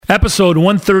Episode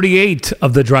 138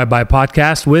 of the Drive-By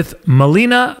Podcast with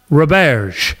Melina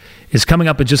Roberge is coming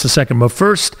up in just a second. But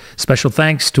first, special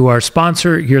thanks to our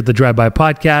sponsor here at the Drive-By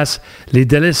Podcast, Les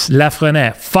Délices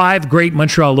Lafresnaye. 5 great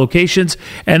Montreal locations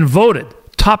and voted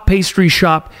top pastry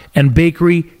shop and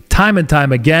bakery time and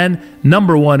time again,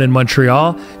 #1 in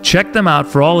Montreal. Check them out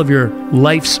for all of your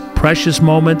life's precious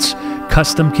moments.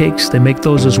 Custom cakes, they make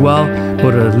those as well.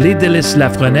 Go to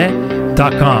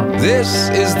lesdeliceslafresnaye.com. This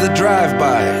is the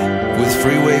Drive-By with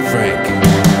Freeway Frank.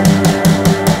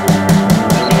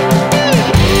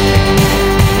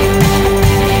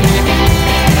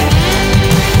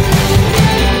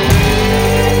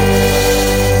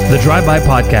 The Drive-By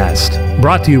Podcast,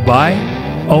 brought to you by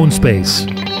Own Space.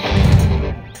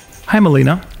 Hi,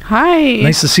 Melina. Hi.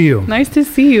 Nice to see you. Nice to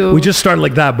see you. We just started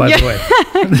like that, by the way.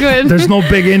 Good. There's no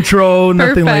big intro,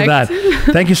 nothing like that.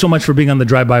 Perfect. Thank you so much for being on the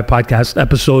Drive-By Podcast,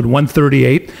 episode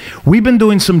 138. We've been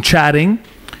doing some chatting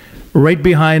right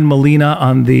behind Melina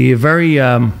on the very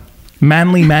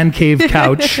manly man cave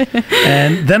couch.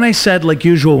 And then I said, like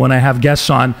usual, when I have guests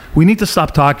on, we need to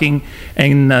stop talking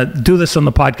and do this on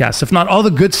the podcast. If not, all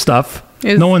the good stuff,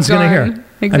 no one's going to hear.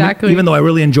 Exactly. I mean, even though I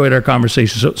really enjoyed our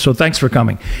conversation. So thanks for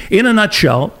coming. In a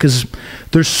nutshell, because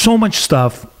there's so much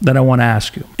stuff that I want to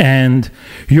ask you. And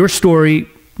your story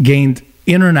gained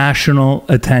international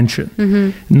attention.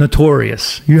 Mm-hmm.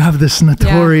 Notorious. You have this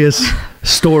notorious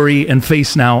story and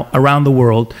face now around the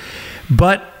world.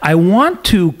 But I want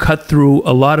to cut through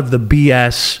a lot of the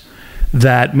BS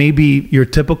that maybe your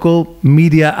typical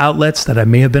media outlets that I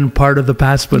may have been part of the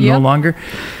past, but no longer,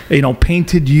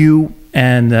 painted you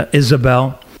and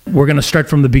Isabel. We're going to start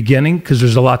from the beginning because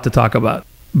there's a lot to talk about.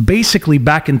 Basically,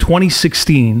 back in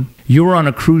 2016, you were on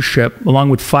a cruise ship along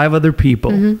with 5 other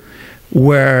people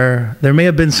where there may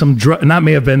have been some drug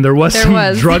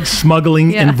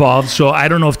smuggling involved. So I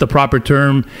don't know if the proper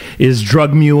term is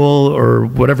drug mule or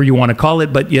whatever you want to call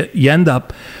it, but you end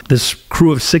up, this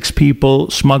crew of 6 people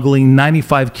smuggling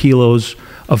 95 kilos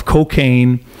of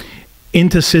cocaine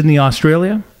into Sydney,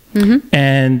 Australia,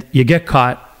 and you get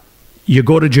caught. You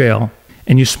go to jail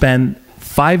and you spend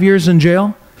 5 years in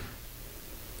jail.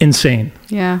 Insane.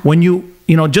 Yeah. When you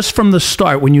just from the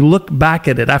start, when you look back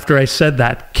at it after I said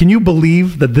that, can you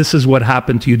believe that this is what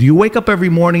happened to you? Do you wake up every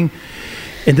morning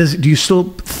and do you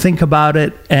still think about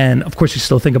it? And of course you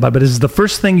still think about it, but is it the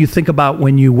first thing you think about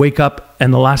when you wake up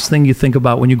and the last thing you think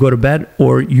about when you go to bed,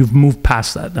 or you've moved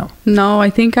past that now? No, I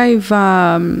think I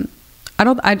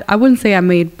wouldn't say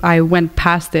I went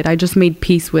past it. I just made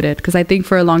peace with it. Because I think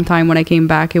for a long time when I came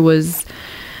back, I was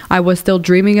still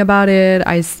dreaming about it.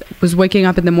 I was waking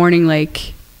up in the morning,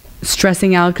 like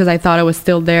stressing out because I thought I was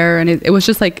still there. And it was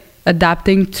just like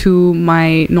adapting to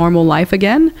my normal life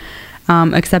again,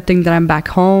 accepting that I'm back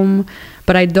home.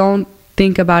 But I don't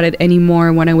think about it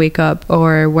anymore when I wake up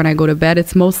or when I go to bed.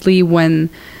 It's mostly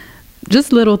when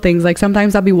just little things. Like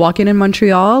sometimes I'll be walking in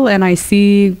Montreal and I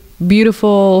see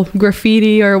beautiful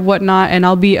graffiti or whatnot, and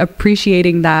I'll be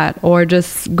appreciating that, or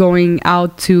just going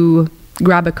out to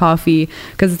grab a coffee,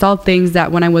 because it's all things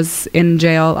that when I was in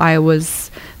jail I was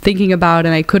thinking about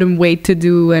and I couldn't wait to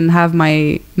do and have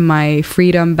my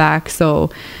freedom back.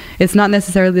 So it's not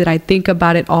necessarily that I think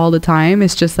about it all the time.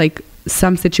 It's just like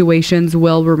some situations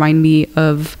will remind me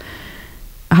of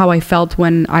how I felt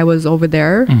when I was over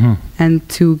there, and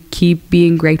to keep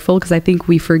being grateful, because I think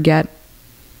we forget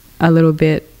a little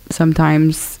bit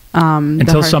sometimes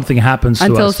until something happens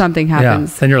to us.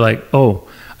 Then you're like, oh,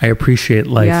 I appreciate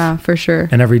life. Yeah, for sure.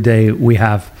 And every day we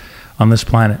have on this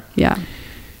planet. Yeah.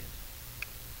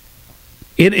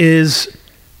 It is,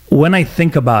 when I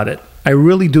think about it, I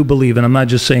really do believe, and I'm not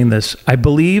just saying this, I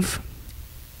believe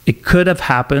it could have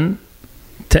happened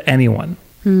to anyone.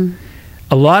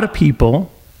 A lot of people,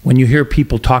 when you hear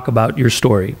people talk about your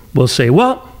story, will say,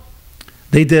 well,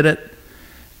 they did it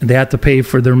and they had to pay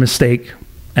for their mistake,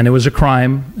 and it was a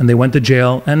crime, and they went to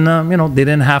jail, and they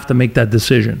didn't have to make that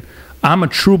decision. I'm a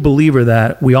true believer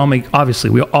that we all make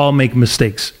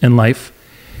mistakes in life,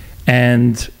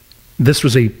 and this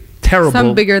was a terrible,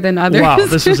 some bigger than others. Wow,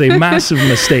 this was a massive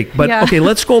mistake. But okay,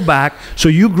 let's go back. So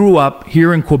you grew up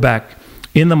here in Quebec,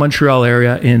 in the Montreal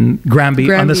area, in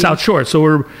Granby. On the South Shore.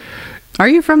 So Are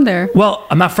you from there? Well,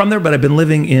 I'm not from there, but I've been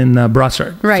living in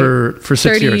Brossard for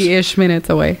 6 years. 30-ish minutes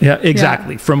away. Yeah,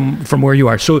 exactly. Yeah. From where you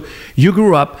are. So you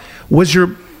grew up. Was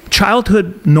your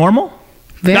childhood normal?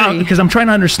 Very. Now, because I'm trying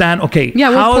to understand, okay,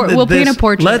 we'll paint a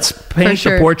portrait. Let's paint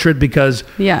a portrait, because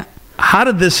how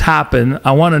did this happen?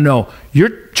 I want to know. Your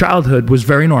childhood was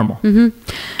very normal. Mm-hmm.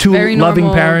 Two loving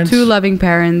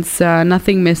parents,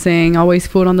 nothing missing, always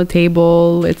food on the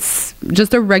table. It's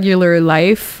just a regular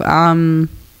life.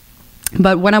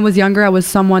 But when I was younger, I was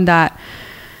someone that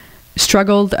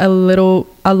struggled a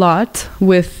lot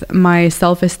with my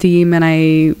self-esteem, and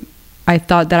I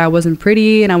thought that I wasn't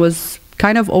pretty, and I was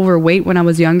kind of overweight when I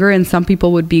was younger, and some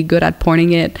people would be good at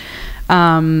pointing it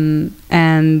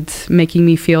and making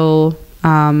me feel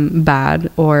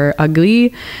bad or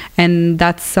ugly. And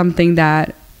that's something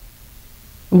that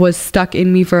was stuck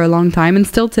in me for a long time, and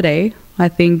still today. I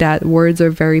think that words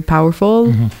are very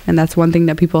powerful, and that's one thing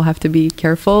that people have to be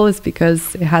careful, is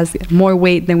because it has more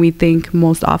weight than we think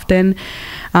most often.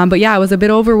 But yeah, I was a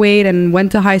bit overweight and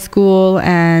went to high school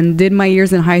and did my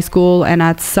years in high school, and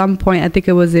at some point, I think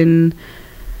it was in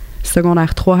secondaire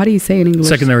 3, how do you say in English?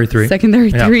 Secondary 3. Secondary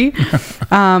 3.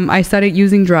 I started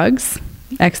using drugs,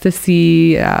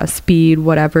 ecstasy, speed,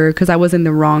 whatever, because I was in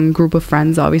the wrong group of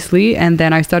friends, obviously. And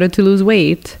then I started to lose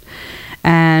weight.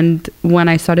 And when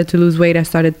I started to lose weight, I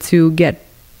started to get,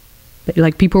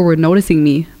 like, people were noticing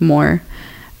me more.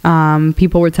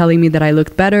 People were telling me that I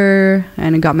looked better,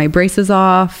 and I got my braces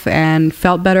off and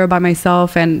felt better about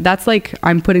myself. And that's, like,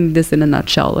 I'm putting this in a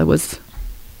nutshell. It was,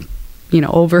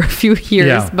 over a few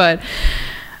years. But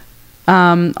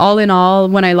all in all,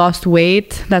 when I lost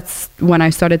weight, that's when I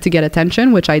started to get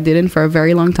attention, which I didn't for a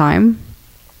very long time.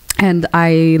 And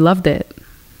I loved it.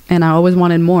 And I always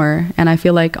wanted more. And I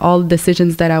feel like all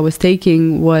decisions that I was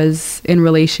taking was in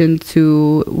relation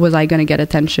to, was I going to get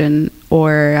attention,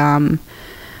 or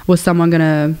was someone going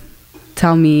to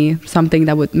tell me something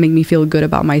that would make me feel good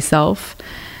about myself?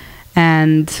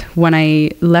 And when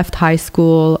I left high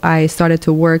school, I started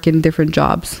to work in different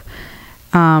jobs.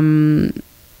 And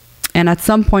at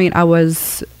some point that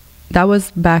was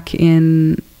back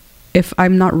in, if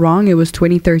I'm not wrong, it was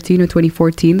 2013 or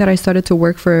 2014 that I started to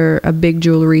work for a big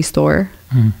jewelry store.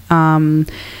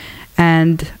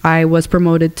 And I was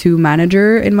promoted to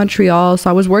manager in Montreal. So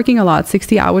I was working a lot,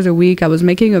 60 hours a week. I was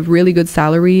making a really good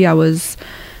salary. I was,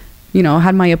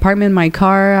 had my apartment, my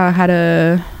car. I had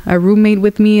a roommate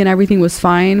with me, and everything was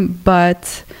fine.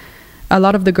 But a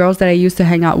lot of the girls that I used to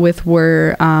hang out with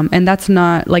were, and that's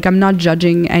not, like, I'm not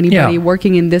judging anybody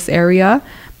working in this area,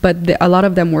 but a lot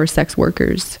of them were sex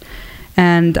workers.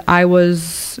 And I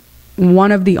was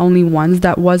one of the only ones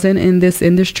that wasn't in this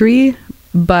industry.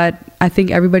 But I think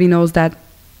everybody knows that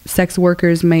sex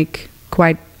workers make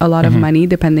quite a lot of money,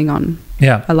 depending on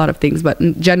a lot of things, but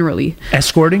generally.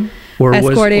 Escorting? Or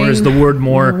is the word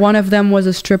more? One of them was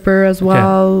a stripper as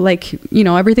well. Like,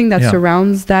 everything that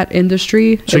surrounds that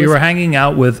industry. So you were hanging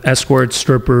out with escorts,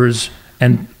 strippers,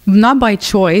 and... Not by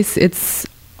choice. It's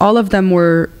all of them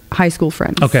were high school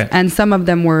friends. Okay. And some of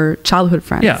them were childhood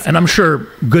friends. Yeah, and I'm sure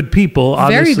good people,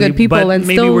 obviously. Very good people. But and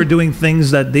maybe we're doing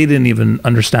things that they didn't even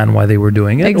understand why they were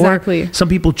doing it. Exactly. Or some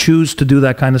people choose to do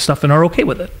that kind of stuff and are okay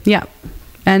with it. Yeah.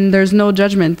 And there's no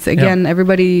judgment. Again,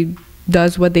 everybody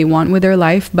does what they want with their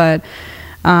life. But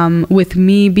with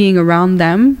me being around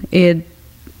them,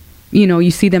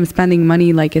 you see them spending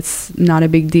money like it's not a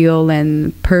big deal,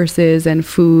 and purses and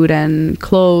food and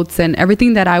clothes and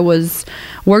everything that I was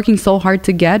working so hard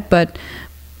to get. But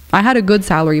I had a good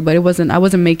salary, but I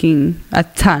wasn't making a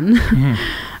ton.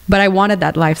 But I wanted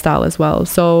that lifestyle as well.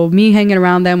 So me hanging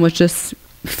around them was just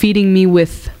feeding me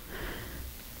with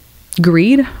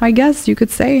greed, I guess you could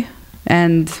say,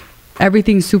 and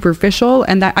everything superficial.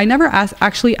 And that I never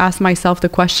actually asked myself the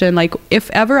question, like, if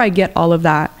ever I get all of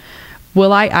that,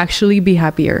 will I actually be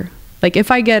happier? Like, if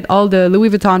I get all the Louis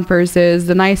Vuitton purses,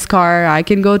 the nice car, I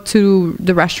can go to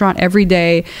the restaurant every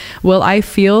day, will I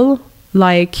feel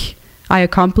like I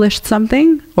accomplished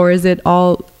something? Or is it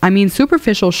all,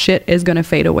 superficial shit is going to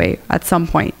fade away at some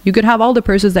point. You could have all the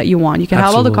purses that you want. You can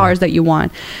have all the cars that you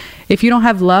want. If you don't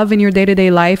have love in your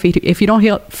day-to-day life, if you don't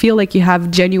feel like you have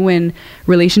genuine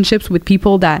relationships with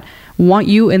people that want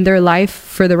you in their life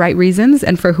for the right reasons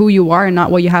and for who you are and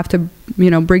not what you have to,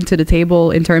 bring to the table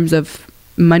in terms of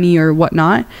money or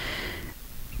whatnot,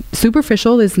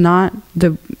 superficial is not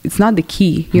the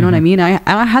key. You know what I mean?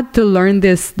 I had to learn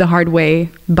this the hard way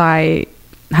by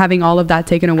having all of that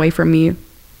taken away from me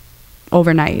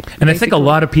overnight. And basically. I think a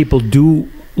lot of people do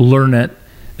learn it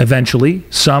eventually,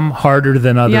 some harder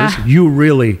than others. Yeah. You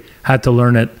really had to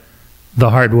learn it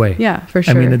the hard way. Yeah, for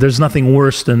sure. There's nothing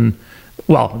worse than,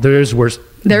 there is worse.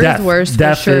 There is worse.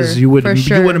 Death for sure. is, you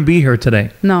wouldn't be here today.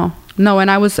 No.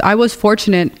 And I was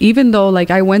fortunate, even though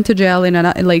I went to jail in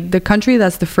the country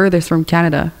that's the furthest from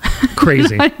Canada.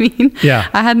 Crazy. You know what I mean? Yeah.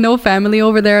 I had no family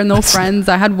over there, no friends.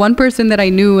 I had one person that I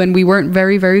knew, and we weren't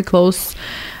very, very close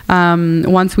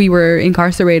once we were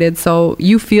incarcerated. So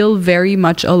you feel very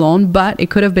much alone, but it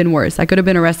could have been worse. I could have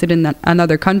been arrested in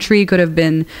another country, could have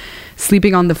been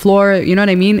sleeping on the floor. You know what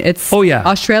I mean?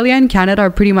 Australia and Canada are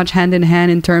pretty much hand in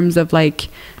hand in terms of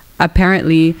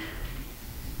apparently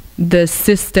the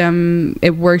system,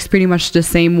 it works pretty much the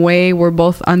same way. We're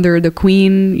both under the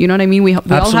queen, you know what I mean? We all have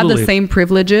the Absolutely. same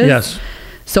privileges. Yes.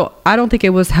 So I don't think it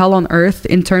was hell on earth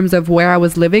in terms of where I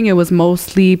was living. It was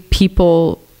mostly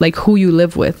people, like who you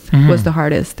live with was the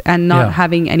hardest, and not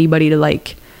having anybody to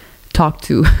like talk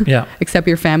to except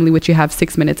your family, which you have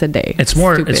 6 minutes a day. It's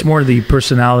more the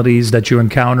personalities that you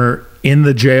encounter in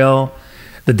the jail,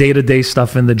 the day-to-day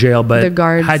stuff in the jail. But the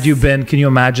guards. Had you been, can you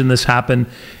imagine this happen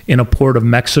in a port of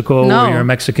Mexico No. or you're a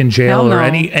Mexican jail Hell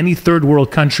or no. any third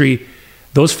world country?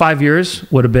 Those 5 years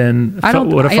would have been I felt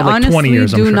like 20 honestly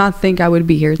years. I'm do sure. not think I would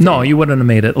be here today. No, you wouldn't have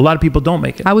made it. A lot of people don't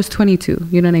make it. I was 22,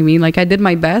 you know what I mean? Like I did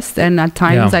my best, and at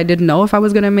times I didn't know if I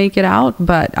was going to make it out,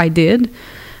 but I did,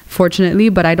 fortunately.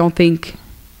 But I don't think,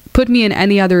 put me in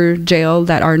any other jail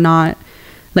that are not,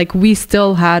 like we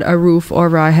still had a roof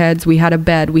over our heads, we had a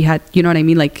bed, we had, you know what I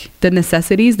mean? Like the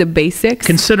necessities, the basics.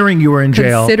 Considering you were in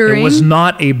jail, it was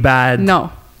not a bad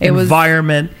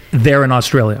environment there in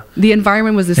Australia. The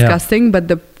environment was disgusting, but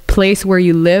the place where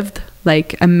you lived,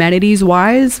 like amenities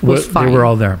wise, was fine. They were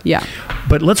all there. Yeah.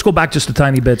 But let's go back just a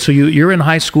tiny bit. So you're in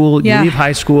high school, you Yeah. leave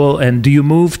high school, and do you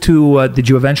move to, did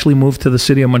you eventually move to the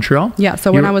city of Montreal? Yeah,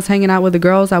 so when I was hanging out with the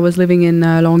girls, I was living in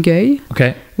Longueuil.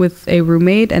 Okay. With a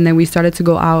roommate, and then we started to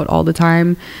go out all the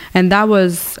time, and that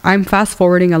was, I'm fast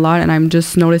forwarding a lot, and I'm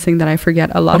just noticing that I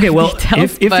forget a lot of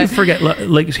details. if you forget,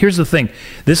 like here's the thing,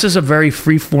 this is a very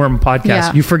free form podcast.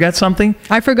 Yeah. You forget something,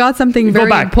 I forgot something very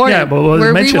important. Yeah, but we'll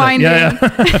we're mention rewinding.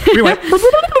 it. Yeah. Rewind.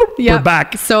 Yeah. We're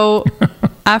back. So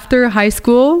after high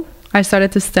school, I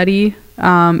started to study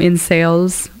in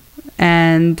sales,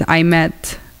 and I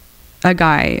met a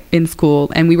guy in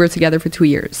school, and we were together for 2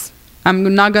 years.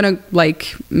 I'm not gonna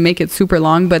like make it super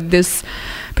long, but this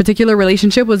particular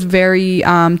relationship was very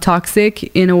toxic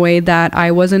in a way that I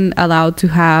wasn't allowed to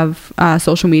have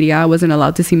social media. I wasn't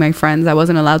allowed to see my friends. I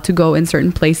wasn't allowed to go in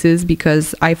certain places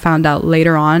because I found out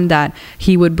later on that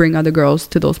he would bring other girls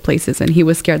to those places, and he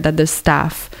was scared that the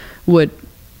staff would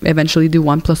eventually do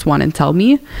 1 + 1 and tell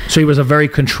me. So he was a very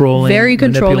controlling,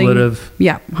 manipulative.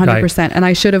 Yeah, 100%. And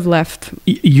I should have left.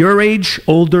 Your age,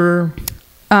 older?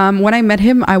 When I met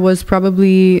him, I was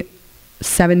probably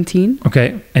 17.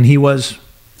 Okay. And he was?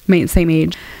 Same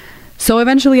age. So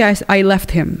eventually I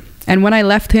left him. And when I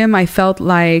left him, I felt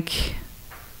like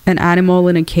an animal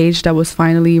in a cage that was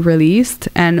finally released.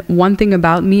 And one thing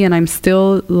about me, and I'm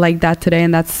still like that today,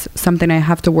 and that's something I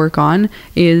have to work on,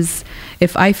 is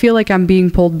if I feel like I'm being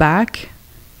pulled back,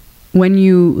 when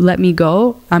you let me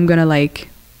go, I'm gonna like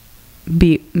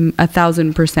be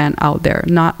 1,000% out there,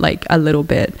 not like a little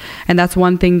bit. And that's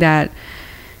one thing that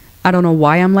I don't know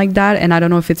why I'm like that, and I don't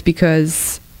know if it's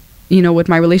because, you know, with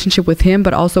my relationship with him,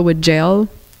 but also with jail,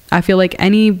 I feel like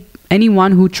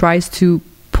anyone who tries to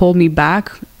pull me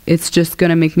back, it's just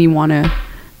gonna make me want to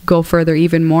go further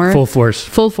even more. Full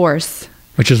force.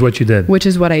 Which is what you did. Which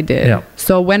is what I did. Yeah.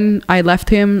 So when I left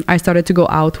him, I started to go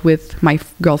out with my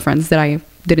girlfriends that I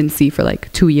didn't see for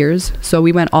like 2 years. So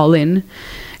we went all in,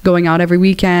 going out every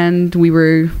weekend. We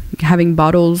were having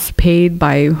bottles paid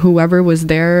by whoever was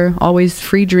there, always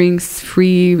free drinks,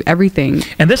 free everything.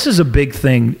 And this is a big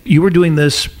thing. You were doing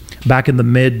this back in the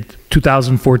mid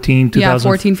 2014,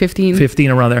 14, 15. 15,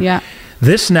 around there. Yeah.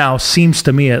 This now seems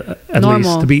to me at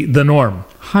least to be the norm.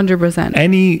 100%.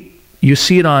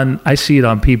 I see it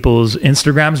on people's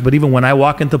Instagrams, but even when I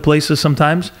walk into places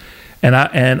sometimes, and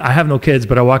I have no kids,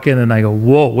 but I walk in and I go,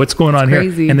 whoa, what's going on here?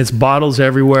 And it's bottles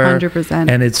everywhere. 100%.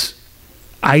 And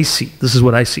I see, this is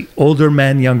what I see. Older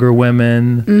men, younger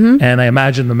women. Mm-hmm. And I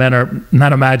imagine the men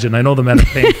I know the men are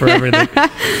paying for everything.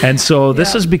 And so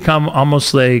this has become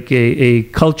almost like a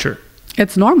culture.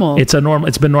 It's normal.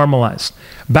 It's been normalized.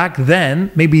 Back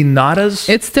then, maybe not as...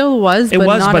 It still was, but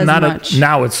not as much.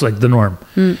 Now it's like the norm.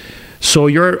 Mm. So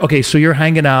you're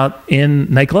hanging out in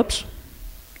nightclubs?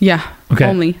 Yeah, okay.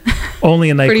 Only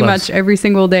in nightclubs. Pretty much every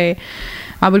single day.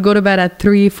 I would go to bed at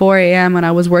 3, 4 a.m. and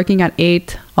I was working at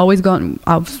 8. I was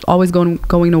always going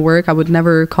to work. I would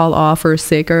never call off or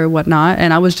sick or whatnot.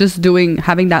 And I was just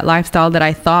having that lifestyle that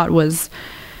I thought was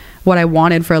what I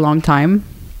wanted for a long time.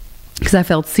 Because I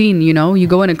felt seen, you know. You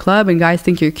go in a club and guys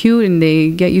think you're cute and they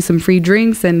get you some free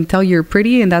drinks and tell you're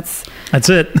pretty, and that's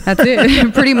it. That's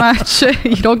it. Pretty much.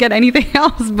 You don't get anything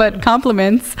else but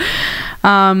compliments.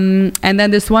 And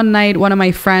then this one night, one of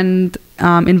my friends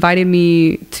invited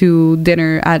me to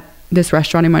dinner at this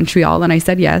restaurant in Montreal, and I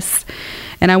said yes.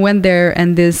 And I went there,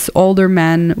 and this older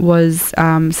man was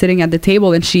sitting at the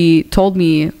table, and she told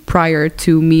me prior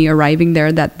to me arriving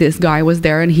there that this guy was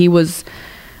there, and he was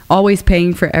always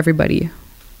paying for everybody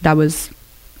that was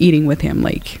eating with him,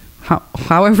 like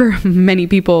however many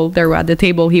people there were at the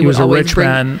table, he would was a always rich bring.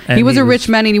 man, and He was a rich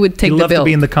man, and he would take he the loved bill. to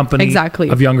be in the company Exactly.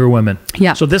 of younger women.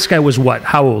 Yeah. So this guy was what?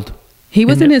 How old? He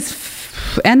was in his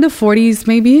end of 40s,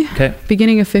 maybe. Okay.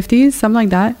 Beginning of 50s, something like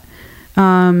that.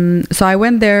 So I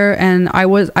went there, and I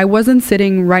wasn't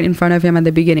sitting right in front of him at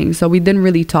the beginning, so we didn't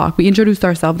really talk. We introduced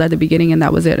ourselves at the beginning, and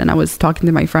that was it. And I was talking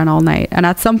to my friend all night, and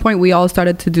at some point we all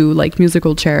started to do like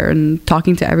musical chair and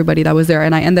talking to everybody that was there,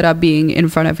 and I ended up being in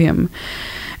front of him,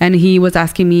 and he was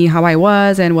asking me how I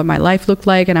was and what my life looked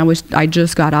like, and I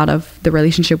just got out of the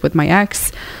relationship with my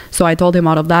ex, so I told him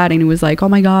all of that, and he was like, oh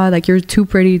my god, like, you're too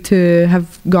pretty to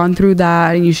have gone through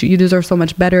that, and you deserve so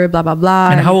much better, blah blah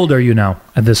blah. And how old are you now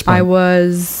at this point? I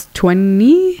was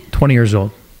 20 years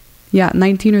old. Yeah,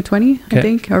 19 or 20, Okay. I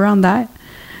think, around that.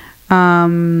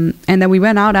 And then we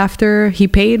went out after. He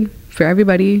paid for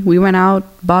everybody. We went out,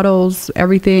 bottles,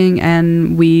 everything,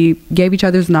 and we gave each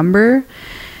other's number.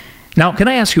 Now, can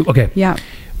I ask you, okay, Yeah.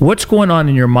 what's going on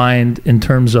in your mind in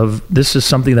terms of this is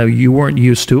something that you weren't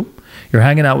used to? You're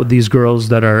hanging out with these girls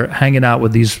that are hanging out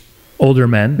with these older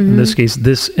men, in this case,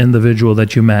 this individual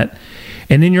that you met.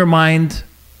 And in your mind,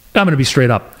 I'm going to be straight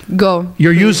up. Go.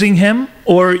 You're using him,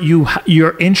 or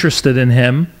you're interested in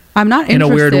him I'm not in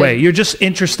interested. a weird way. You're just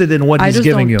interested in what I he's just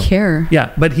giving don't you. care. Yeah,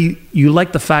 but you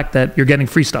like the fact that you're getting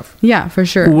free stuff. Yeah, for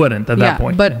sure. Who wouldn't at that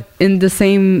point? But in the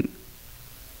same,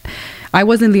 I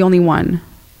wasn't the only one.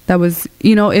 That was,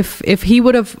 if he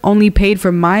would have only paid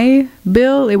for my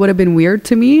bill, it would have been weird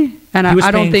to me. And He was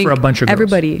I don't paying think for a bunch of girls.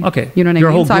 everybody. Okay. You know what Your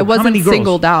I mean? whole So I group. How wasn't many girls?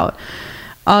 singled out.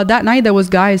 That night there was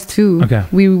guys too. Okay.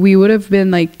 We would have been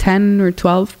like 10 or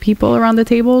 12 people around the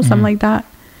table, something like that.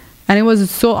 And it was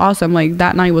so awesome. Like,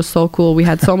 that night was so cool. We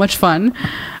had so much fun.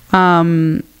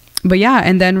 But yeah,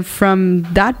 and then from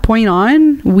that point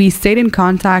on, we stayed in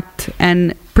contact,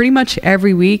 and pretty much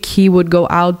every week he would go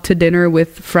out to dinner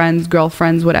with friends,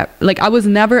 girlfriends, whatever. Like, I was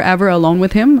never ever alone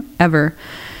with him, ever.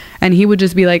 And he would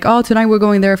just be like, oh, tonight we're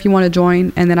going there if you want to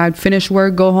join. And then I'd finish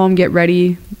work, go home, get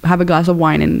ready, have a glass of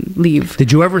wine, and leave.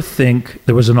 Did you ever think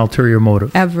there was an ulterior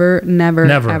motive? Ever, never,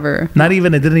 ever. Not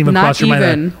even, it didn't even Not cross your mind.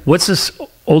 even. What's this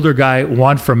older guy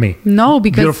want from me? No,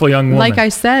 because Beautiful young woman. like I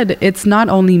said, it's not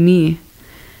only me.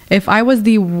 If I was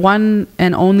the one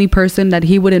and only person that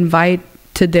he would invite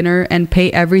to dinner and pay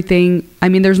everything, I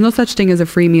mean, there's no such thing as a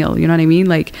free meal. You know what I mean?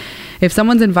 Like, if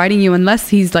someone's inviting you, unless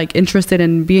he's like interested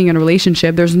in being in a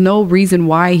relationship, there's no reason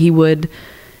why he would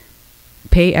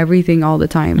pay everything all the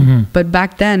time. But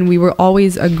back then we were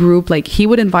always a group. Like, he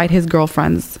would invite his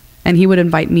girlfriends and he would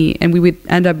invite me, and we would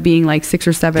end up being like 6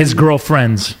 or 7. His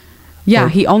girlfriends. Yeah, Or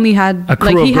he only had a crew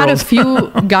like he of had a girls.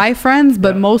 few guy friends,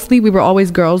 but mostly we were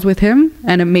always girls with him,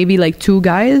 and maybe like 2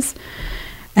 guys.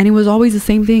 And it was always the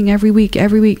same thing every week.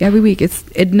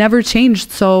 It never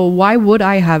changed. So why would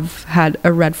I have had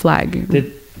a red flag?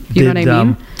 You know what I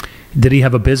mean? Did he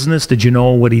have a business? Did you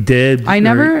know what he did? I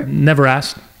Or never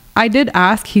asked. I did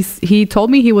ask. He told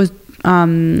me he was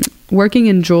working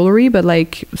in jewelry, but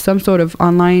like some sort of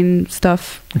online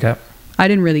stuff. Okay. I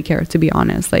didn't really care, to be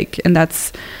honest. Like, and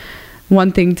that's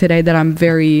one thing today that I'm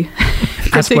very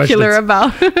Ask particular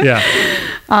questions. about. Yeah.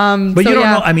 But you don't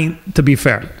know. I mean, to be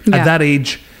fair, Yeah. at that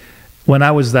age, when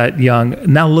I was that young,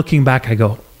 now looking back, I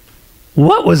go,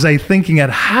 what was I thinking at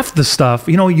half the stuff?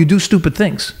 You do stupid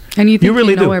things. And you think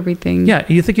really you know do. everything. Yeah,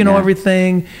 you think you know Yeah.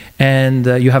 everything, and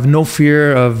you have no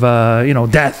fear of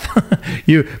death.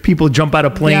 People jump out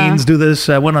of planes, Yeah. do this.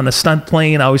 I went on a stunt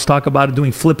plane. I always talk about it,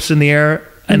 doing flips in the air.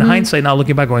 In hindsight, now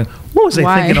looking back, going, what was I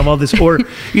Why? thinking of all this? Or,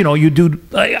 you do.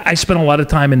 I spent a lot of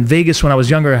time in Vegas when I was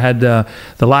younger. I had the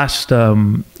last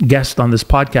guest on this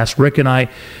podcast, Rick, and I.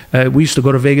 We used to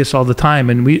go to Vegas all the time,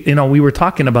 and we were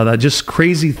talking about that, just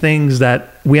crazy things that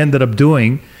we ended up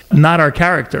doing. Not our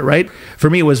character, right? For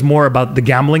me, it was more about the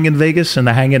gambling in Vegas and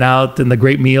the hanging out and the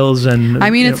great meals. And I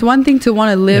mean, it's one thing to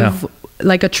want to live Yeah.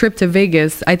 like a trip to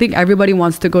Vegas. I think everybody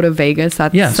wants to go to Vegas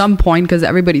at Yes. some point, because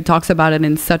everybody talks about it, and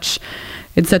it's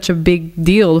such a big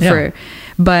deal Yeah.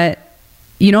 but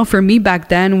for me back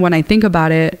then, when I think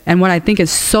about it, and what I think is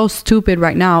so stupid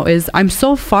right now, is I'm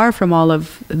so far from all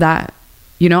of that.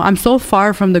 I'm so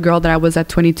far from the girl that I was at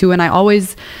 22, and I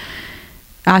always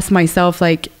ask myself,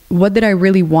 like, what did I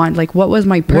really want? Like, what was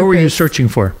my purpose? What were you searching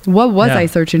for? What was Yeah. I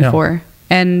searching Yeah. for?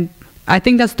 And I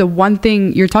think that's the one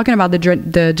thing you're talking about,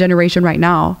 the generation right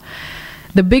now.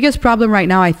 The biggest problem right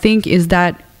now, I think, is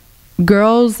that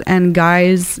girls and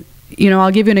guys,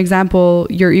 I'll give you an example.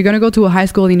 You're going to go to a high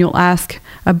school and you'll ask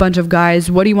a bunch of guys,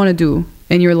 what do you want to do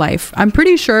in your life? I'm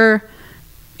pretty sure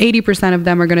 80% of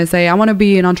them are going to say, I want to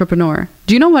be an entrepreneur.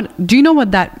 Do you know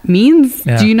what that means?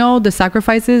 Yeah. Do you know the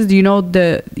sacrifices? Do you know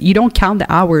you don't count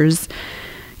the hours.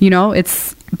 You know,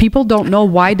 it's people don't know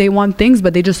why they want things,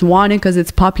 but they just want it because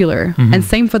it's popular. And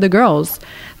same for the girls.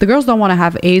 The girls don't want to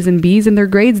have A's and B's in their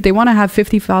grades. They want to have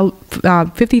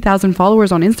 50,000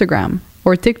 followers on Instagram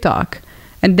or TikTok.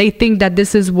 And they think that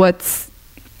this is what's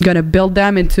going to build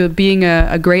them into being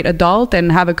a great adult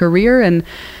and have a career. And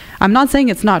I'm not saying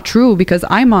it's not true, because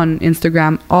I'm on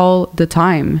Instagram all the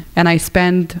time and I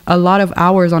spend a lot of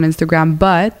hours on Instagram,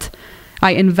 but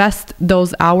I invest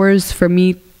those hours for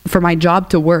my job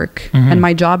to work. And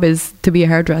my job is to be a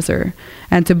hairdresser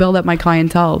and to build up my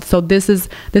clientele. So this is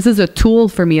a tool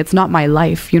for me. It's not my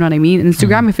life. You know what I mean?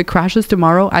 Instagram, if it crashes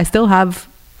tomorrow, I still have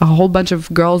a whole bunch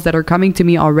of girls that are coming to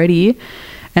me already,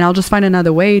 and I'll just find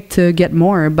another way to get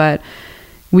more. But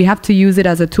we have to use it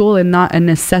as a tool and not a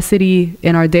necessity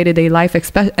in our day-to-day life,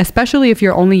 especially if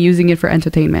you're only using it for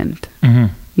entertainment.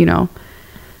 You know?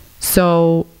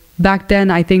 So back then,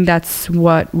 I think that's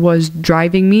what was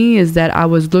driving me, is that I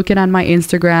was looking at my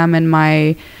Instagram and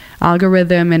my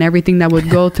algorithm and everything that would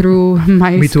go through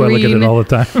my Me too, screen. I look at it all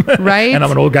the time. Right? And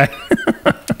I'm an old guy.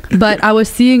 But I was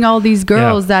seeing all these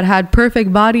girls that had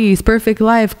perfect bodies, perfect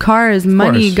life, cars,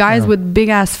 money, guys with big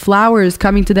ass flowers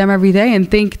coming to them every day,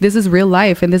 and think this is real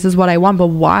life and this is what I want. But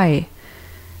why?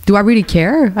 Do I really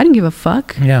care? I didn't give a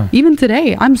fuck. Yeah. Even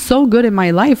today, I'm so good in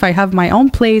my life. I have my own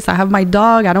place. I have my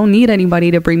dog. I don't need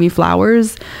anybody to bring me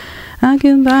flowers. I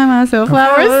can buy myself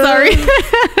flowers. Sorry.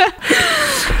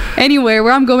 Anyway,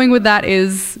 where I'm going with that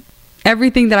is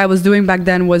everything that I was doing back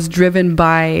then was driven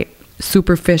by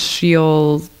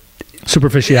superficiality,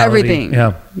 everything.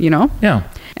 Yeah. You know? Yeah.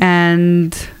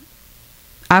 And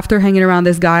after hanging around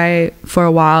this guy for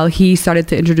a while, he started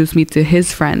to introduce me to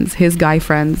his friends, his guy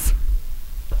friends.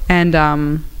 And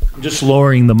I'm just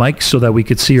lowering the mic so that we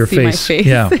could see your face. My face.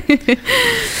 Yeah.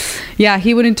 Yeah,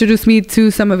 he would introduce me to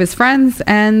some of his friends,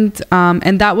 and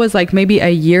that was like maybe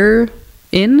a year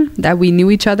in that we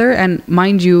knew each other. And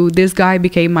mind you, this guy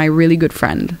became my really good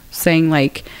friend, saying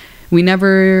like, we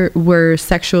never were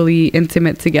sexually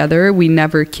intimate together. We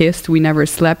never kissed. We never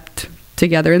slept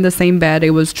together in the same bed.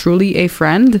 It was truly a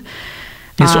friend.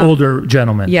 This older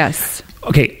gentleman. Yes.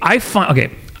 Okay.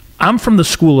 I'm from the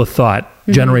school of thought,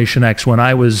 Generation X, when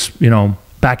I was,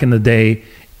 back in the day,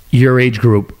 your age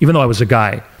group, even though I was a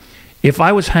guy, if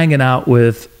I was hanging out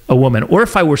with a woman, or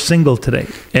if I were single today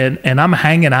and I'm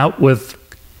hanging out with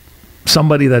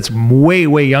somebody that's way,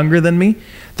 way younger than me,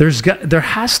 there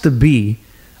has to be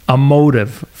a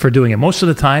motive for doing it. Most of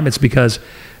the time it's because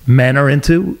men are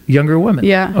into younger women.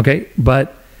 Yeah. Okay.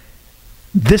 But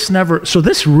this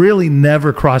really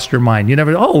never crossed your mind. You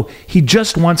never, he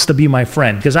just wants to be my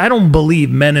friend. Because I don't believe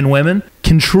men and women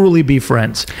can truly be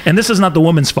friends. And this is not the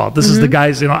woman's fault. This is the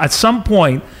guy's, at some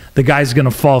point, the guy's going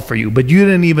to fall for you. But you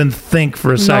didn't even think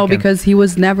for a second. No, because he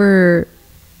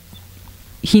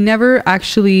never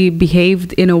actually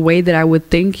behaved in a way that I would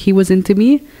think he was into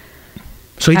me.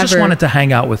 So he just wanted to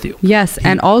hang out with you. Yes.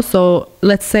 And also,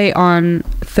 let's say on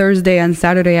Thursday and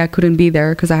Saturday, I couldn't be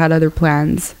there because I had other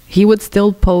plans. He would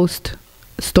still post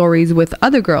stories with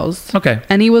other girls. Okay.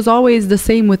 And he was always the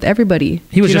same with everybody.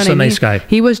 He was just a nice guy.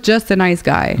 He was just a nice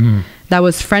guy that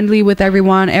was friendly with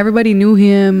everyone. Everybody knew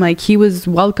him. Like, he was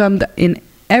welcomed in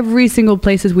every single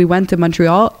places we went to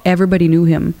Montreal. Everybody knew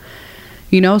him.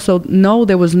 So no,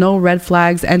 there was no red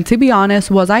flags. And to be honest,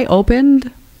 was I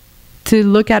opened to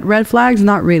look at red flags?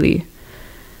 Not really.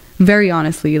 Very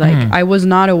honestly, I was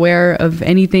not aware of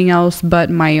anything else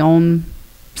but my own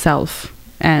self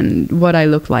and what I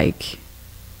look like.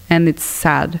 And it's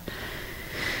sad.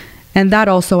 And that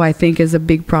also, I think, is a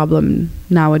big problem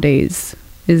nowadays,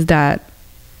 is that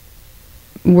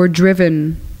we're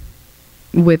driven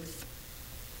with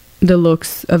the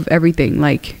looks of everything.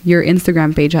 Like, your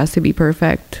Instagram page has to be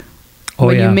perfect.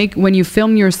 When you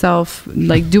film yourself,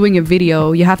 like doing a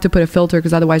video, you have to put a filter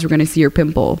because otherwise we're going to see your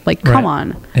pimple. Like, come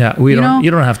on. Yeah, you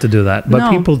don't have to do that. But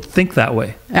people think that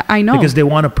way. I know. Because they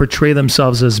want to portray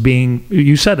themselves as being,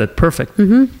 you said it, perfect.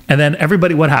 And then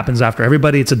everybody, what happens after?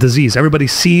 Everybody, it's a disease. Everybody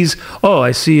sees,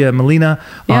 I see Melina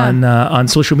on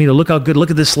social media. Look how good, look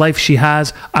at this life she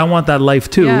has. I want that life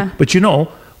too. Yeah. But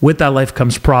with that life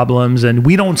comes problems, and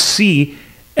we don't see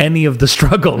any of the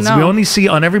struggles. No. We only see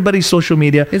on everybody's social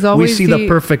media, we see the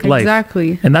perfect life.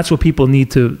 Exactly. And that's what people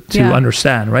need to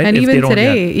understand, right? And even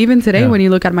today, when you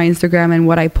look at my Instagram and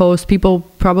what I post, people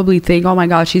probably think, oh my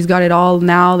God, she's got it all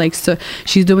now. Like, so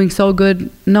she's doing so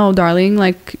good. No, darling.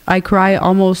 Like, I cry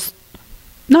almost,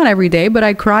 not every day, but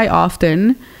I cry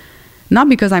often. Not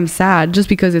because I'm sad, just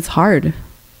because it's hard.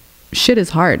 Shit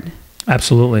is hard.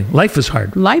 Absolutely. Life is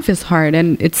hard. Life is hard,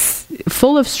 and it's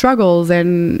full of struggles.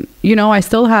 And, I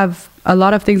still have a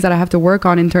lot of things that I have to work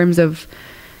on in terms of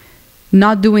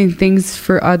not doing things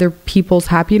for other people's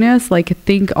happiness. Like,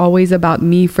 think always about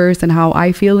me first and how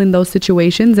I feel in those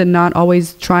situations, and not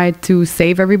always try to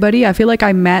save everybody. I feel like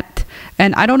I met,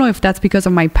 and I don't know if that's because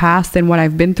of my past and what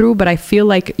I've been through, but I feel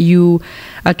like you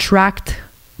attract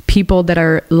people that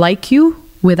are like you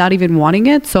without even wanting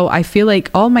it. So I feel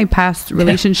like all my past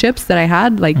relationships that I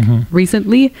had, like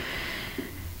recently,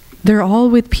 they're all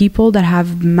with people that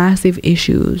have massive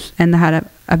issues and had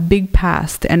a big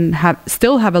past and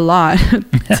still have a lot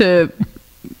to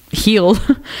heal.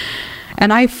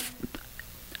 And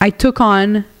I took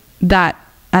on that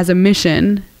as a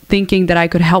mission, thinking that I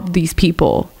could help these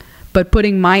people, but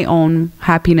putting my own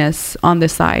happiness on the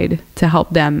side to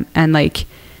help them. And like,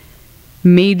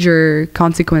 major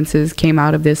consequences came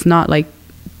out of this, not like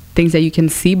things that you can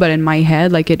see, but in my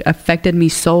head, like, it affected me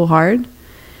so hard.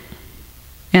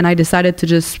 And I decided to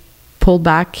just pull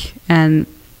back and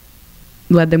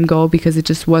let them go, because it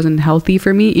just wasn't healthy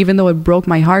for me, even though it broke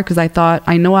my heart, because I thought,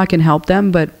 I know I can help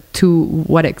them, but to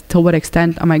what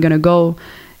extent am I going to go,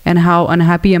 and how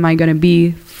unhappy am I going to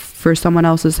be for someone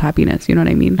else's happiness? You know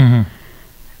what I mean?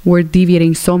 We're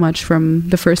deviating so much from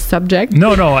the first subject.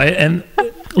 And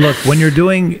look, when you're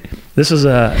doing this,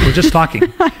 we're just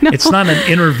talking. It's not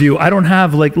an interview. I don't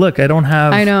have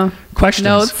questions.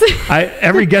 Notes.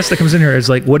 Every guest that comes in here is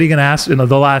like, what are you going to ask?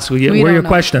 They'll ask, what are your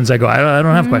questions? I go, I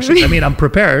don't have questions. I mean, I'm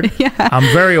prepared.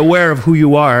 I'm very aware of who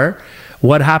you are,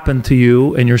 what happened to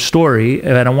you and your story,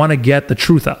 and I want to get the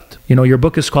truth out. Your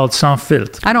book is called Sans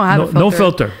Filtre. I don't have a filter. No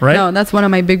filter, right? No, that's one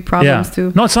of my big problems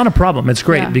too. No, it's not a problem. It's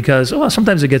great because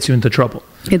sometimes it gets you into trouble.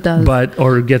 It does.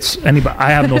 Or it gets anybody.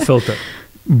 I have no filter.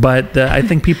 But I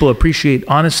think people appreciate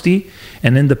honesty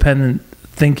and independent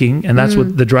thinking, and that's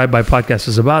what the Drive-By podcast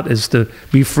is about, is to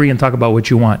be free and talk about what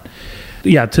you want.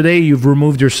 Yeah, today you've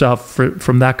removed yourself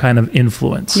from that kind of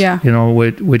influence,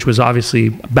 which was obviously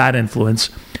bad influence.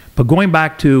 But going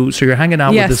back to, so you're hanging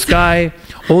out with this guy,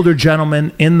 older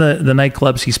gentleman in the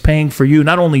nightclubs. He's paying for you,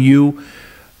 not only you,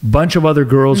 bunch of other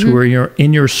girls who are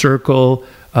in your circle,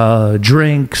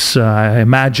 drinks, I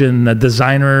imagine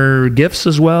designer gifts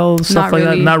as well, stuff like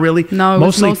that. Not really. No,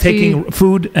 mostly taking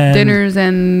food and dinners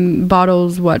and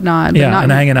bottles, whatnot. Yeah,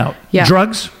 and hanging out. Yeah.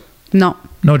 Drugs? No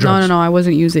drugs. No, I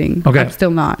wasn't using. Okay. I'm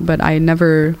still not, but I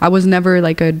was never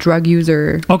like a drug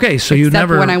user. Okay, so you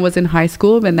never. When I was in high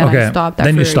school, and then I stopped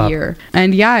after a year.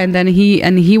 And and then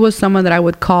he was someone that I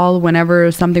would call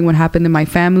whenever something would happen in my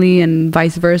family, and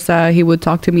vice versa. He would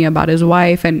talk to me about his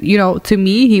wife, and to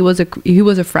me, he was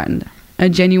a friend, a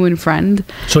genuine friend.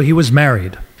 So he was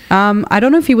married. I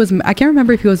don't know if he was. I can't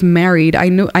remember if he was married. I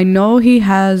know he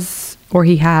has, or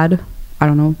he had. I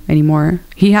don't know anymore.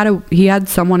 He had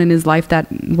someone in his life that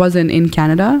wasn't in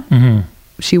Canada.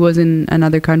 She was in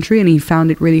another country, and he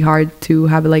found it really hard to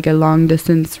have like a long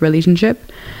distance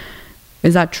relationship.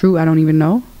 Is that true? I don't even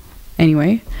know.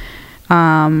 Anyway,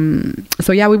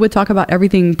 so we would talk about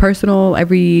everything personal,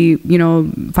 every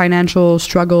financial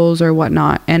struggles or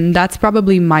whatnot, and that's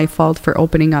probably my fault for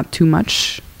opening up too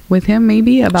much with him.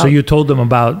 Maybe about. So you told him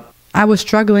about. I was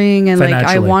struggling, and like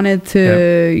I wanted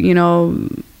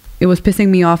to, it was pissing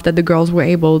me off that the girls were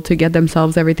able to get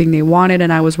themselves everything they wanted,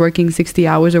 and I was working 60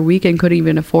 hours a week and couldn't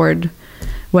even afford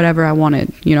whatever I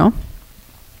wanted,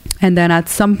 And then at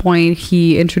some point,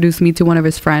 he introduced me to one of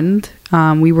his friends.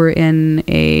 We were in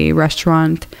a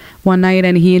restaurant one night,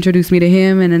 and he introduced me to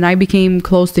him, and then I became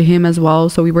close to him as well.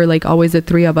 So we were like always the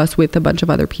three of us with a bunch of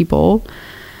other people.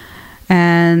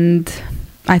 And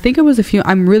I think it was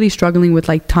I'm really struggling with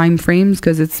like time frames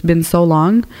because it's been so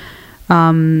long.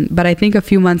 But I think a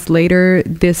few months later,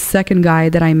 this second guy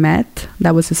that I met,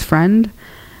 that was his friend,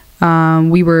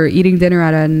 we were eating dinner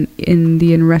at an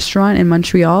Indian restaurant in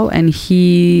Montreal, and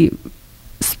he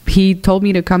told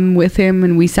me to come with him,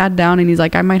 and we sat down, and he's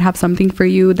like, I might have something for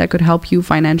you that could help you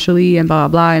financially and blah,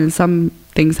 blah, blah. And some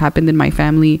things happened in my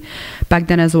family back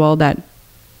then as well that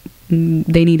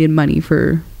they needed money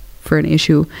for an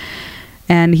issue.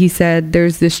 And he said,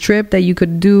 there's this trip that you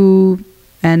could do,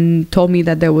 and told me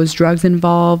that there was drugs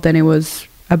involved, and it was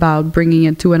about bringing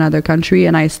it to another country.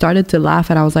 And I started to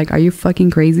laugh, and I was like, are you fucking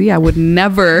crazy? I would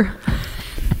never.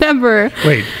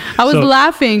 Wait. I was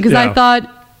laughing because I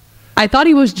thought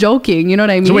he was joking. You know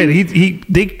what I mean? So wait,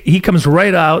 he comes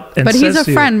right out and says, but he's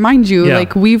a friend, mind you. Yeah.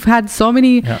 Like, we've had so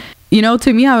many,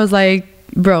 to me, I was like,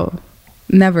 bro,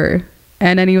 never.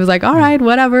 And then he was like, all right,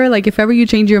 whatever. Like, if ever you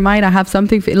change your mind, I have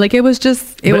something. Like, it was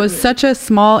such a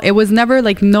small, it was never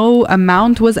like, no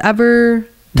amount was ever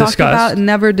talked about,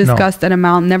 never discussed an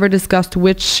amount, never discussed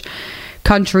which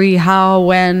country, how,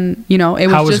 when, it was how just like.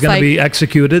 How it was going to be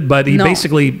executed. But he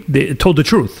basically told the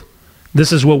truth.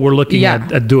 This is what we're looking Yeah.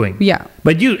 at doing. Yeah.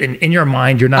 But you, in your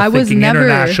mind, you're not I was thinking never-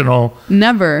 international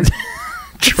Never.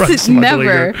 drug smuggling.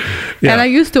 Never. Yeah. And I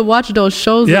used to watch those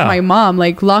shows Yeah. with my mom,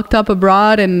 like Locked Up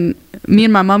Abroad, and me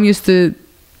and my mom used to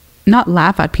not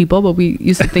laugh at people, but we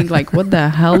used to think like, what the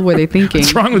hell were they thinking?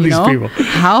 What's wrong with You these know? people?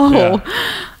 How?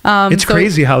 It's so-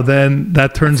 crazy how then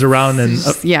that turns around and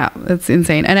yeah, it's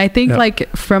insane. And I think Yeah.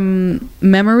 like from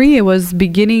memory, it was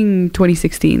beginning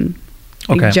 2016,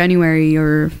 like Okay. January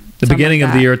or the something beginning like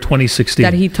of the that, year 2016.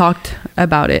 that he talked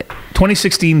about it.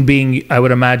 2016 being, I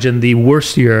would imagine, the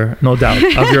worst year, no doubt,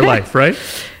 of your life, right?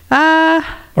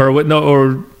 Or what? No,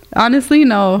 or Honestly,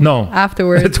 no. no.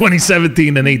 Afterwards.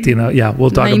 2017 and 18. Yeah, we'll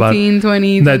talk 19, about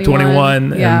 20, that 21.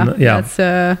 21. Yeah, And, yeah.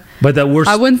 that's But that worst.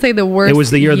 I wouldn't say the worst. It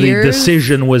was the year years. the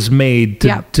decision was made to,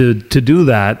 Yeah. to do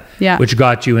that, Yeah. which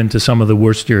got you into some of the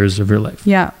worst years of your life.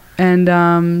 Yeah, and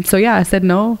so yeah, I said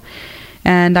no,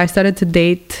 and I started to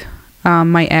date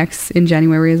my ex in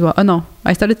January as well. Oh no,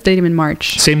 I started to date him in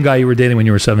March. Same guy you were dating when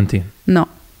you were 17. No,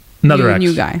 Another ex.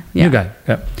 new guy. Yeah. New guy.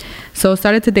 Okay. So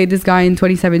started to date this guy in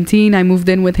 2017. I moved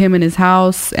in with him in his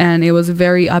house, and it was a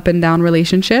very up and down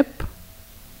relationship.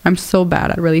 I'm so bad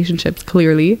at relationships,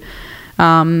 clearly.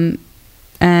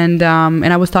 And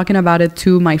I was talking about it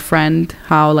to my friend,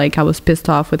 how like I was pissed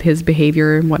off with his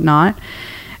behavior and whatnot.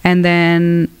 And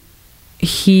then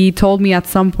he told me at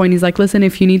some point, he's like, listen,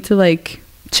 if you need to like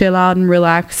chill out and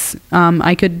relax,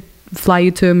 I could fly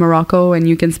you to Morocco and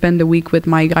you can spend a week with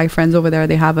my guy friends over there.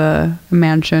 They have a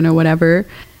mansion or whatever.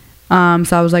 So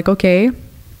I was like, okay.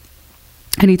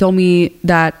 And he told me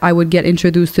that I would get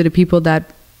introduced to the people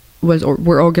that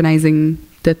were organizing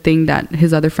the thing that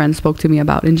his other friends spoke to me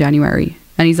about in January.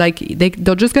 And he's like,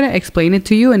 they're just going to explain it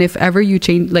to you. And if ever you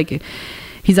change, like,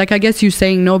 he's like, I guess you're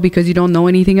saying no because you don't know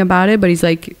anything about it. But he's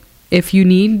like, if you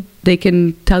need, they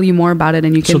can tell you more about it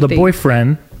and you can. So the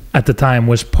boyfriend at the time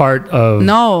was part of.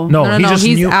 No, he just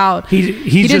he's knew, out. He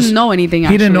didn't just know anything,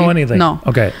 He didn't know actually. anything. No.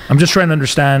 Okay. I'm just trying to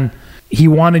understand. He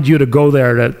wanted you to go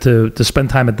there to spend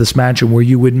time at this mansion where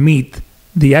you would meet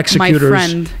the executors, my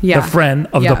friend, yeah. the friend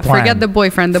of yeah, the plan. Forget the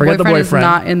boyfriend. The boyfriend is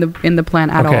not in the plan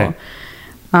at Okay.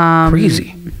 all.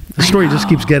 Crazy. The story just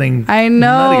keeps getting I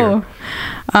know.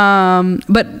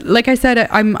 But like I said,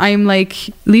 I'm like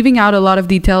leaving out a lot of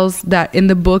details that in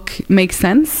the book make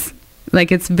sense.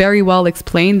 Like it's very well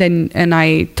explained, and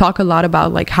I talk a lot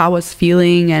about like how I was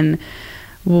feeling and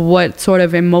what sort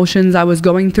of emotions I was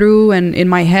going through and in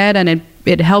my head, and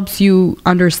it helps you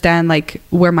understand like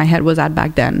where my head was at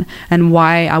back then and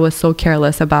why I was so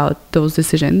careless about those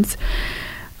decisions.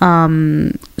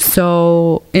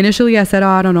 So initially I said, oh,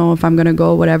 I don't know if I'm gonna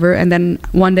go, whatever. And then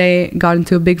one day got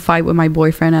into a big fight with my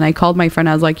boyfriend, and I called my friend.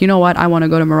 I was like, you know what? I want to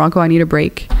go to Morocco. I need a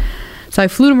break. So I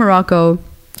flew to Morocco,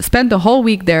 spent the whole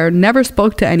week there, never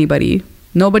spoke to anybody.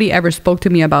 Nobody ever spoke to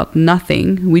me about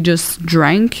nothing. We just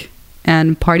drank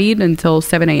and partied until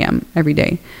 7 a.m. every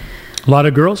day. A lot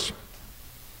of girls?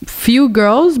 Few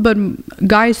girls, but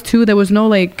guys too. There was no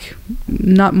like,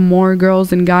 not more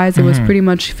girls than guys. It was pretty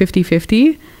much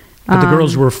 50-50. But the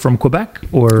girls were from Quebec,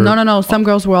 or No. Some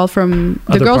girls were all from.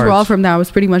 The Other girls were all parts. from there. I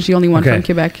was pretty much the only one Okay. from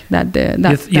Quebec that day.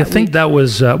 you think week. that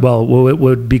was well, it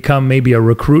would become maybe a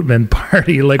recruitment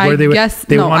party, like where I they would. guess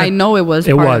They no. wanted, I know it was.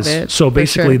 It part was. Of it, So for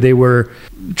basically, sure. they were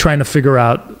trying to figure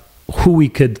out who we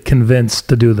could convince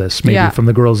to do this, maybe Yeah. from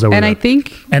the girls that were And there. I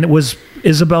think And it was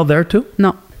Isabel there too?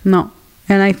 no.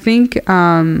 And I think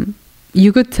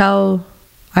you could tell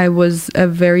I was a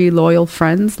very loyal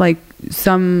friend. Like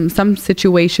some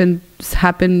situations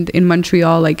happened in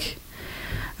Montreal. Like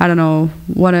I don't know,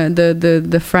 one of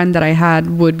the friend that I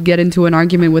had would get into an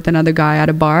argument with another guy at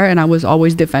a bar, and I was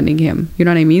always defending him. You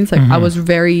know what I mean? It's like I was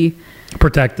very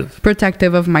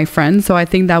protective of my friends. So I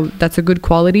think that's a good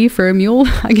quality for a mule,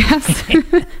 I guess.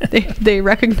 they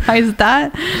recognize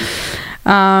that.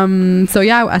 So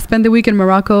yeah, I spent the week in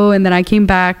Morocco, and then I came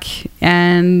back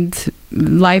and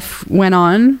life went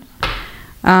on.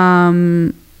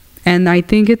 And I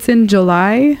think it's in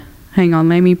July. Hang on,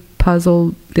 let me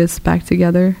puzzle this back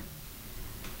together.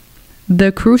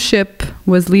 The cruise ship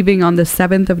was leaving on the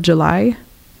 7th of July.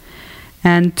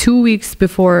 And 2 weeks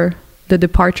before the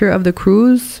departure of the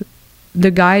cruise, the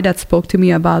guy that spoke to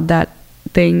me about that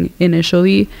thing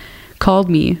initially called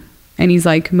me. And he's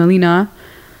like, Melina,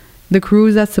 the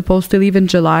cruise that's supposed to leave in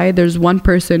July, there's one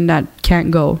person that can't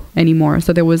go anymore.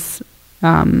 So there was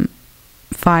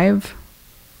 5.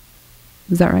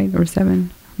 Is that right? Or 7?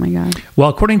 Oh my God. Well,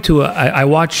 according to I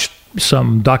watched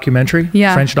some documentary,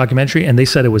 Yeah. French documentary, and they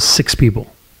said it was 6 people.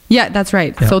 Yeah, that's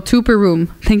right. Yeah. So 2 per room.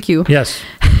 Thank you. Yes.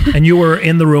 And you were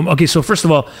in the room. Okay, so first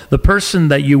of all, the person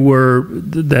that you were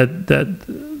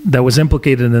that was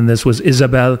implicated in this was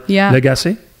Isabelle Yeah.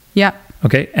 Legacy. Yeah.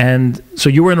 Okay. And so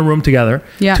you were in a room together.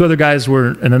 Yeah. 2 other guys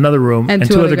were in another room, and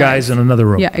 2 other guys in another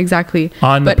room. Yeah, exactly.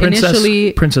 On the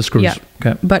Princess Cruise. Yeah.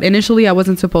 Okay. But initially, I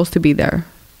wasn't supposed to be there.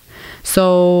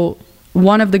 So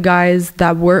one of the guys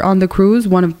that were on the cruise,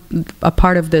 a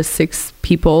part of the 6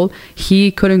 people,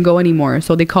 he couldn't go anymore.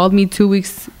 So they called me 2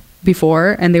 weeks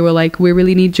before, and they were like, "We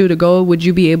really need you to go. Would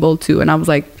you be able to?" And I was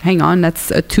like, "Hang on, that's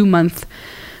a 2-month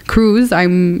cruise.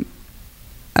 I'm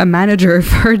a manager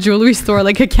for a jewelry store.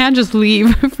 Like, I can't just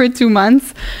leave for 2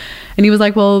 months." And he was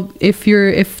like, "Well, if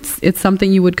it's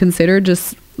something you would consider,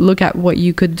 just look at what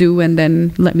you could do and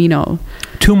then let me know."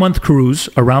 2-month cruise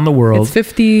around the world. It's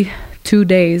 52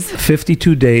 days.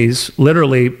 52 days,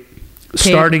 literally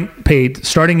starting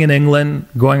in England,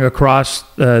 going across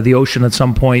the ocean at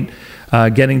some point,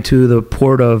 getting to the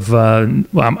port of, I'm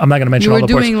not going to mention all the ports.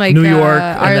 You were doing like New York,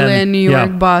 Ireland, New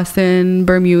York, Boston,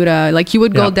 Bermuda. Like, you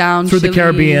would go down through Chile, the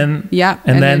Caribbean,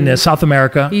 and then South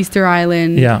America, Easter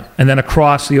Island, and then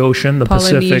across the ocean, the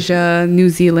Polynesia, Pacific, New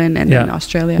Zealand, and then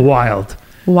Australia.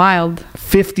 Wild.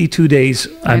 52 days.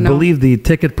 I believe the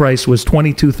ticket price was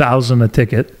 $22,000 a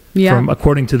ticket.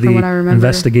 According to the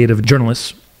investigative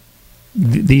journalists.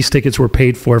 These tickets were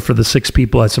paid for the 6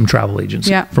 people at some travel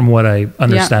agency, from what I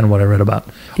understand, what I read about.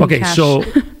 Cash. So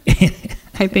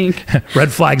I think red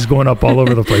flags going up all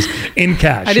over the place in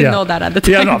cash. I didn't know that at the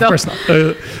time. Of course not.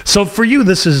 So for you,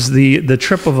 this is the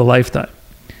trip of a lifetime.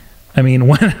 I mean,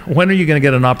 when are you going to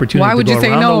get an opportunity to go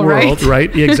around the world,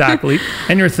 right? Exactly.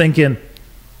 And you're thinking,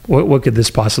 what could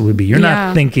this possibly be? You're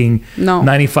not thinking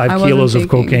 95 kilos of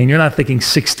cocaine. You're not thinking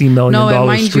 $60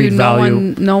 million street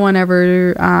value. No one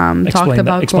ever talked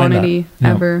about quantity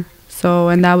ever. So,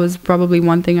 and that was probably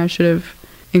one thing I should have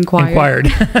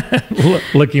inquired.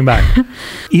 Looking back,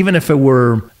 even if it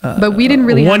were, but we didn't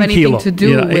really have anything kilo, to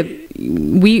do with.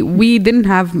 We didn't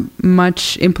have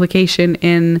much implication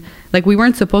in, like, we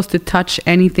weren't supposed to touch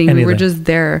anything. We were just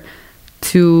there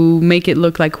to make it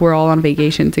look like we're all on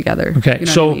vacation together. Okay, you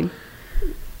know what I mean?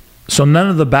 So none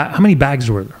of the how many bags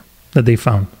were there that they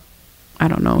found? I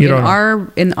don't know.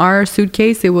 In our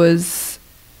suitcase, it was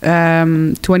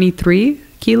 23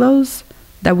 kilos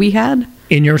that we had.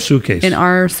 In your suitcase? In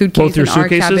our suitcase. Both your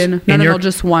suitcases? Our cabin. No,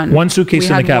 just one. One suitcase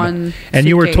in the cabin. And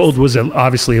you were told,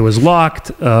 obviously it was locked.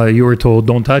 You were told,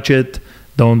 don't touch it.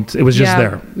 It was just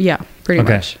there. Yeah, pretty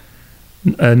much.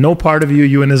 No part of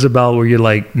you and Isabel, were you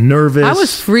like nervous? I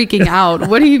was freaking out.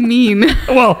 What do you mean?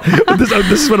 Well,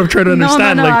 this is what I'm trying to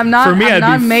understand. No, I'm not. For me, I'm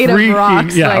not made of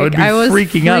rocks. Yeah, I was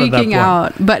freaking out at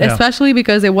that point. But especially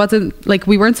because it wasn't like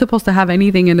we weren't supposed to have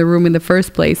anything in the room in the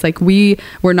first place. Like, we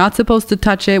were not supposed to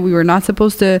touch it. We were not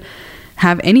supposed to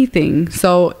have anything.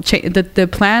 So the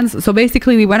plans. So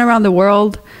basically, we went around the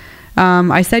world.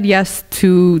 I said yes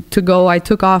to go. I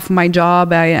took off my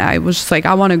job. I was just like,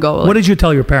 I want to go. What did you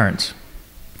tell your parents?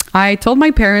 I told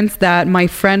my parents that my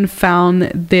friend found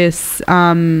this,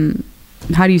 how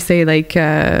do you say, like,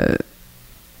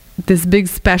 this big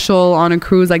special on a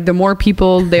cruise. Like, the more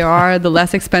people there are, the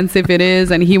less expensive it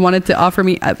is. And he wanted to offer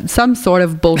me some sort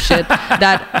of bullshit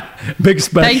that, big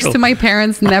special. Thanks to my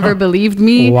parents, never believed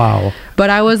me. Wow. But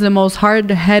I was the most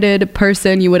hard-headed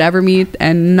person you would ever meet,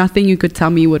 and nothing you could tell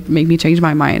me would make me change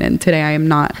my mind. And today I am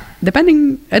not.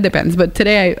 It depends. But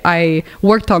today I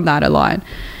worked on that a lot.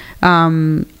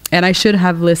 And I should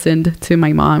have listened to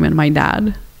my mom and my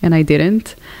dad, and I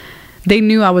didn't. They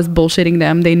knew I was bullshitting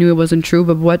them. They knew it wasn't true,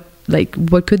 but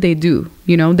what could they do?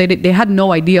 You know, they had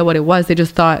no idea what it was. They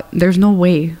just thought, there's no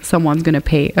way someone's going to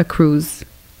pay a cruise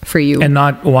for you. And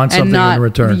not want something in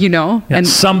return. You know, and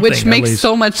something, which makes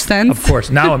so much sense. Of course.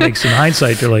 Now it makes, in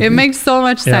hindsight, you're like... It makes so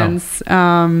much sense.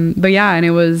 But yeah,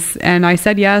 and I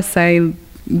said yes. I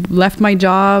left my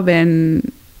job and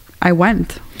I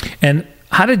went. And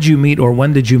how did you meet, or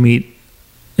when did you meet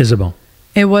Isabel?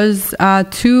 It was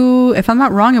if I'm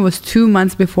not wrong, it was 2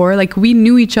 months before. Like, we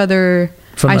knew each other.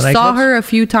 I saw her a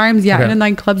few times, in the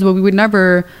nightclubs, but we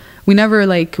never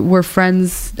like were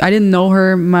friends. I didn't know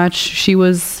her much. She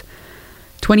was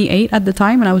 28 at the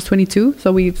time and I was 22.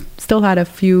 So we still had a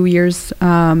few years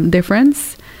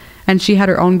difference. And she had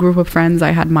her own group of friends.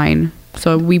 I had mine.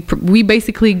 So we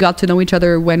basically got to know each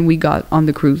other when we got on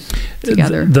the cruise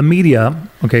together. The media,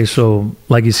 so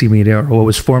legacy media, or what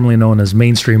was formerly known as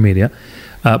mainstream media,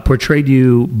 portrayed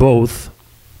you both.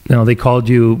 You know, they called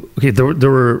you. Okay, there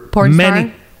were porn many.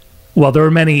 Star? Well, there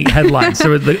were many headlines.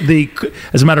 There were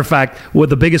as a matter of fact,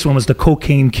 the biggest one was the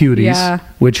Cocaine Cuties,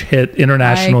 which hit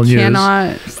international news. I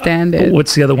cannot stand it.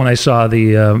 What's the other one I saw?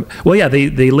 They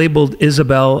labeled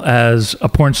Isabel as a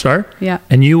porn star,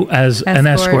 and you as an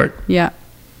escort. Yeah.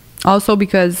 Also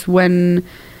because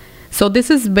so this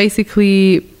is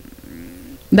basically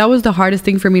that was the hardest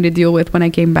thing for me to deal with when I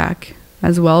came back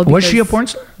as well. Was she a porn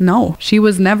star? No, she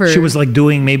was never. She was like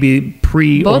doing maybe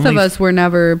Both of us were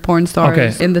never porn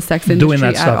stars in the sex industry doing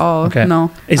that at stuff. all. Okay. No.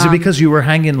 Is it because you were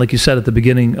hanging, like you said at the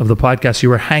beginning of the podcast, you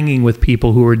were hanging with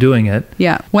people who were doing it?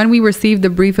 Yeah. When we received the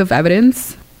brief of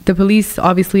evidence, the police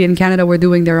obviously in Canada were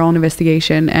doing their own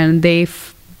investigation, and they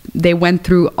went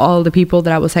through all the people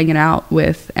that I was hanging out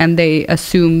with, and they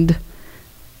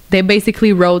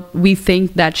basically wrote, we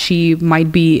think that she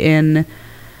might be in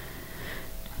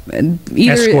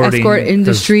either escort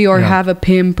industry or have a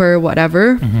pimp or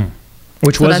whatever. Mm-hmm.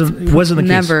 Which wasn't the case.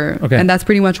 Never. Okay. And that's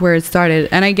pretty much where it started.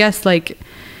 And I guess, like,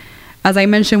 as I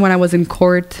mentioned, when I was in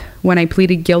court, when I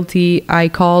pleaded guilty, I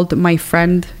called my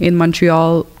friend in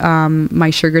Montreal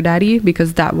my sugar daddy,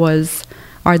 because that was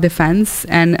our defense.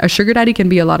 And a sugar daddy can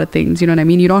be a lot of things. You know what I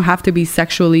mean? You don't have to be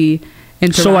sexually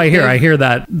interactive. So I hear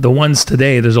that the ones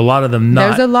today, there's a lot of them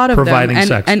not providing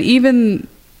sex. And even,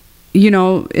 you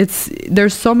know,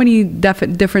 there's so many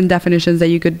different definitions that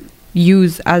you could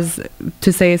use as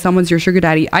to say someone's your sugar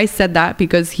daddy. I said that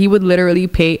because he would literally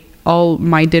pay all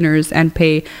my dinners and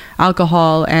pay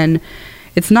alcohol, and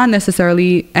it's not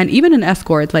necessarily, and even an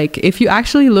escort, like if you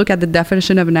actually look at the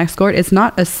definition of an escort, it's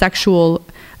not a sexual.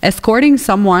 Escorting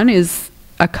someone is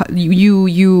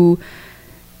you're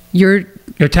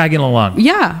tagging along.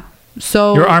 Yeah.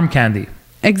 So your arm candy.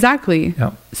 Exactly.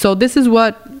 Yeah. So this is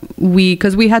what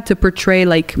because we had to portray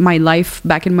like my life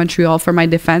back in Montreal for my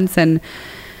defense, and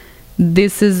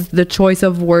this is the choice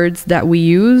of words that we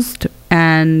used,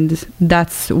 and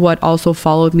that's what also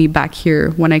followed me back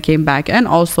here when I came back, and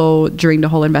also during the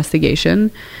whole investigation.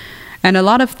 And a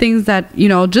lot of things that, you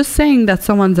know, just saying that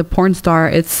someone's a porn star,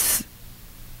 it's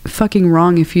fucking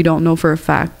wrong if you don't know for a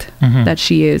fact that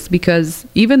she is, because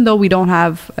even though we don't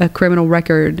have a criminal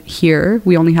record here,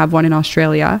 we only have one in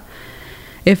Australia.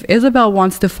 If Isabel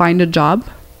wants to find a job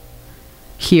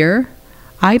here,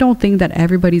 I don't think that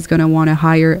everybody's going to want to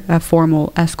hire a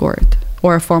formal escort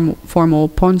or a formal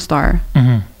porn star.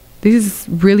 These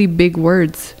are really big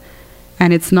words,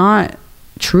 and it's not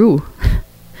true.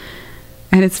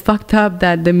 And it's fucked up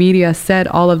that the media said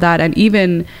all of that. And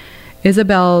even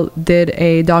Isabel did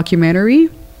a documentary,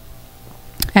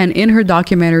 and in her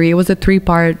documentary, it was a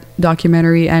 3-part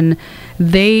documentary, and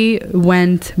they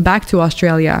went back to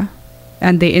Australia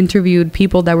and they interviewed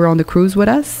people that were on the cruise with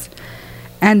us,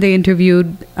 and they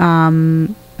interviewed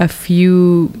a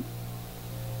few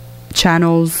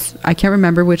channels. I can't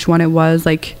remember which one it was.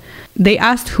 Like, they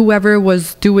asked whoever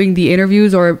was doing the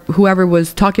interviews or whoever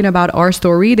was talking about our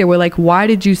story, they were like, why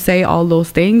did you say all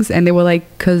those things? And they were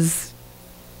like, because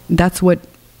that's why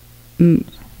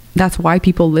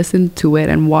people listen to it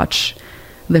and watch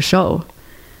the show.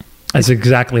 That's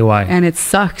exactly why. And it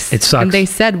sucks. It sucks. And they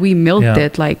said we milked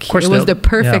it. Like, it was the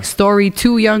perfect story.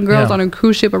 2 young girls on a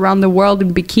cruise ship around the world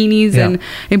in bikinis and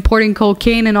importing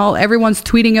cocaine and all. Everyone's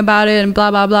tweeting about it and blah,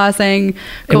 blah, blah, saying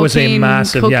cocaine, it was a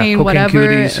massive, cocaine whatever.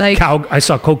 Cuties, like, I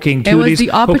saw cocaine cuties, it was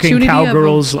the opportunity cocaine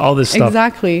cowgirls, all this stuff.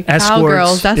 Exactly. Escorts.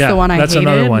 Cowgirls. That's the one I hated. That's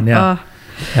another one, yeah.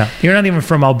 You're not even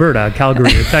from Alberta,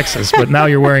 Calgary, or Texas, but now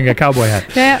you're wearing a cowboy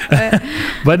hat.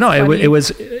 But no, it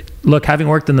was, look, having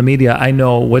worked in the media, I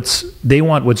know they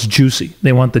want what's juicy.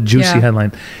 They want the juicy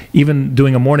headline. Even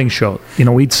doing a morning show, you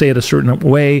know, we'd say it a certain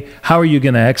way. How are you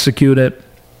going to execute it?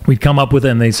 We'd come up with it,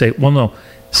 and they'd say, well, no,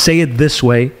 say it this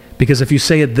way, because if you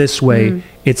say it this way,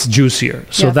 it's juicier.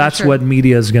 So that's what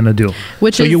media is going to do.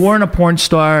 So you weren't a porn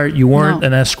star, you weren't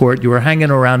an escort, you were hanging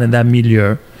around in that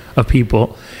milieu of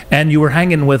people, and you were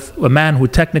hanging with a man who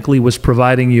technically was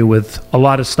providing you with a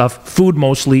lot of stuff, food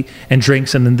mostly, and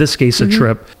drinks, and in this case a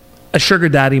trip. A sugar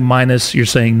daddy minus, you're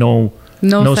saying no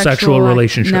sexual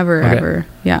relationship. Never, ever.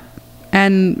 Yeah.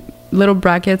 And little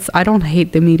brackets, I don't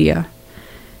hate the media.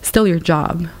 Still your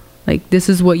job. Like, this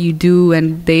is what you do,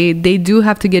 and they do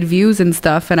have to get views and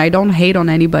stuff, and I don't hate on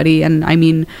anybody. And I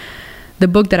mean, the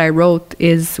book that I wrote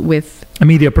is with a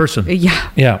media person.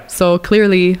 Yeah. So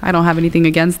clearly I don't have anything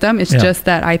against them. It's just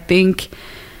that I think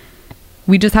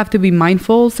we just have to be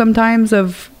mindful sometimes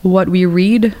of what we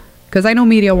read, because I know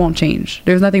media won't change.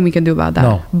 There's nothing we can do about that.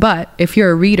 No. But if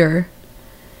you're a reader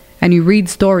and you read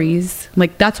stories,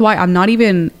 like, that's why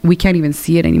we can't even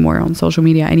see it anymore on social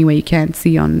media. Anyway, you can't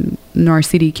see on North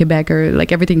City, Quebec, or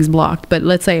like everything's blocked. But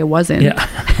let's say it wasn't. Yeah.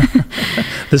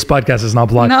 This podcast is not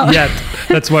blocked yet.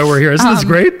 That's why we're here. Isn't this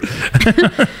great?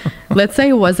 Let's say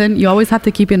it wasn't. You always have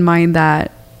to keep in mind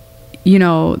that, you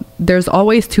know, there's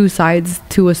always two sides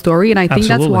to a story. And I think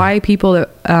that's why people,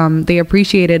 they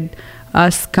appreciated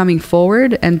us coming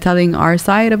forward and telling our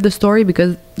side of the story,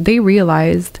 because they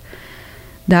realized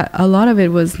that a lot of it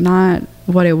was not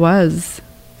what it was.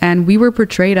 And we were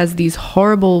portrayed as these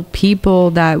horrible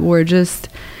people that were just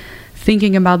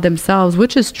thinking about themselves,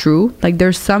 which is true. Like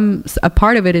there's a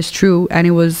part of it is true, and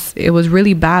it was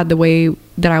really bad the way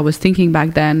that I was thinking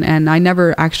back then. And I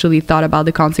never actually thought about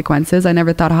the consequences. I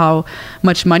never thought how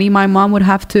much money my mom would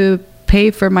have to pay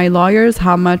for my lawyers,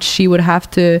 how much she would have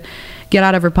to get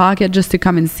out of her pocket just to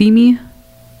come and see me.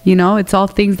 You know, it's all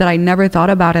things that I never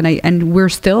thought about, and we're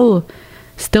still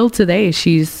today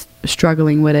she's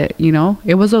struggling with it. You know,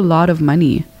 it was a lot of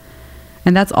money.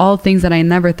 And that's all things that I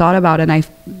never thought about. And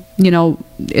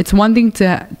it's one thing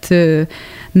to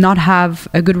not have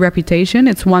a good reputation.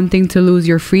 It's one thing to lose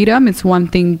your freedom. It's one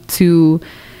thing to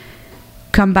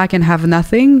come back and have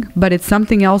nothing. But it's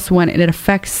something else when it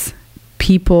affects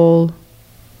people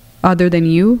other than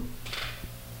you.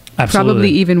 Absolutely. Probably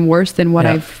even worse than what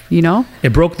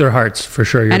It broke their hearts for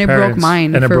sure. Your and parents, it broke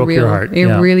mine, and it for broke real. your heart. It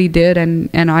really did.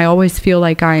 And I always feel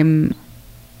like I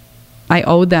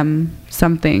owe them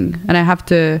something, and I have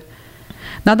to,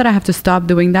 not that I have to stop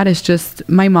doing that, it's just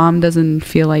my mom doesn't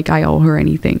feel like I owe her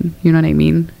anything. You know what I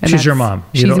mean? And she's your mom.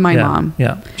 She's my mom.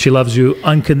 Yeah. She loves you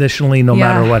unconditionally no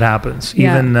matter what happens,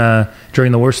 even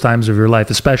during the worst times of your life,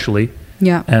 especially.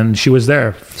 Yeah. And she was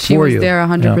there for you. She was there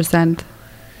 100%.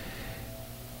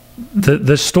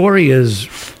 The story is...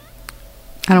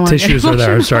 I don't want tissues are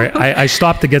there. I'm sorry. I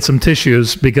stopped to get some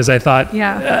tissues because I thought,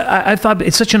 I thought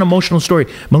it's such an emotional story.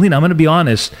 Melina, I'm going to be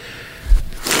honest.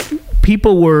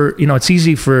 People were, it's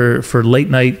easy for late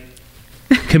night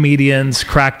comedians,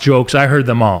 crack jokes. I heard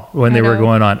them all when they were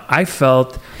going on. I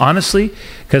felt, honestly,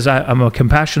 because I'm a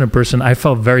compassionate person, I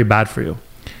felt very bad for you.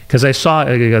 Because I saw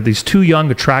these two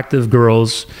young, attractive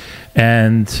girls,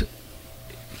 and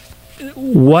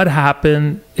what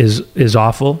happened is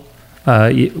awful.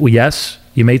 Yes.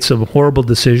 You made some horrible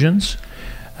decisions,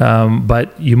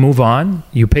 but you move on.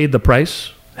 You paid the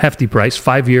price, hefty price,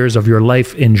 5 years of your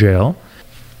life in jail.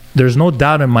 There's no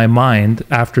doubt in my mind,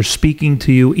 after speaking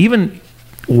to you, even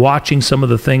watching some of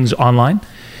the things online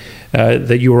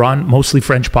that you were on, mostly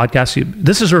French podcasts.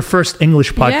 This is her first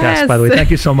English podcast, by the way.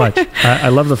 Thank you so much. I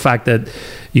love the fact that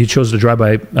you chose to drive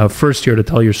by first here to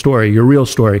tell your story, your real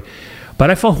story. But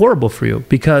I felt horrible for you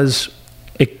because...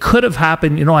 it could have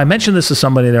happened. I mentioned this to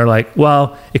somebody. They're like,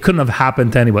 well, it couldn't have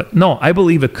happened to anybody. No, I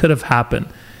believe it could have happened.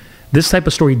 This type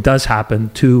of story does happen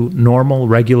to normal,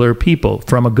 regular people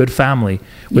from a good family,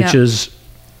 which is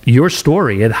your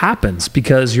story. It happens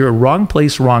because you're wrong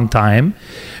place, wrong time.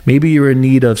 Maybe you're in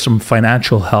need of some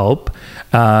financial help.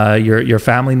 Your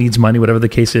family needs money, whatever the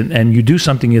case is, and you do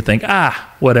something you think,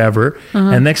 whatever.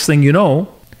 And next thing you know,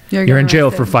 you're in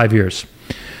jail for 5 years.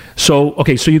 So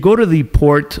you go to the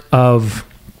port of...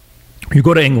 You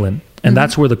go to England, and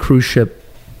that's where the cruise ship...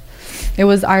 It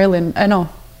was Ireland. No,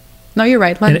 you're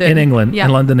right. London. In England. Yeah.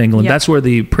 In London, England. Yeah. That's where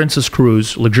the Princess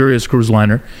Cruise, luxurious cruise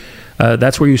liner,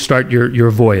 that's where you start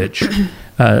your voyage.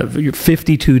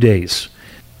 52 days.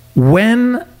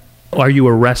 When are you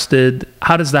arrested?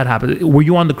 How does that happen? Were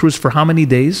you on the cruise for how many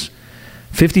days?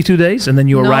 52 days? And then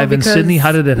you arrive in Sydney?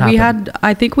 How did it happen?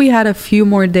 I think we had a few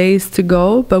more days to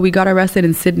go, but we got arrested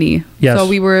in Sydney. Yes. So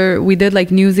we did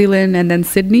like New Zealand and then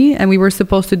Sydney, and we were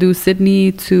supposed to do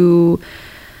Sydney to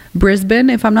Brisbane,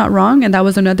 if I'm not wrong, and that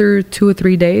was another 2 or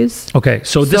 3 days. Okay,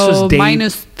 so this was day...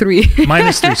 -3.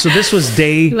 -3. So this was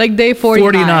day... like day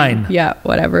 49. Yeah,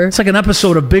 whatever. It's like an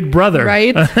episode of Big Brother.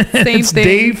 Right? Same it's thing.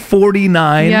 Day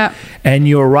 49, and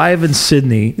you arrive in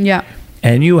Sydney. Yeah.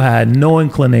 And you had no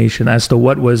inclination as to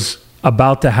what was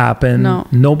about to happen.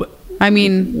 No. I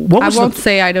mean, I won't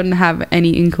say I don't have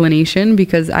any inclination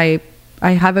because I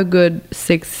have a good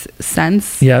sixth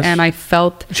sense. Yes. And I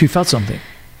felt... She felt something.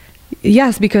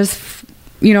 Yes, because,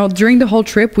 during the whole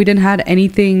trip, we didn't have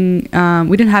anything.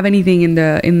 We didn't have anything in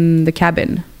the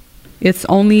cabin. It's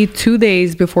only 2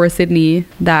 days before Sydney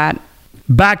that...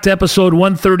 Back to episode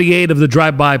 138 of the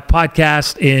Drive-By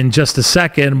podcast in just a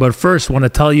second. But first, I want to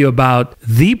tell you about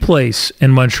the place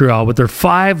in Montreal with their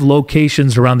 5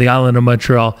 locations around the island of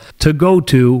Montreal to go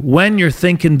to when you're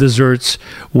thinking desserts,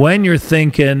 when you're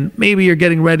thinking maybe you're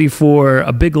getting ready for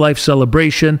a big life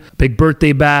celebration, big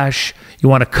birthday bash, you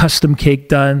want a custom cake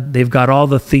done. They've got all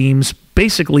the themes.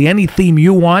 Basically, any theme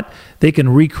you want, they can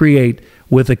recreate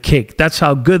with a cake. That's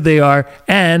how good they are,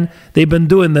 and they've been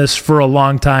doing this for a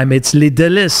long time. It's Les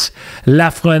Délices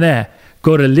Lafrenière.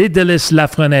 Go to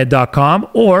lesdeliceslafrenière.com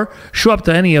or show up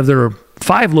to any of their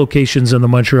 5 locations in the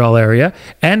Montreal area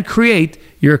and create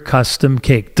your custom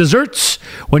cake. Desserts,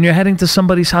 when you're heading to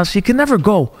somebody's house, you can never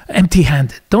go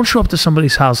empty-handed. Don't show up to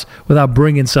somebody's house without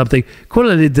bringing something. Go to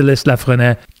Les Délices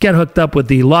Lafrenière. Get hooked up with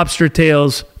the lobster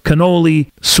tails,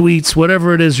 cannoli, sweets,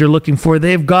 whatever it is you're looking for.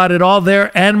 They've got it all there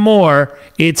and more.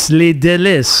 It's Les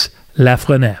Délices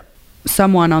Lafrenière.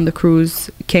 Someone on the cruise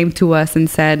came to us and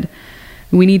said,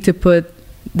 we need to put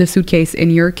the suitcase in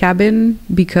your cabin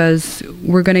because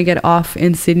we're going to get off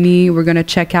in Sydney. We're going to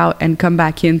check out and come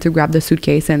back in to grab the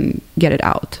suitcase and get it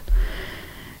out.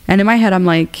 And in my head, I'm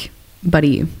like,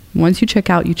 buddy, once you check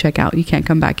out, you check out. You can't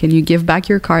come back in. You give back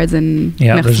your cards and...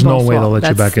 Yeah, there's no way they'll let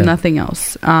you back in. Nothing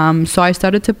else. So I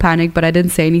started to panic, but I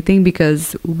didn't say anything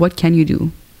because what can you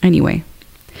do anyway?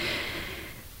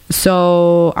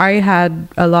 So I had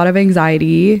a lot of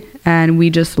anxiety and we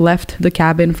just left the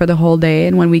cabin for the whole day.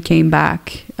 And when we came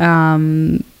back,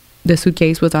 the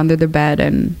suitcase was under the bed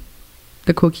and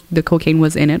the cocaine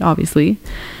was in it, obviously.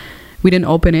 We didn't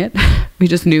open it. We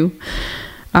just knew.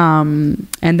 And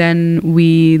then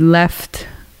we left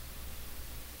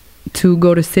to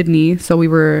go to Sydney. So we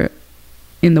were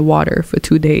in the water for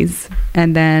 2 days.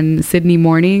 And then Sydney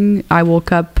morning, I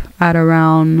woke up at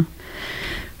around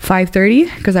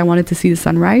 5:30 because I wanted to see the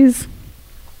sunrise.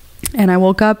 And I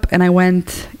woke up and I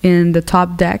went on the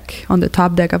top deck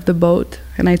of the boat,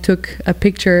 and I took a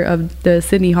picture of the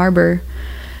Sydney harbor.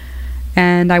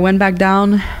 And I went back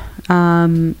down.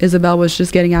 Isabel was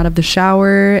just getting out of the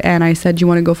shower, and I said, "Do you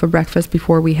want to go for breakfast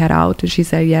before we head out?" And she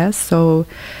said yes. So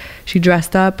she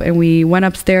dressed up and we went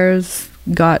upstairs,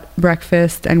 got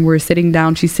breakfast, and we're sitting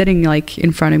down. She's sitting like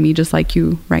in front of me, just like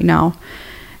you right now.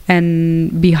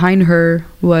 And behind her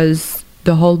was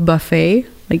the whole buffet,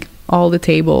 like all the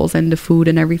tables and the food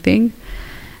and everything.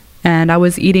 And I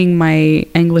was eating my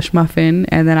English muffin,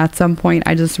 and then at some point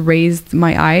I just raised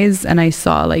my eyes and I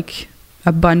saw like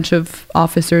a bunch of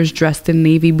officers dressed in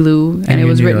navy blue, and it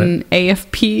was written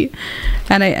AFP,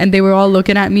 and they were all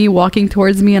looking at me, walking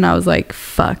towards me, and I was like,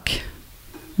 fuck,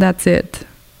 that's it.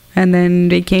 And then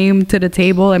they came to the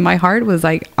table, and my heart was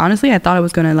like, honestly, I thought I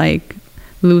was gonna like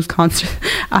lose concert.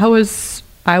 I was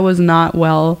not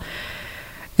well,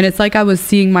 and it's like I was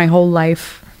seeing my whole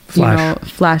life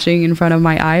flashing in front of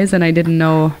my eyes, and I didn't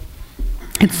know.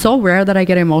 It's so rare that I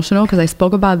get emotional because I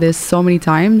spoke about this so many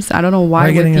times. I don't know why.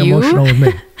 Why getting emotional with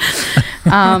me?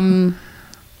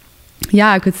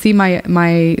 Yeah, I could see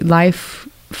my life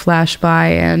flash by,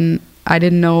 and I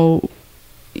didn't know.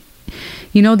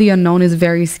 You know, the unknown is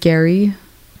very scary,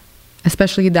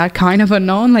 especially that kind of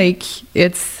unknown. Like,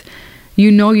 it's,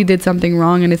 you know, you did something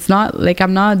wrong, and it's not like,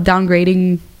 I'm not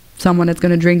downgrading someone that's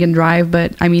going to drink and drive,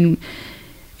 but I mean,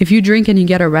 if you drink and you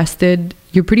get arrested,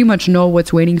 you pretty much know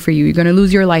what's waiting for you. You're going to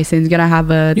lose your license. You're going to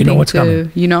have a you know what's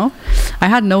coming. You know, I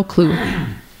had no clue.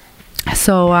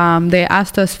 So they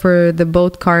asked us for the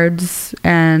boat cards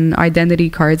and identity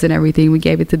cards and everything. We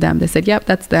gave it to them. They said, yep,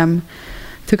 that's them.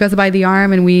 Took us by the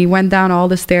arm, and we went down all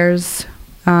the stairs,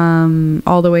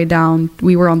 all the way down.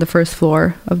 We were on the first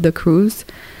floor of the cruise.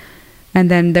 And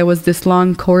then there was this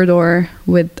long corridor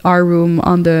with our room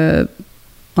on the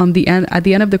end. At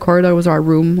the end of the corridor was our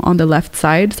room on the left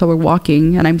side. So we're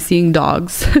walking, and I'm seeing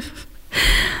dogs.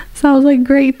 So I was like,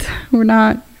 great, we're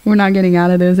not getting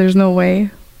out of this. There's no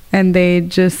way. And they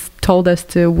just told us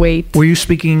to wait. Were you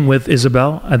speaking with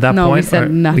Isabel at that point? No, we said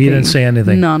nothing. You didn't say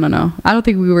anything? No. I don't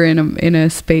think we were in a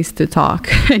space to talk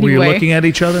anyway. Were you looking at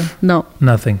each other? No.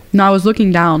 Nothing? No, I was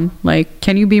looking down. Like,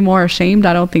 can you be more ashamed?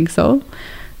 I don't think so.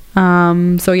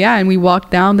 So yeah, and we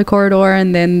walked down the corridor,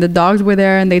 and then the dogs were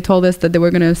there, and they told us that they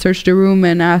were going to search the room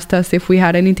and asked us if we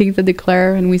had anything to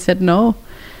declare, and we said no.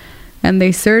 And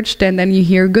they searched, and then you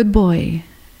hear "good boy."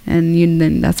 And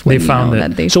then that's when they found it.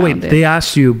 That they so found wait, it. They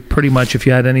asked you pretty much if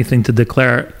you had anything to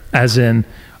declare, as in,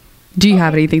 do you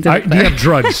have anything to declare? Do you have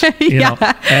drugs? You know?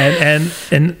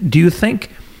 And do you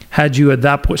think, had you at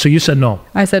that point, so you said no.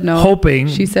 I said no. Hoping.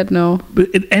 She said no. But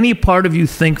any part of you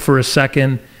think for a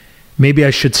second, maybe I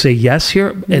should say yes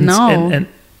here? No. And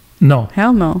no.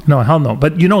 Hell no. No, hell no.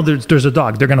 But you know, there's a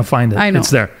dog. They're going to find it. I know. It's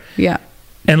there. Yeah.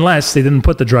 Unless they didn't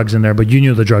put the drugs in there, but you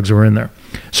knew the drugs were in there.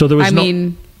 So there was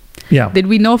yeah. Did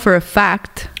we know for a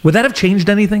fact? Would that have changed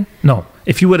anything? No.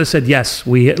 If you would have said yes,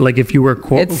 if you were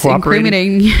it's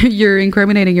cooperating. You're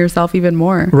incriminating yourself even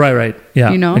more. Right.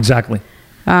 Yeah. You know? Exactly.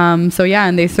 So yeah,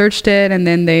 and they searched it, and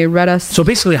then they read us. So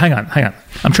basically, hang on.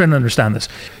 I'm trying to understand this.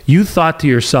 You thought to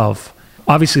yourself,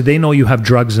 obviously they know you have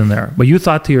drugs in there, but you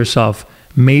thought to yourself,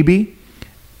 maybe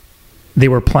they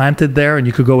were planted there, and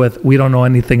you could go with, we don't know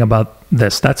anything about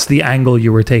this. That's the angle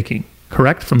you were taking,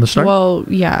 correct, from the start? Well,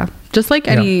 yeah. Just like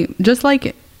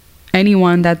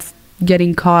anyone that's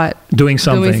getting caught doing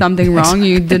something wrong,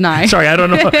 you deny. Sorry, I don't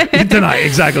know. You deny,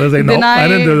 exactly. Like, no, I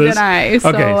didn't do this. Deny. So,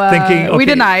 okay, we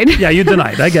denied. Yeah, you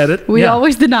denied. I get it. We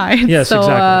always denied. Yes,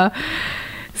 exactly.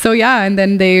 So yeah, and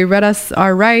then they read us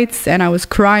our rights, and I was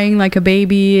crying like a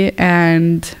baby,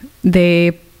 and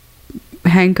they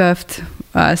handcuffed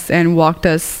us and walked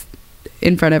us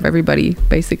in front of everybody,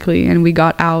 basically. And we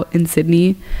got out in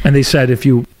Sydney. And they said if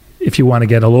you want to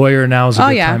get a lawyer, now is a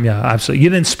good time. Yeah, absolutely. You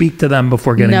didn't speak to them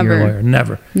before getting your lawyer.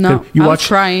 Never. No, I was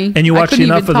crying. And you watched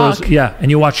enough of those. Yeah,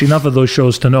 and you watched enough of those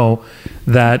shows to know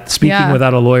that speaking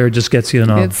without a lawyer just gets you in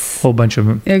a whole bunch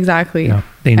of danger.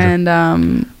 And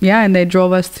and they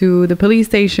drove us to the police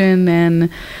station and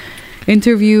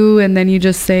interview, and then you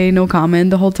just say no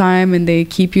comment the whole time, and they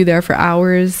keep you there for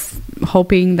hours,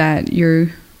 hoping that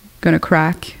you're gonna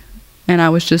crack. And I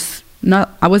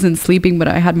wasn't sleeping, but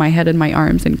I had my head in my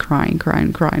arms and crying.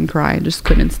 I just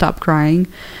couldn't stop crying.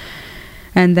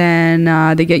 And then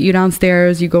they get you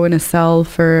downstairs, you go in a cell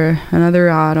for another,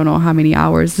 I don't know how many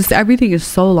hours. Just everything is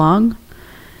so long.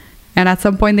 And at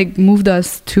some point they moved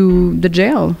us to the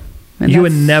jail. And you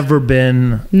had never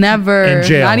been in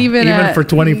jail, not even for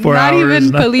 24 hours. Not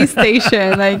even police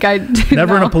station. Like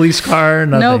never in a police car.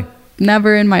 Nothing. Nope,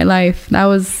 never in my life.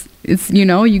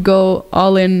 You go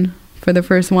all in for the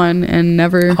first one and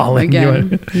never all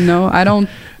again. No, I don't.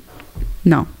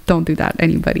 No, don't do that,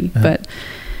 anybody. But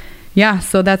yeah,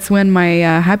 so that's when my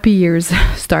happy years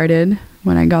started,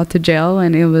 when I got to jail,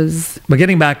 and it was. But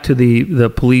getting back to the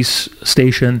police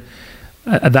station,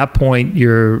 at that point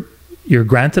you're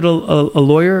granted a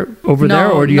lawyer over there,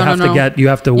 or do you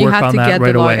have to work on that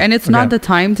right away? And it's not the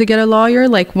time to get a lawyer.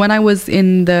 Like when I was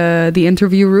in the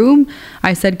interview room,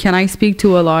 I said, "Can I speak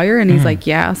to a lawyer?" And he's like,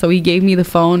 "Yeah." So he gave me the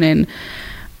phone, and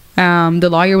the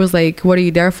lawyer was like, "What are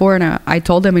you there for?" And I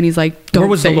told him, and he's like, "Don't." Where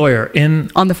was the lawyer?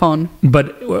 On the phone.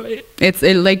 But it's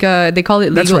they call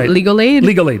it legal aid.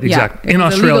 Legal aid, exactly. In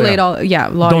Australia, legal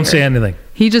aid. Lawyer. Don't say anything.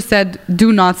 He just said,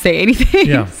 "Do not say anything."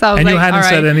 Yeah. So and you hadn't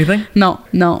said anything? No.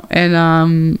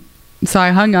 And so I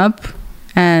hung up.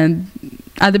 And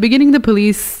at the beginning, the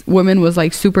police woman was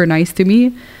like super nice to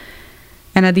me.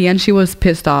 And at the end, she was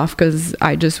pissed off because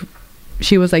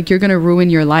she was like, "You're going to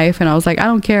ruin your life." And I was like, "I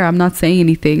don't care. I'm not saying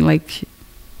anything. Like,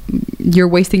 you're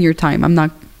wasting your time. I'm not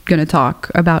going to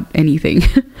talk about anything."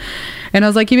 And I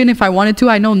was like, even if I wanted to,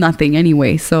 I know nothing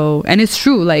anyway. So, and it's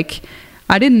true. Like,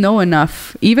 I didn't know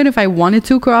enough. Even if I wanted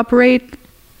to cooperate,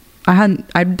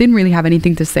 I didn't really have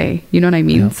anything to say. You know what I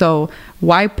mean? Yeah. So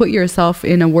why put yourself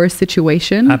in a worse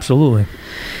situation? Absolutely.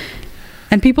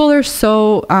 And people are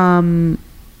so,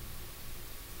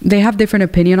 they have different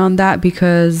opinion on that,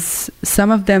 because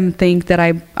some of them think that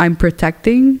I'm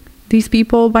protecting these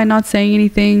people by not saying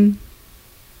anything,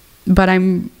 but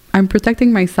I'm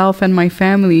protecting myself and my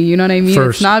family. You know what I mean?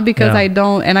 First, it's not because I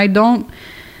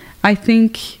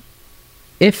think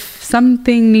if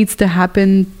something needs to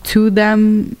happen to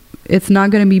them, it's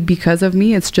not going to be because of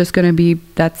me. It's just going to be,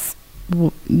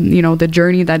 the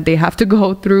journey that they have to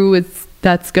go through.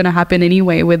 That's going to happen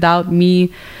anyway, without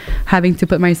me having to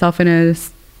put myself in a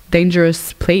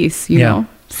dangerous place, you know?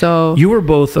 So you were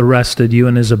both arrested, you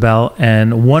and Isabel,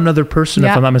 and one other person,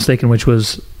 if I'm not mistaken, which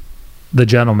was the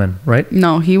gentleman, right?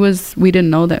 No, we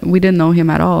didn't know that. We didn't know him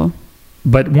at all.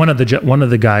 But one of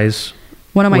the guys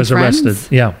was arrested.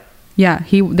 Yeah. Yeah,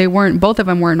 both of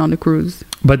them weren't on the cruise.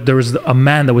 But there was a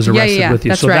man that was arrested with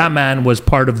you. So right. That man was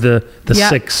part of the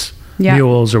 6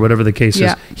 mules or whatever the case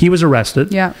is. He was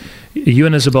arrested. Yeah. You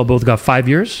and Isabel both got 5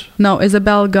 years? No,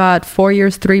 Isabel got 4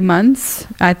 years, 3 months.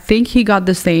 I think he got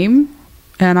the same,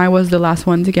 and I was the last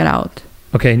one to get out.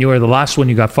 Okay, and you were the last one,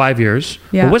 you got 5 years.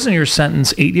 Yeah. But wasn't your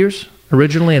sentence 8 years?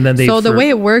 Originally, and then the way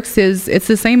it works is it's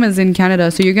the same as in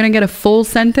Canada. So you're gonna get a full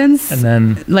sentence, and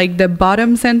then like the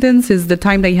bottom sentence is the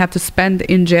time that you have to spend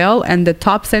in jail, and the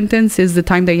top sentence is the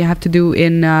time that you have to do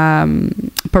in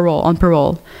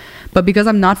parole. But because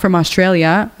I'm not from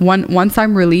Australia, once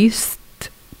I'm released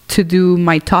to do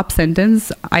my top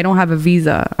sentence, I don't have a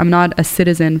visa. I'm not a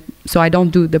citizen, so I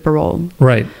don't do the parole.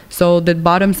 Right. So the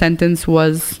bottom sentence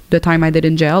was the time I did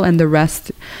in jail, and the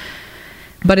rest.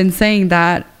 But in saying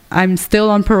that, I'm still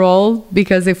on parole,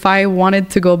 because if I wanted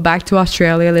to go back to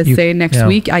Australia, let's say next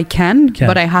week, I can,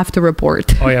 but I have to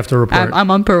report. Oh, you have to report.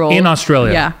 I'm on parole. In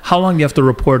Australia? Yeah. How long do you have to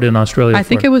report in Australia I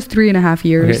think it was 3.5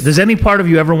 years. Okay. Does any part of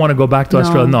you ever want to go back to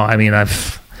Australia? No, I mean, I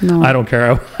don't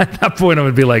care. At that point, I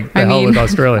would be like, the hell with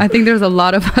Australia. I think there's a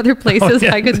lot of other places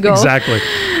I could go. Exactly.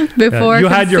 Before you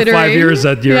had your 5 years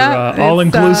at your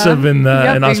all-inclusive in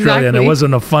Australia, and it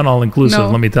wasn't a fun all-inclusive,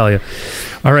 let me tell you.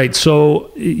 All right, so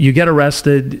you get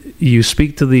arrested, you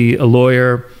speak to the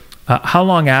lawyer. How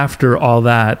long after all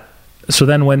that? So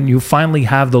then when you finally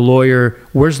have the lawyer,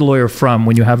 where's the lawyer from?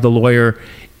 When you have the lawyer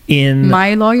in...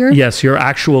 My lawyer? Yes, your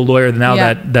actual lawyer now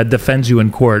that defends you in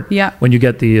court. Yeah. When you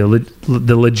get the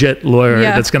legit lawyer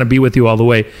that's going to be with you all the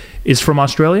way, is from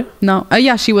Australia? No.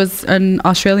 Yeah, she was an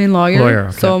Australian lawyer.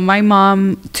 Okay. So my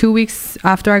mom, 2 weeks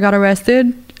after I got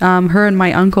arrested, her and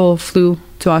my uncle flew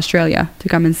to Australia to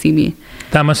come and see me.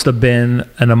 That must have been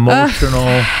an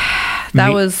emotional...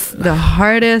 That was the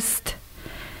hardest,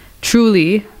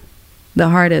 truly the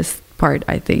hardest part,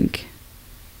 I think.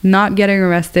 Not getting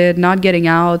arrested, not getting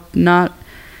out, not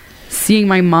seeing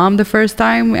my mom the first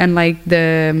time, and like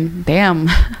damn,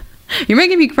 you're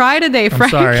making me cry today,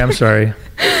 Frank. I'm sorry.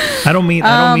 I don't mean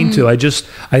to. I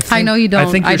think I know you don't.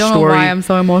 I think your don't story, know why I'm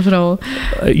so emotional.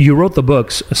 You wrote the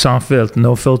books sans filtre,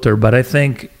 no filter, but I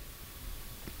think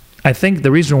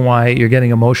the reason why you're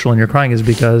getting emotional and you're crying is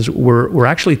because we're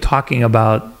actually talking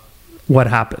about what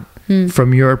happened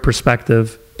from your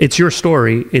perspective. It's your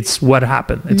story. It's what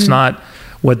happened. It's not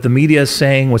what the media is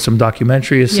saying, what some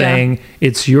documentary is saying.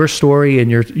 It's your story,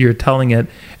 and you're telling it,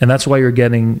 and that's why you're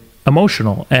getting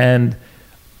emotional. And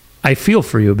I feel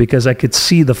for you because I could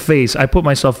see the face. I put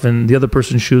myself in the other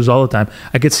person's shoes all the time.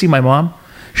 I could see my mom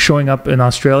showing up in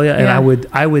Australia, and I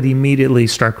would immediately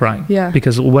start crying. Yeah.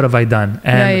 Because what have I done?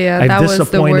 And that I've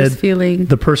was the worst feeling.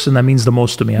 The person that means the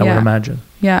most to me, I would imagine.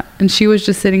 Yeah. And she was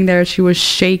just sitting there. She was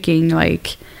shaking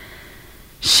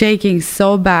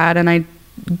so bad, and I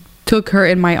took her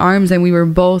in my arms, and we were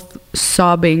both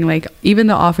sobbing. Like, even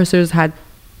the officers had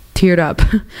teared up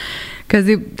because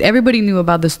everybody knew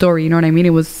about the story, you know what I mean?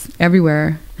 It was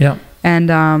everywhere. Yeah.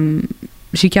 And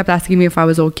she kept asking me if I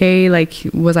was okay, like,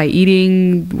 was I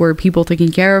eating, were people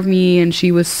taking care of me? And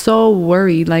she was so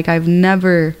worried. Like, I've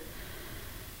never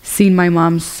seen my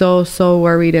mom so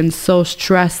worried and so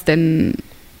stressed. And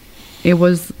it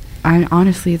was,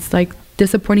 honestly, it's like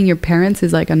disappointing your parents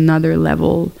is like another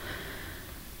level.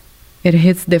 It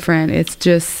hits different. It's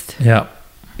just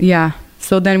yeah.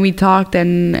 So then we talked,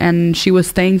 and she was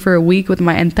staying for a week with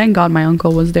and thank God my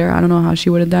uncle was there. I don't know how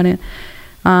she would have done it.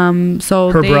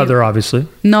 So her brother, obviously.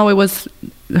 No, it was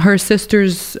her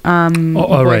sister's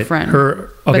boyfriend. Right.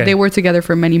 But they were together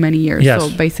for many years. Yes.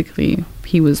 So basically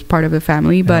he was part of the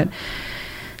family. But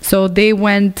so they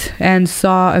went and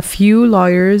saw a few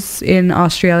lawyers in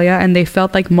Australia, and they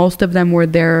felt like most of them were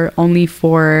there only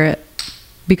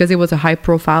because it was a high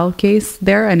profile case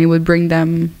there, and it would bring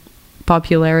them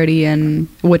popularity, and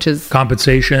which is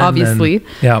compensation, obviously.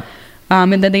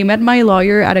 And then they met my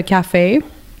lawyer at a cafe.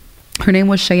 Her name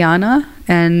was Shayana,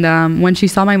 and when she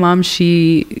saw my mom,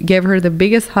 she gave her the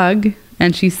biggest hug,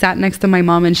 and she sat next to my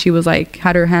mom, and she was like,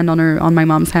 had her hand on my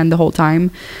mom's hand the whole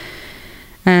time.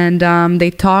 And they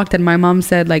talked, and my mom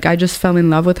said, like, I just fell in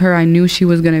love with her. I knew she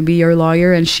was going to be your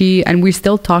lawyer. And we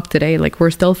still talk today. Like, we're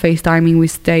still FaceTiming. We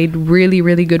stayed really,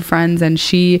 really good friends. And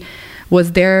she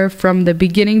was there from the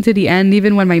beginning to the end.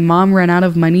 Even when my mom ran out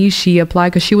of money, she applied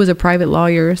because she was a private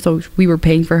lawyer. So we were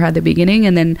paying for her at the beginning.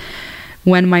 And then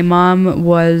when my mom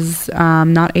was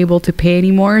not able to pay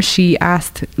anymore, she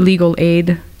asked legal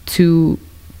aid to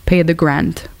pay the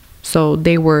grant. So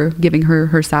they were giving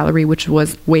her salary, which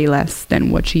was way less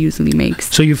than what she usually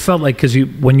makes. So you felt like, because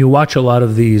when you watch a lot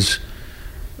of these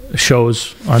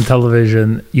shows on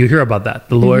television, you hear about that.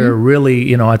 The lawyer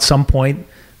really, at some point,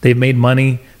 they've made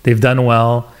money, they've done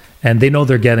well, and they know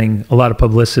they're getting a lot of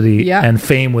publicity and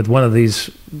fame with one of these,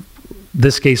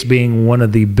 this case being one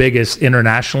of the biggest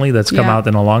internationally that's come out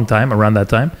in a long time, around that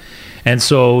time. And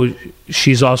so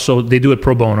she's also, they do it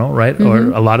pro bono, right?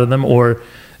 Or a lot of them, or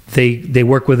they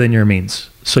work within your means.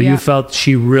 So you felt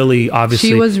she really,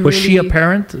 obviously, was she a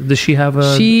parent? Does she have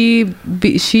a...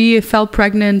 She felt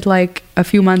pregnant like a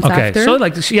few months after. So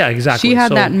like, exactly. She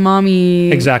had that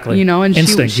mommy, exactly, and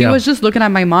instinct, she was just looking at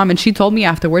my mom, and she told me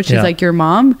afterwards, she's like, your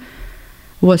mom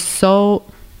was so,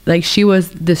 like, she was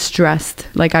distressed.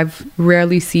 Like, I've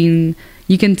rarely seen,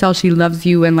 you can tell she loves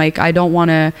you, and like, I don't want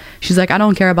to, she's like, I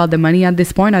don't care about the money at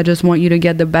this point. I just want you to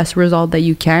get the best result that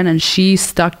you can. And she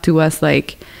stuck to us.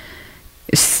 Like,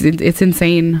 it's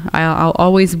insane. I'll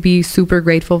always be super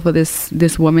grateful for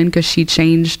this woman, because she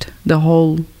changed the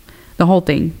whole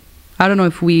thing. I don't know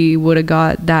if we would have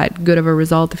got that good of a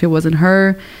result if it wasn't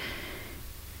her.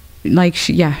 Like,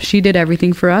 she did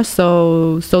everything for us.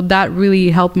 So that really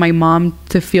helped my mom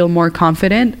to feel more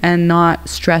confident and not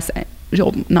stress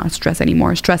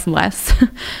anymore, stress less,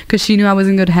 because she knew I was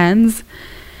in good hands.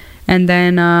 And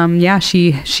then,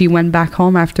 she went back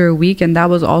home after a week, and that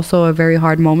was also a very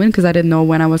hard moment, because I didn't know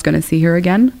when I was going to see her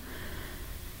again.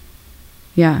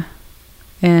 Yeah.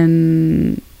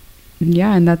 And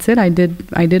that's it. I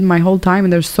did my whole time,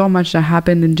 and there's so much that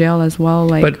happened in jail as well.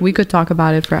 Like, but we could talk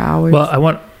about it for hours.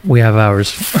 Well, we have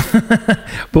hours.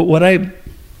 But what I'd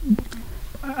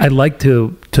like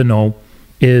to know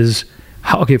is,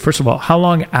 first of all, how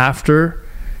long after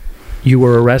you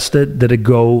were arrested did it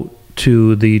go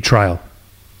to the trial?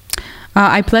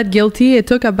 I pled guilty. It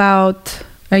took about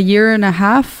a year and a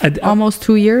half, almost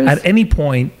 2 years. At any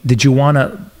point, did you want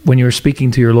to when you were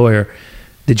speaking to your lawyer,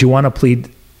 did you want to plead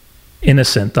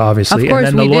innocent, obviously? Of course,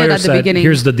 and then the we lawyer did at the said, beginning.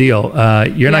 here's the deal.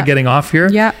 You're not getting off here.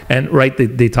 Yeah. And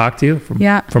they talked to you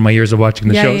from my years of watching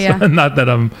the Yeah, show. yeah, So not that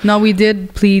I'm... No, we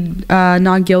did plead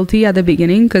not guilty at the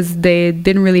beginning because they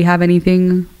didn't really have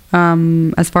anything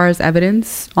as far as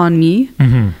evidence on me.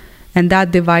 Mm-hmm. And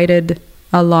that divided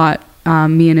a lot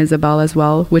me and Isabel as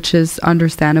well, which is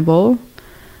understandable.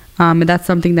 And that's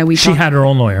something that She had her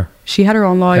own lawyer. She had her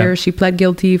own lawyer. Yeah. She pled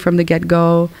guilty from the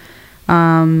get-go.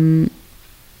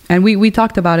 And we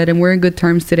talked about it, and we're in good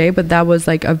terms today, but that was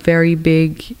like a very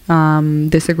big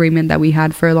disagreement that we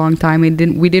had for a long time. We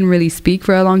didn't really speak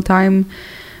for a long time.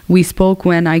 We spoke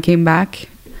when I came back,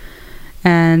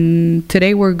 and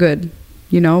today we're good.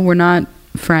 You know, we're not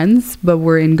friends, but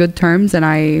we're in good terms, and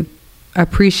I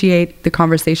appreciate the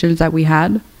conversations that we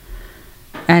had.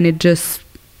 And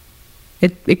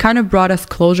it kind of brought us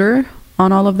closure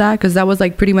on all of that, because that was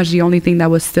like pretty much the only thing that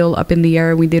was still up in the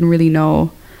air. We didn't really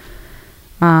know.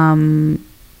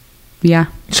 Yeah.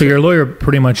 So your lawyer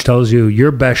pretty much tells you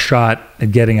your best shot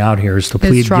at getting out here is to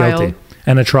plead guilty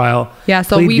and a trial. Yeah.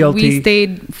 So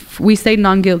we stayed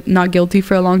not guilty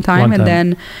for a long time. And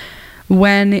then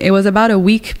when it was about a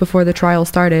week before the trial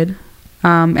started,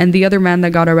 and the other man that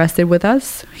got arrested with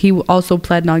us, he also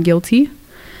pled not guilty.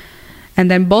 And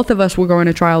then both of us were going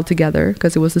to trial together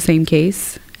because it was the same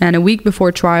case. And a week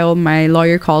before trial, my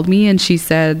lawyer called me and she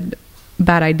said,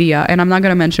 bad idea. And I'm not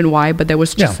going to mention why, but there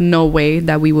was just no way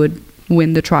that we would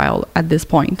win the trial at this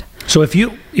point. So if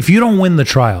you don't win the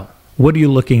trial, what are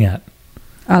you looking at?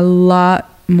 A lot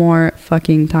more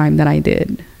fucking time than I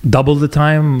did. Double the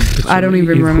time? I don't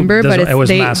even remember, but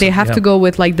they have to go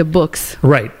with like the books.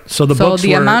 Right. So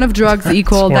the amount of drugs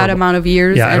equaled that amount of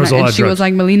years. Yeah, and she was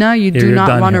like, Melina, you do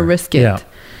not want to risk it. Yeah.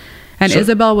 And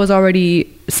Isabel was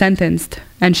already sentenced,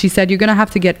 and she said, you're going to have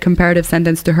to get comparative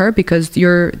sentence to her because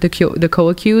you're the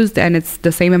co-accused and it's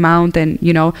the same amount, and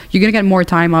you know you're going to get more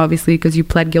time obviously because you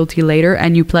pled guilty later,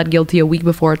 and you pled guilty a week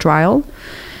before a trial,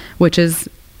 which is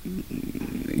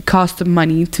cost of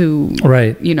money to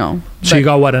you know. So you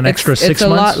got what, an extra 6 months? It's a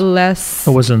lot less.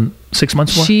 It wasn't 6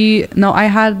 months more? I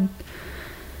had,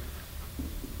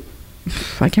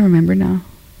 I can't remember now.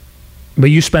 But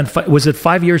you spent, was it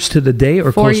 5 years to the day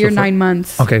or 4 years, 9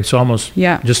 months? Okay, so almost,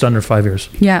 just under 5 years.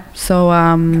 Yeah, so...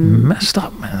 messed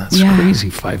up, man. That's crazy,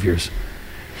 5 years.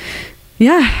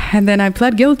 Yeah, and then I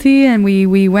pled guilty, and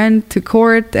we went to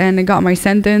court, and I got my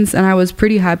sentence, and I was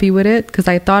pretty happy with it, because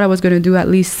I thought I was going to do at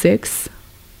least 6.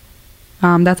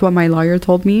 That's what my lawyer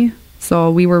told me,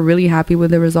 so we were really happy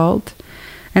with the result.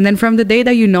 And then from the day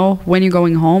that you know when you're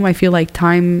going home, I feel like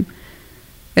time...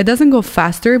 It doesn't go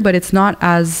faster, but it's not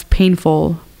as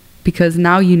painful because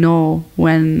now you know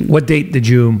when... What date did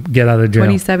you get out of jail?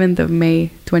 27th of May,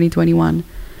 2021.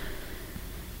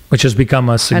 Which has become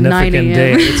a significant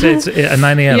day. It's at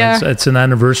 9 a.m. Yeah. It's an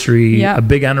anniversary, a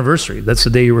big anniversary. That's the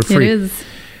day you were free. It is.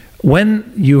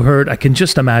 When you heard, I can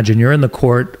just imagine, you're in the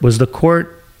court. Was the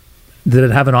court... Did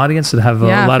it have an audience? Did it have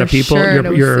a lot of people?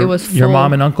 Sure. It was full. Your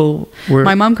mom and uncle were...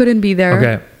 My mom couldn't be there.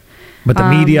 Okay. But the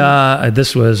media,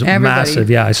 this was everybody. massive.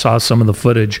 Yeah, I saw some of the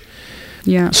footage.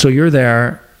 Yeah. So you're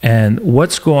there, and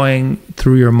what's going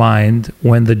through your mind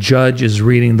when the judge is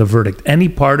reading the verdict? Any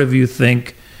part of you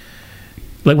think,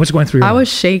 like, what's going through your mind? I was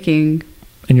shaking.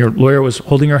 And your lawyer was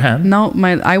holding your hand? No,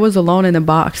 I was alone in the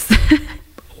box.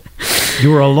 You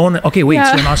were alone? Okay, wait,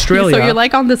 so in Australia... So you're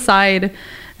like on the side,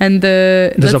 and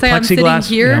let's say I'm sitting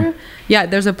here... Yeah,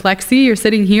 there's a plexi. You're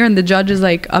sitting here, and the judge is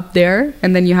like up there,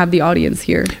 and then you have the audience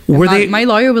here. My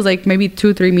lawyer was like maybe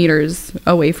 2-3 meters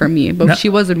away from me, but she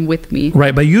wasn't with me.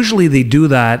 Right, but usually they do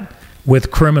that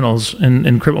with criminals,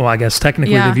 and criminal. I guess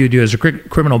technically they viewed you as a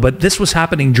criminal, but this was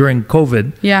happening during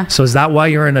COVID. Yeah. So is that why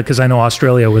you're in? Because I know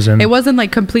Australia was in. It wasn't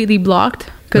like completely blocked.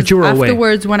 But you were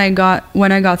afterwards, away.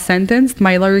 when I got sentenced,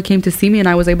 my lawyer came to see me, and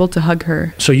I was able to hug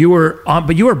her. So you were on,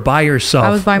 but you were by yourself. I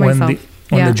was by myself.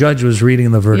 When the judge was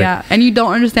reading the verdict. Yeah, and you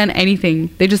don't understand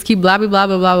anything. They just keep blah, blah, blah,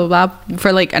 blah, blah, blah, blah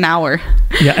for like an hour.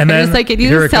 Yeah, and then it's like, can you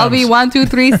just tell me 1, 2,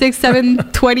 3, 6, 7,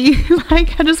 20?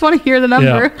 Like, I just want to hear the number.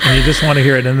 Yeah, and you just want to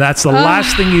hear it. And that's the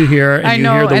last thing you hear. And I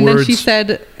know, you hear the and words. then she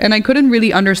said, and I couldn't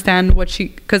really understand what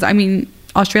because I mean,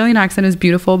 Australian accent is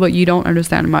beautiful, but you don't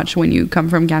understand much when you come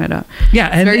from Canada. Yeah,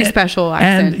 and very special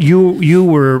accent. And you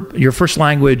were, your first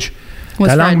language, was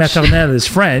la langue maternelle is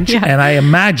French, and I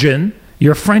imagine...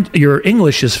 Your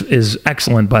English is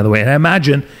excellent, by the way. And I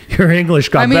imagine your English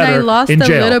got better in jail. I lost a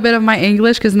little bit of my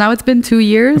English because now it's been 2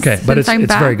 years. Okay, but it's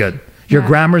very good. Your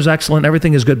grammar's excellent.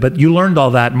 Everything is good. But you learned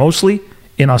all that mostly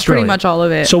in Australia. Pretty much all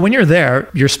of it. So when you're there,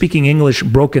 you're speaking English,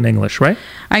 broken English, right?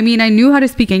 I mean, I knew how to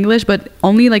speak English, but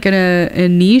only like in a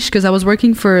niche, because I was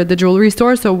working for the jewelry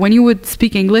store. So when you would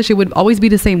speak English, it would always be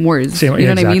the same words. You know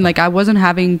what I mean? Like I wasn't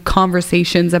having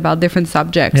conversations about different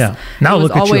subjects. Yeah. Now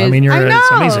look at you. I mean,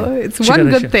 it's amazing. It's one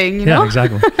good thing, you know? Yeah,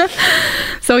 exactly.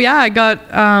 So yeah, I got,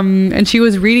 and she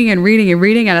was reading.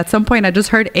 And at some point I just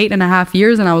heard 8.5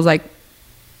 years and I was like,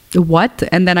 what?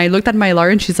 And then I looked at my lawyer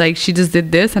and she's like, she just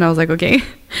did this. And I was like, okay.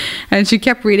 And she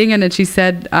kept reading and then she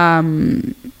said,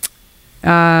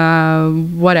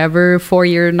 whatever, 4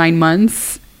 years, 9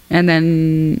 months, and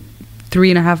then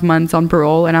 3.5 months on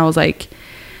parole. And I was like,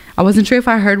 I wasn't sure if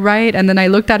I heard right. And then I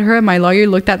looked at her and my lawyer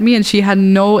looked at me and she had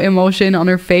no emotion on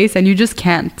her face. And you just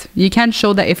can't. You can't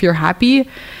show that if you're happy.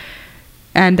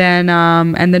 And then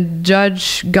and the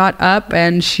judge got up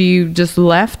and she just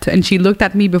left, and she looked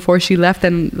at me before she left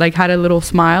and like had a little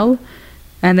smile,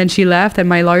 and then she left. And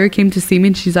my lawyer came to see me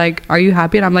and she's like, are you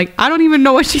happy? And I'm like, I don't even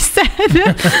know what she said.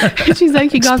 And she's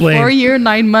like, he got 4 years,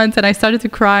 9 months. And I started to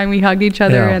cry and we hugged each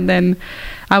other. And then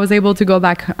I was able to go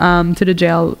back to the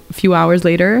jail a few hours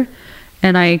later,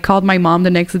 and I called my mom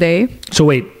the next day. So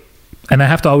wait, and I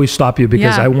have to always stop you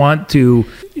because I want to,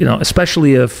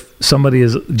 especially if somebody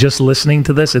is just listening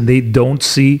to this and they don't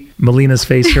see Melina's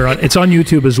face here. It's on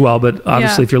YouTube as well, but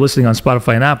obviously if you're listening on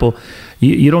Spotify and Apple,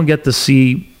 you don't get to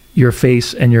see your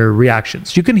face and your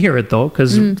reactions. You can hear it though,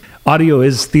 because audio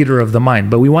is theater of the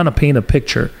mind, but we want to paint a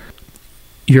picture.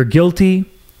 You're guilty,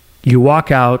 you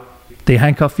walk out, they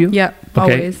handcuff you. Yeah,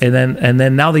 okay. Always. And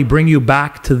then now they bring you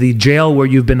back to the jail where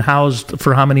you've been housed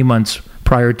for how many months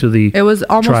prior to the It was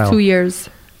almost trial? 2 years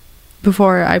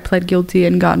before I pled guilty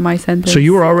and got my sentence. So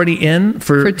you were already in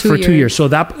for 2 2 years. So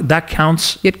that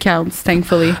counts. It counts,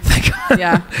 thankfully.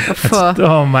 Yeah.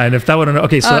 Oh man, if that would have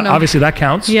okay. So obviously that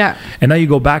counts. Yeah. And now you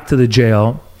go back to the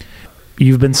jail.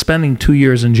 You've been spending 2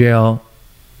 years in jail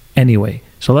anyway.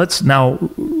 So let's now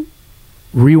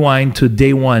rewind to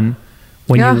day one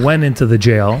when you went into the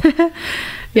jail.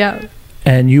 Yeah.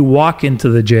 And you walk into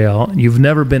the jail. You've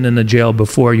never been in a jail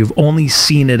before. You've only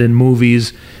seen it in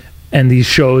movies and these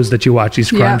shows that you watch,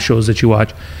 these crime shows that you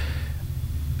watch.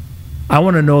 I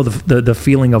want to know the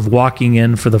feeling of walking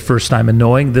in for the first time and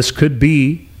knowing this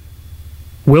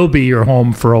will be your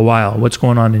home for a while. What's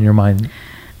going on in your mind?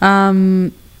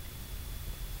 I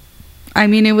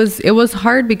mean, it was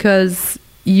hard because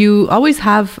you always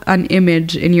have an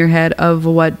image in your head of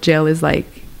what jail is like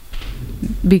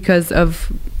because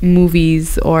of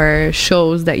movies or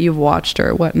shows that you've watched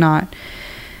or whatnot.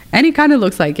 And it kind of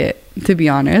looks like it, to be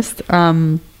honest.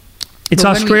 It's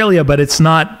Australia, but it's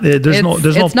not.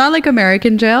 It's not like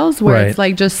American jails where it's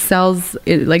like just cells,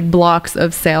 like blocks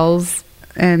of cells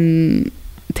and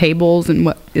tables,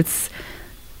 and it's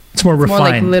more refined. More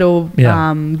like little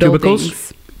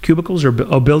buildings. Cubicles or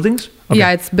buildings? Okay.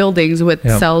 Yeah, it's buildings with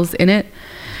cells in it.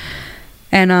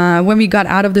 And when we got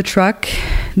out of the truck,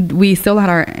 we still had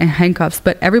our handcuffs,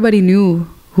 but everybody knew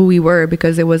who we were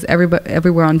because it was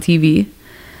everywhere on TV.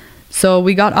 So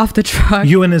we got off the truck.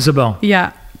 You and Isabel.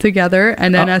 Yeah, together.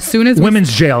 And then as soon as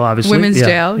women's jail, obviously. Women's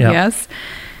jail, yes.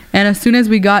 And as soon as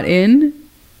we got in,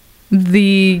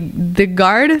 the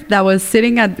guard that was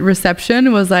sitting at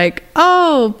reception was like,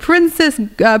 "Oh, princess,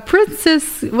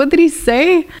 what did he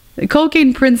say?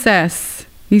 Cocaine princess."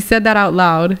 He said that out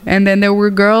loud. And then there were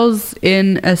girls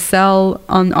in a cell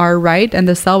on our right, and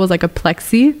the cell was like a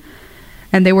plexi,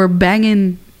 and they were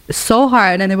banging so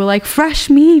hard, and they were like, fresh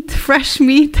meat.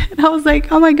 And I was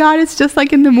like, oh my god, it's just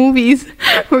like in the movies.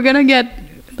 We're gonna get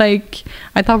like,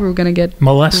 I thought we were gonna get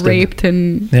molested, raped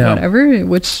and whatever,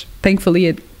 which thankfully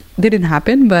it didn't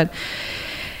happen. But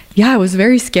yeah, it was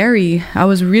very scary. I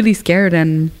was really scared.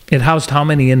 And it housed how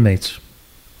many inmates?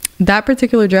 That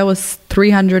particular jail was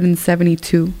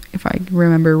 372, if I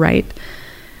remember right.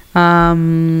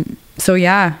 So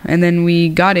yeah, and then we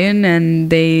got in and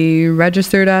they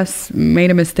registered us,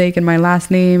 made a mistake in my last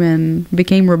name, and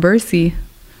became Roberge.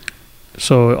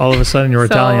 So all of a sudden you're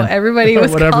Italian. Everybody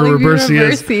was calling me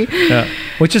Roberge. Yeah.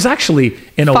 Which is actually,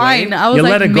 in a way, I was you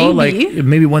like, let it go. Like,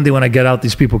 maybe one day when I get out,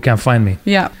 these people can't find me.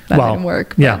 Yeah, that didn't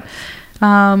work. Yeah.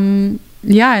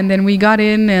 Yeah, and then we got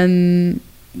in and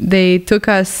they took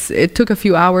us, it took a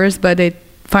few hours, but it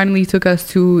finally took us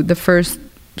to the first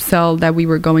cell that we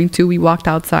were going to. We walked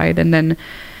outside and then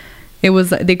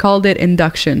they called it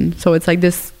induction. So it's like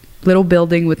this little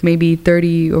building with maybe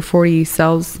 30 or 40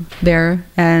 cells there,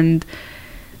 and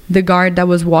the guard that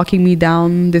was walking me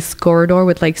down this corridor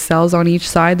with like cells on each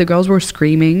side, the girls were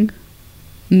screaming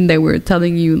and they were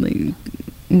telling you like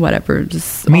whatever,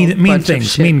 just mean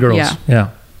things, mean girls. Yeah.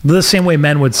 The same way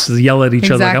men would yell at each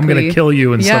other, like, I'm going to kill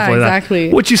you and stuff like exactly.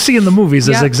 that. What you see in the movies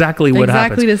is exactly what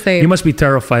happens. Exactly the same. You must be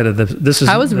terrified of this.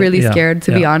 I was really scared,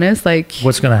 to be honest. Like,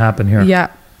 what's going to happen here?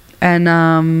 Yeah. And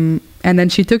then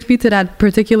she took me to that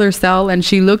particular cell, and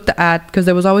she looked at, because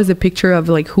there was always a picture of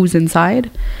like who's inside.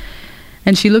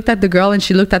 And she looked at the girl, and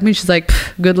she looked at me. She's like,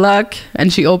 good luck.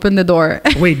 And she opened the door.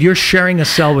 Wait, you're sharing a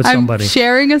cell with somebody? I'm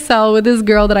sharing a cell with this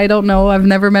girl that I don't know. I've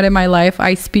never met in my life.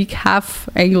 I speak half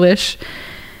English.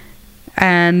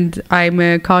 And I'm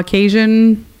a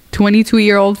Caucasian,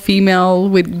 22-year-old female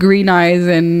with green eyes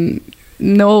and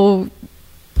no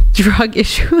drug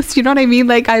issues. You know what I mean?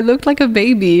 Like, I looked like a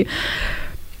baby.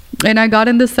 And I got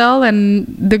in the cell, and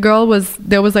there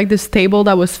was like this table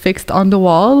that was fixed on the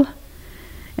wall.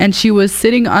 And she was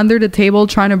sitting under the table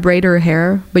trying to braid her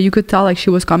hair, but you could tell like she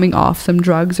was coming off some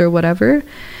drugs or whatever.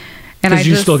 And because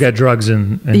you still get drugs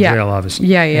in jail, obviously.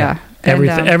 Yeah.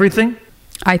 Everything?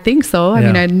 I think so. I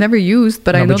mean, I'd never used,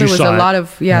 but I know there was a lot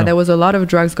of there was a lot of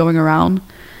drugs going around.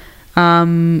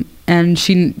 And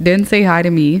she didn't say hi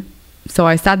to me, so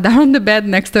I sat down on the bed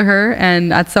next to her.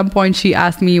 And at some point, she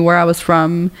asked me where I was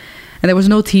from, and there was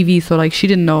no TV, so like she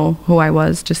didn't know who I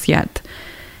was just yet.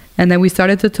 And then we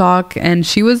started to talk, and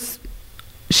she was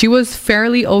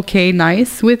fairly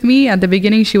nice with me. At the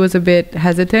beginning, she was a bit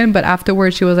hesitant, but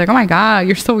afterwards she was like, oh my God,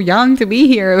 you're so young to be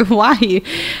here. Why?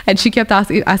 And she kept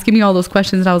asking me all those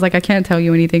questions, and I was like, I can't tell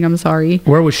you anything. I'm sorry.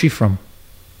 Where was she from?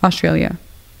 Australia.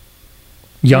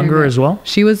 Younger as well?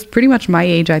 She was pretty much my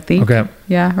age, I think. Okay.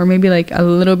 Yeah, or maybe like a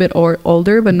little bit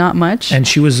older, but not much. And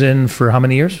she was in for how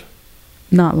many years?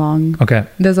 Not long. Okay.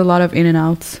 There's a lot of in and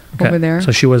outs over there.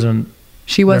 So she wasn't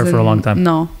there for a long time?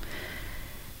 No.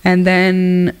 And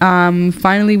then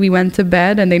finally we went to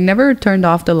bed, and they never turned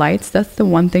off the lights. That's the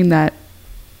one thing that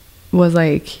was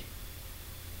like,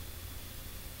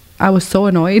 I was so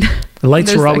annoyed. The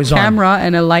lights were always on. There's a camera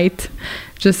and a light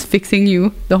just fixing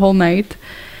you the whole night.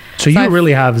 So you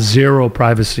really have zero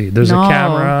privacy. There's a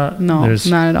camera. No,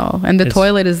 not at all. And the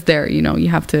toilet is there. You know, you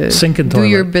have to sink and do toilet.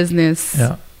 your business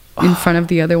in front of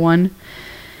the other one.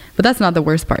 But that's not the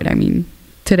worst part. I mean,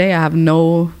 today I have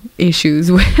no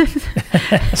issues with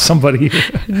somebody.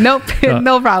 Nope,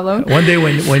 no problem. One day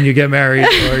when you get married,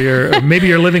 or maybe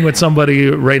you're living with somebody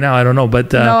right now, I don't know,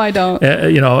 but no, I don't.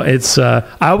 It's I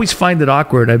always find it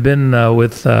awkward. I've been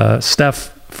with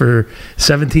Steph for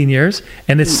 17 years,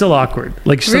 and it's still awkward.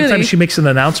 Like sometimes she makes an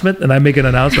announcement, and I make an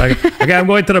announcement. Okay, I'm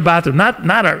going to the bathroom. Not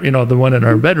the one in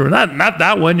our bedroom. Not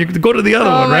that one. You go to the other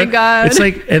one, right? Oh my God! It's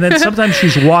like, and then sometimes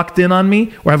she's walked in on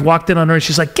me, or I've walked in on her, and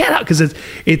she's like, "Get out," because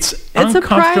it's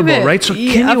uncomfortable, right? So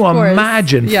can you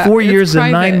imagine 4 years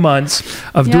and 9 months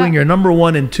of doing your number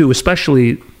 1 and 2,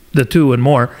 especially the 2 and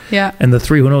more, and the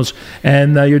 3, who knows?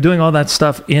 And you're doing all that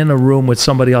stuff in a room with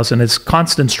somebody else, and it's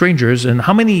constant strangers. And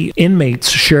how many inmates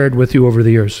shared with you over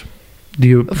the years?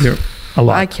 You're a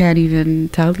lot. I can't even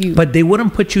tell you. But they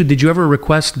wouldn't put you. Did you ever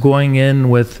request going in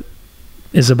with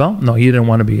Isabel? No, you didn't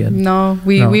want to be in. No,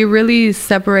 we really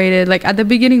separated. Like at the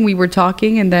beginning, we were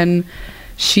talking, and then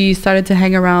she started to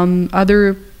hang around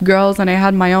other girls, and I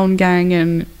had my own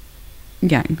gang.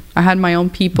 I had my own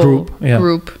people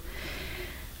group.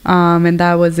 And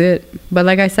that was it. But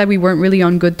like I said, we weren't really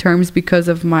on good terms because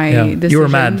of my decisions. You were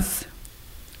mad.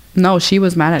 No, she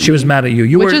was mad at me. She was mad at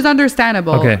you. Which is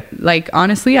understandable. Okay. Like,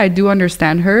 honestly, I do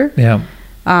understand her. Yeah.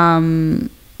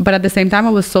 But at the same time, I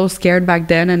was so scared back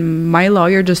then. And my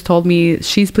lawyer just told me,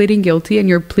 she's pleading guilty and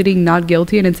you're pleading not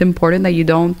guilty. And it's important that you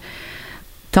don't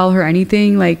tell her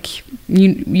anything. Like,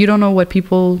 you don't know what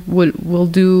people will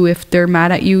do if they're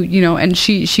mad at you, and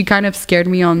she kind of scared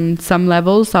me on some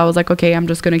levels. So I was like, okay, I'm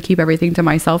just going to keep everything to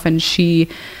myself. And she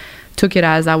took it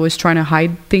as I was trying to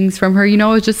hide things from her.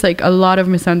 It's just like a lot of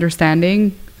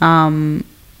misunderstanding.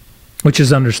 Which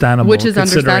is understandable.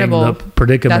 The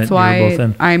predicament that's why you're both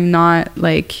in. I'm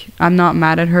not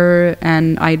mad at her.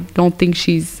 And I don't think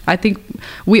I think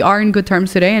we are in good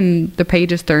terms today, and the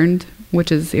page is turned,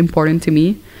 which is important to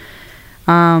me.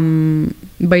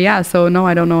 But yeah, so no,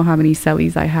 I don't know how many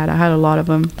cellies I had. I had a lot of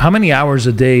them. How many hours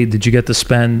a day did you get to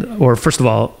spend? Or first of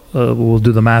all, we'll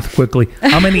do the math quickly.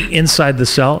 How many inside the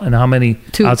cell and how many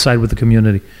 2 outside with the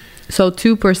community? So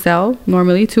 2 per cell,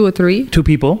 normally 2 or 3. 2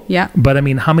 people? Yeah. But I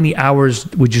mean, how many hours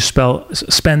would you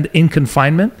spend in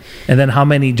confinement? And then how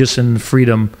many just in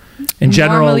freedom? In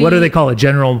general, normally, what do they call it?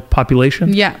 General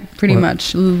population? Yeah, pretty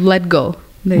much. Let go.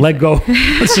 Let go.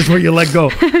 This is where you let go.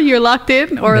 You're locked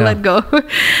in or let go.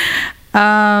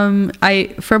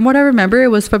 From what I remember, it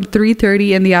was from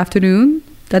 3:30 in the afternoon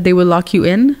that they would lock you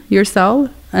in your cell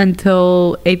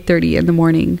until 8:30 in the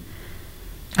morning.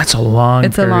 That's a long.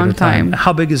 It's a long time.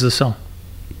 How big is the cell?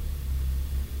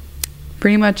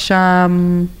 Pretty much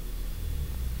from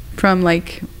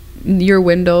like your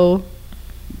window,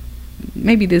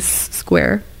 maybe this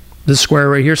square. This square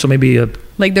right here. So maybe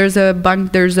like there's a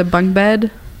bunk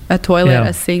bed, a toilet,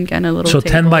 a sink, and a little so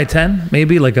table. 10 by 10,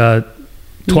 maybe like a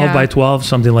 12 by 12,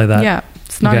 something like that. Yeah,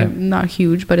 it's not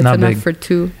huge, but it's not enough big. for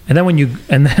two. And then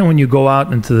when you go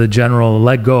out into the general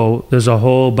let go, there's a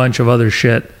whole bunch of other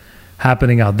shit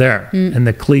happening out there, and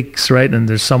the cliques, right? And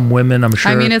there's some women, I'm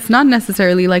sure. I mean, it's not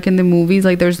necessarily like in the movies.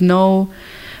 Like there's no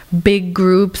big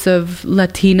groups of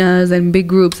Latinas and big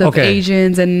groups of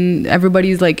Asians and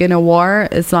everybody's like in a war.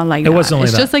 It's not like that. It wasn't like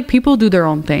that. It's just like people do their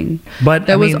own thing. But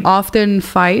there was often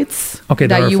fights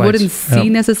that you wouldn't see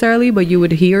necessarily, but you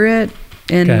would hear it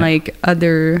in like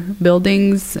other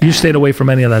buildings. You stayed away from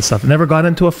any of that stuff. Never got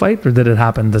into a fight, or did it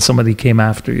happen that somebody came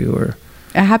after you, or?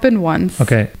 It happened once.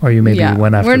 Okay. Or you maybe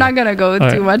went after. We're not going to go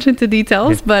too much into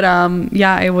details, but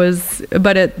it was,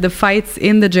 but the fights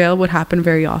in the jail would happen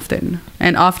very often.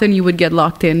 And often you would get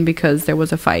locked in because there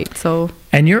was a fight. So.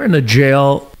 And you're in a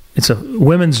jail, it's a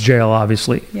women's jail,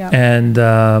 obviously. Yeah. And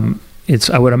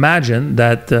I would imagine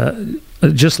that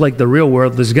just like the real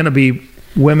world, there's going to be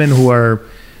women who are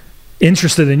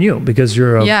interested in you because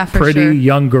you're a pretty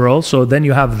young girl. So then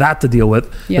you have that to deal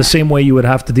with. The same way you would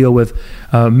have to deal with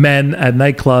men at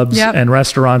nightclubs and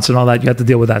restaurants and all that. You have to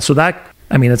deal with that. So that,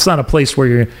 I mean, it's not a place where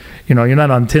you're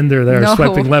not on Tinder there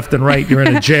swiping left and right. You're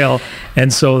in a jail.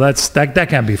 And so that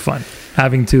can't be fun.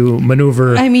 Having to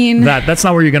maneuver that's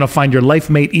not where you're going to find your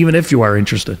life mate, even if you are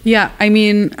interested. Yeah. I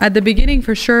mean, at the beginning,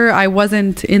 for sure, I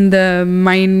wasn't in the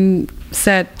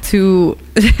mindset to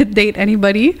date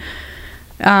anybody.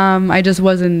 I just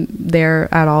wasn't there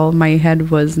at all. My head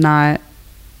was not,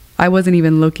 I wasn't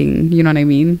even looking, you know what I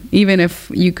mean? Even if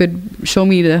you could show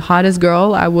me the hottest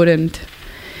girl,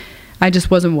 I just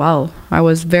wasn't well. I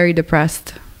was very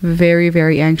depressed, very,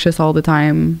 very anxious all the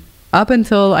time, up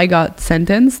until I got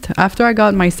sentenced. After I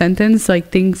got my sentence, like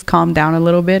things calmed down a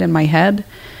little bit in my head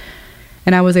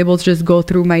and I was able to just go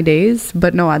through my days.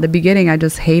 But no, at the beginning, I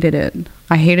just hated it.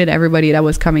 I hated everybody that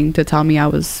was coming to tell me I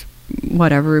was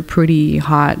whatever, pretty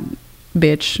hot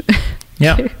bitch.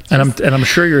 Yeah. And I'm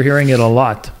sure you're hearing it a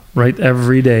lot, right?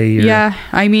 Every day. Yeah.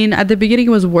 I mean, at the beginning it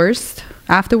was worst.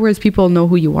 Afterwards, people know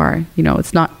who you are. You know,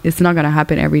 it's not going to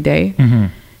happen every day. Mm-hmm.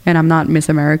 And I'm not Miss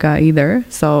America either.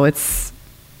 So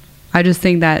I just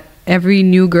think that every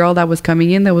new girl that was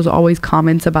coming in, there was always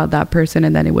comments about that person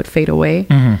and then it would fade away.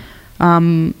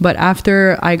 Mm-hmm. But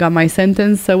after I got my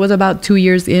sentence, so it was about 2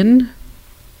 years in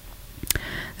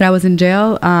that I was in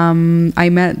jail. I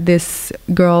met this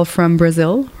girl from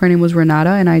Brazil. Her name was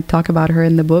Renata, and I talk about her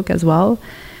in the book as well.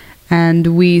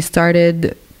 And we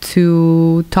started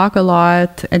to talk a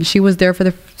lot, and she was there for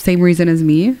the same reason as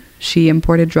me. She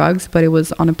imported drugs, but it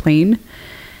was on a plane.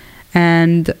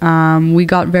 And we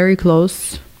got very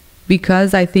close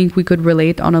because I think we could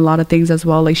relate on a lot of things as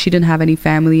well. Like, she didn't have any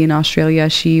family in Australia.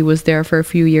 She was there for a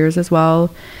few years as well.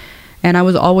 And I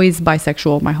was always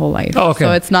bisexual my whole life. Oh, okay.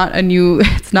 So it's not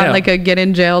like a get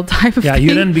in jail type of thing. Yeah, you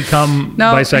didn't become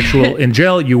bisexual in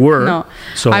jail. You were. No,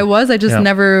 so I just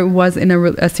never was in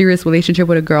a serious relationship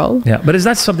with a girl. Yeah, but is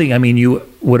that something, I mean, you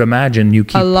would imagine you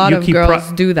keep... A lot of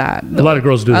girls do that. A lot of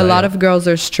girls do that. A lot of girls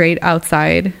are straight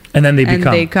outside. And then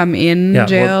they come in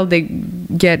jail, they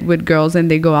get with girls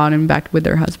and they go out and back with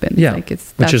their husbands. Yeah,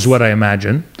 which is what I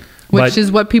imagine. Which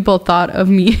is what people thought of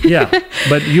me. Yeah.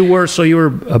 But you were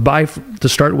a bi to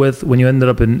start with. When you ended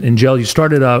up in jail, you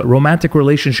started a romantic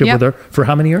relationship with her for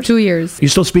how many years? 2 years. You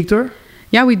still speak to her?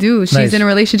 Yeah, we do. She's in a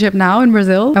relationship now in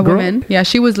Brazil, a woman. Yeah,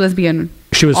 she was lesbian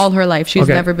all her life. She's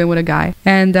never been with a guy.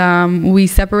 And we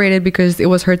separated because it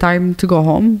was her time to go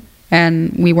home.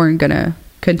 And we weren't going to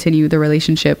continue the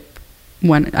relationship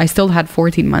when I still had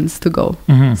 14 months to go.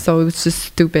 Mm-hmm. So it was just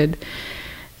stupid.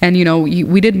 And,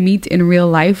 we did meet in real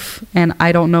life, and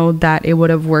I don't know that it would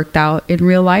have worked out in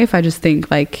real life. I just think,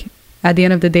 like, at the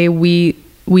end of the day, we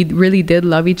really did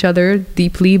love each other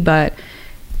deeply, but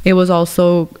it was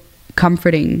also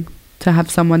comforting to have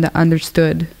someone that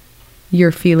understood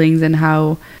your feelings and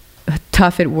how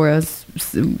tough it was.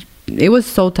 It was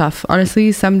so tough.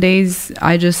 Honestly, some days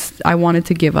I wanted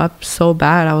to give up so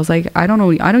bad. I was like, I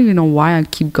don't even know why I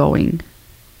keep going.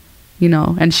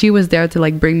 And she was there to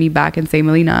like bring me back and say,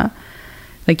 Melina,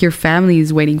 like, your family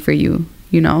is waiting for you.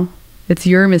 It's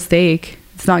your mistake.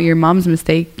 It's not your mom's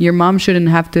mistake. Your mom shouldn't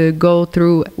have to go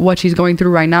through what she's going through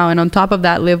right now. And on top of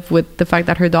that, live with the fact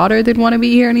that her daughter didn't want to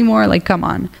be here anymore. Like, come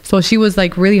on. So she was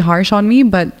like really harsh on me,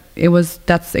 but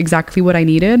that's exactly what I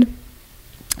needed.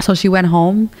 So she went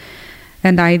home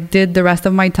and I did the rest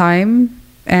of my time.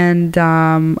 And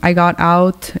I got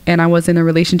out and I was in a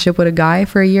relationship with a guy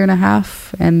for 1.5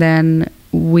 years. And then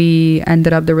we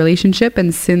ended up the relationship,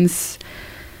 and since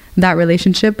that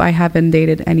relationship, I haven't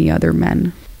dated any other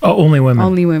men. Oh, only women.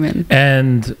 Only women.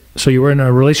 And so you were in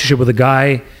a relationship with a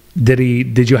guy.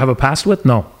 Did you have a past with?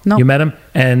 No. You met him,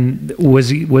 and was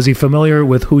he familiar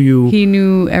with who you? He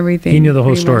knew everything. He knew the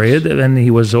whole story, and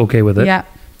he was okay with it. Yeah.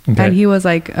 Okay. And he was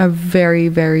like a very,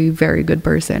 very, very good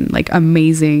person. Like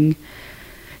amazing.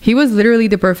 He was literally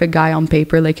the perfect guy on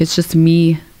paper. Like it's just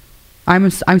me. I'm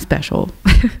special.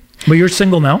 But you're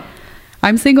single now?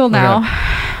 I'm single now. Okay.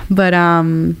 But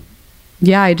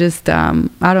yeah, I just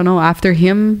I don't know. After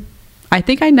him, I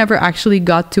think I never actually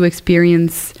got to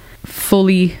experience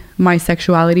fully my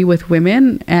sexuality with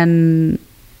women, and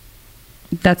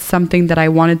that's something that I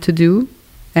wanted to do.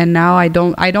 And now I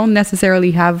don't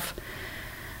necessarily have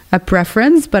a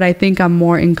preference, but I think I'm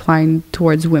more inclined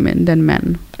towards women than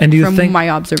men. And do you think, my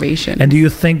observation? And do you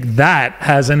think that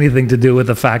has anything to do with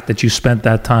the fact that you spent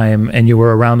that time and you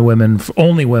were around women,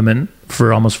 only women,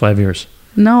 for almost 5 years?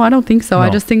 No, I don't think so. No. I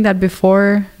just think that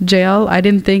before jail, I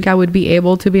didn't think I would be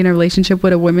able to be in a relationship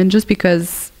with a woman, just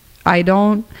because I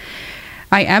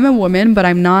am a woman, but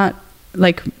I'm not,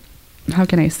 like, how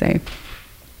can I say?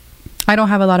 I don't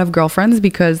have a lot of girlfriends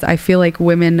because I feel like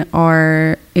women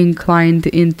are inclined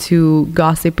into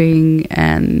gossiping,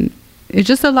 and it's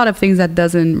just a lot of things that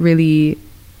doesn't really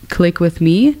click with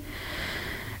me.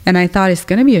 And I thought it's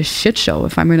going to be a shit show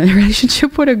if I'm in a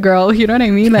relationship with a girl, you know what I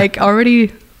mean? Like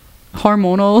already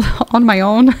hormonal on my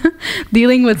own,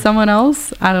 dealing with someone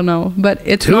else. I don't know, but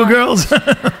it's two girls.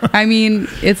 I mean,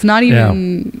 it's not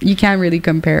even, you can't really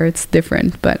compare. It's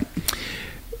different, but...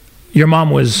 Your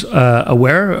mom was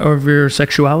aware of your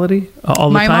sexuality all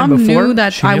the time before? My mom knew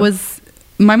that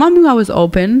my mom knew I was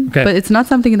open, okay. But it's not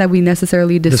something that we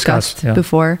necessarily discussed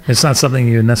before. It's not something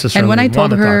you necessarily. And when I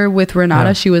told her with Renata,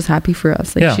 yeah. she was happy for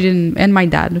us. Like she didn't, and my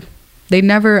dad, they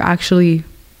never actually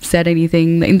said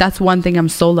anything. And that's one thing I'm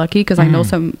so lucky, because I know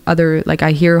some other, like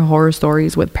I hear horror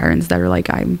stories with parents that are like,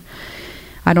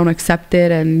 I don't accept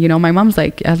it. And you know, my mom's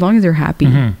like, as long as you're happy.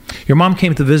 Your mom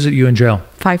came to visit you in jail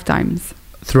 5 times.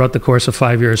 Throughout the course of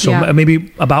 5 years. So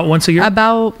maybe about once a year?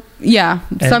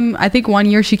 I think 1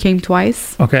 year she came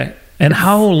twice. Okay. And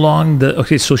how long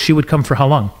so she would come for how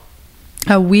long?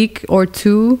 A week or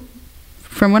two.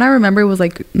 From what I remember, it was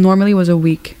like, normally it was a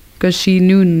week, because she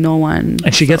knew no one.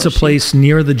 And she gets a place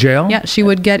near the jail? Yeah, she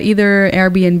would get either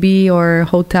Airbnb or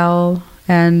hotel,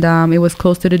 and it was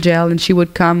close to the jail, and she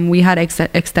would come. We had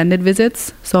extended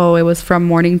visits, so it was from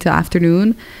morning to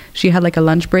afternoon. She had like a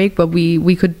lunch break, but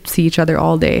we could see each other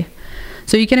all day.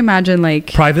 So you can imagine,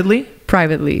 like... Privately.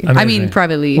 I mean,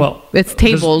 privately. Well, it's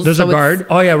tables. There's a guard.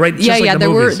 Oh yeah, right. Just like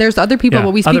there's other people,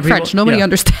 but we speak French. Nobody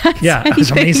understands. Yeah,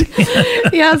 it's amazing.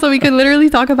 Yeah, so we could literally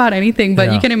talk about anything.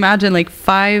 But you can imagine, like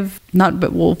 5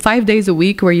 days a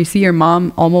week, where you see your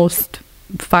mom almost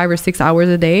 5 or 6 hours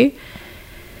a day.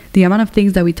 The amount of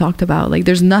things that we talked about, like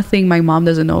there's nothing my mom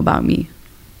doesn't know about me.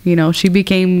 You know, she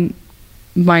became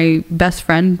my best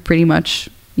friend pretty much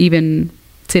even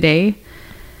today.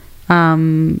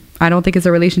 I don't think it's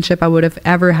a relationship I would have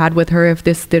ever had with her if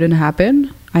this didn't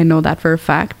happen. I know that for a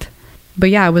fact. But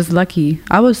yeah, I was lucky.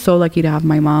 I was so lucky to have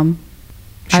my mom.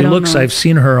 I've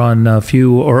seen her on a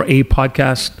French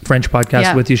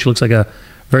podcast with you. She looks like a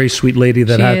very sweet lady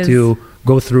that had to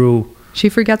go through. She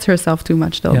forgets herself too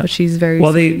much though, but she's very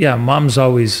sweet. Moms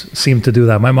always seem to do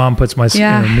that. My mom puts my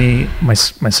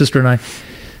sister and I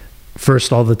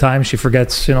first all the time. She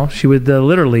forgets, she would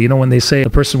literally, when they say the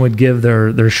person would give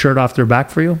their shirt off their back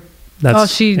for you.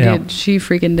 She did. She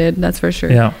freaking did. That's for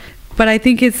sure. Yeah. But I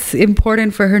think it's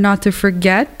important for her not to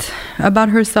forget about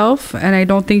herself. And I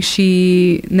don't think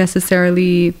she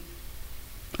necessarily,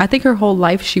 I think her whole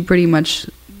life, she pretty much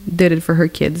did it for her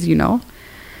kids,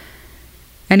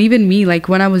 And even me, like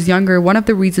when I was younger, one of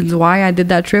the reasons why I did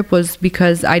that trip was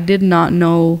because I did not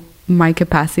know my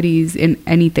capacities in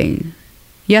anything.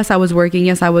 Yes, I was working.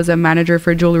 Yes, I was a manager for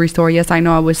a jewelry store. Yes, I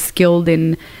know I was skilled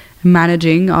in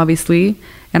managing, obviously,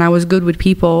 and I was good with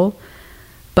people.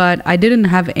 But I didn't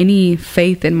have any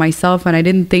faith in myself, and I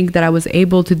didn't think that I was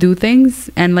able to do things.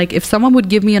 And like, if someone would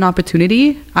give me an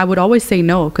opportunity, I would always say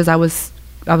no, because I was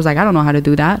like, I don't know how to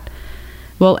do that.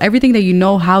 Well, everything that you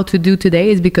know how to do today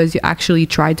is because you actually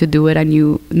tried to do it and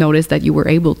you noticed that you were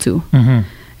able to.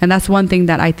 And that's one thing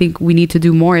that I think we need to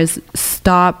do more, is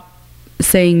stop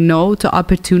saying no to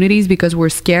opportunities because we're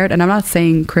scared. And I'm not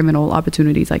saying criminal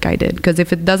opportunities like I did, because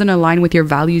if it doesn't align with your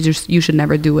values, you should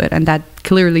never do it. And that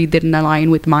clearly didn't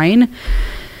align with mine.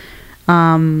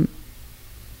 But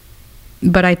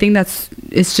I think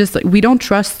it's just like, we don't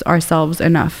trust ourselves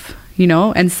enough,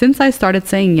 And since I started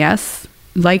saying yes,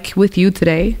 like with you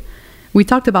today, we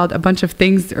talked about a bunch of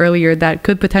things earlier that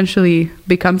could potentially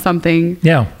become something.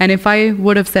 Yeah. And if I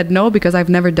would have said no because I've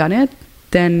never done it,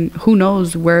 then who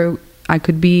knows where I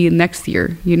could be next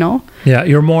year, you know? Yeah,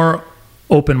 you're more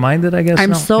open-minded, I guess.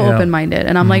 I'm now? so open-minded.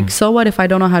 And I'm like, so what if I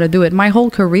don't know how to do it? My whole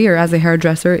career as a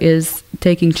hairdresser is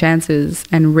taking chances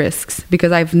and risks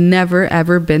because I've never,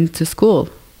 ever been to school.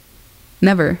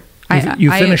 Never.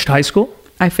 You finished high school?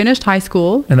 I finished high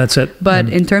school. And that's it? But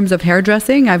in terms of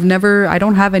hairdressing, I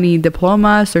don't have any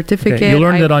diploma, certificate. Okay. You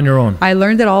learned it on your own? I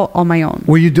learned it all on my own.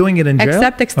 Were you doing it in jail?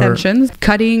 Except extensions,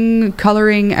 cutting,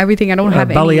 coloring, everything. I don't have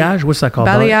balayage? any. What's that called?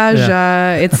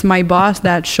 Balayage. It's my boss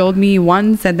that showed me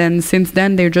once. And then since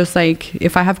then, they're just like,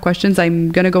 if I have questions,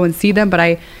 I'm going to go and see them. But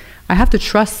I have to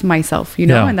trust myself, you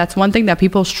know? And that's one thing that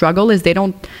people struggle is they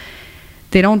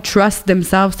don't trust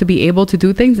themselves to be able to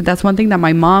do things. And that's one thing that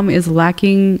my mom is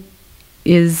lacking.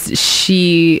 Is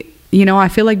she, you know, I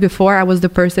feel like before I was the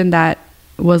person that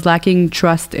was lacking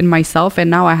trust in myself, and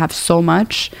now I have so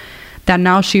much that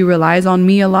now she relies on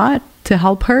me a lot to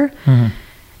help her. Mm-hmm.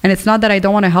 And it's not that I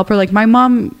don't want to help her. Like my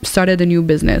mom started a new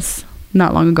business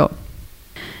not long ago,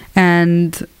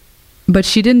 but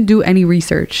she didn't do any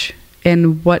research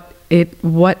in what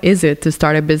is it to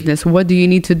start a business? What do you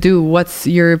need to do? What's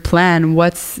your plan?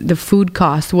 What's the food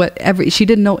cost? She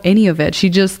didn't know any of it. She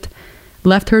just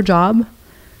left her job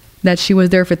that she was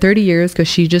there for 30 years because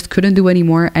she just couldn't do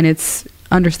anymore, and it's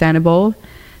understandable,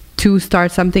 to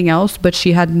start something else. But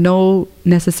she had nothing,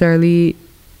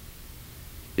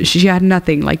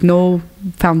 like no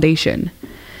foundation.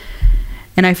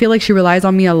 And I feel like she relies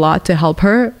on me a lot to help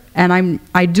her, and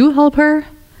I do help her,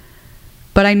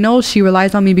 but I know she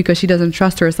relies on me because she doesn't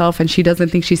trust herself and she doesn't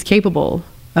think she's capable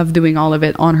of doing all of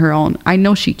it on her own. I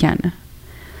know she can.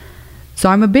 So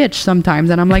I'm a bitch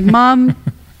sometimes, and I'm like, Mom,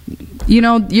 you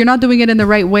know, you're not doing it in the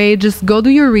right way. Just go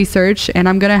do your research, and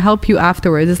I'm going to help you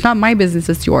afterwards. It's not my business,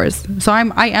 it's yours. So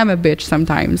I am a bitch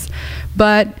sometimes.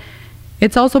 But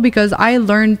it's also because I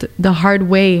learned the hard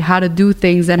way how to do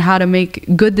things and how to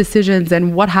make good decisions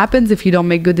and what happens if you don't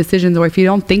make good decisions or if you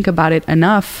don't think about it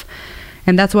enough.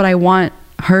 And that's what I want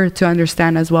her to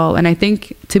understand as well. And I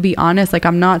think, to be honest, like,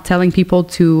 I'm not telling people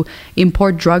to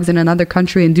import drugs in another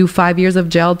country and do 5 years of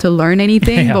jail to learn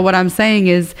anything. But what I'm saying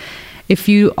is, if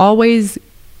you always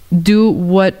do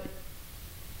what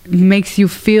makes you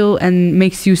feel and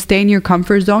makes you stay in your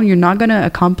comfort zone, you're not going to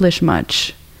accomplish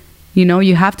much. You know,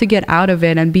 you have to get out of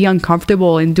it and be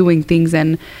uncomfortable in doing things.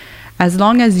 And as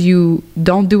long as you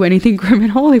don't do anything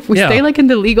criminal, if we stay like in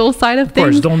the legal side of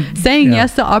things, saying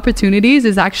yes to opportunities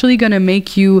is actually going to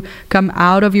make you come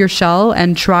out of your shell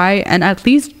and try and at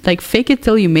least like fake it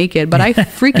till you make it. But I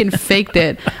freaking faked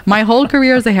it. My whole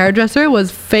career as a hairdresser was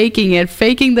faking it,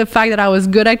 faking the fact that I was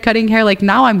good at cutting hair. Like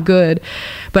now I'm good,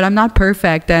 but I'm not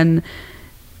perfect.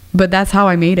 But that's how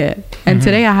I made it. And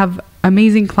today I have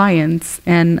amazing clients,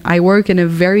 and I work in a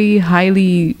very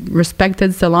highly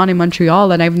respected salon in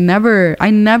Montreal, and I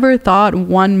never thought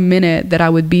 1 minute that I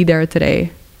would be there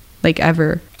today, like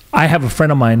ever. I have a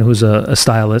friend of mine who's a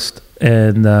stylist,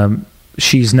 and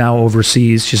she's now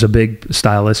overseas. She's a big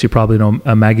stylist. You probably know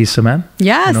Maggie Seman.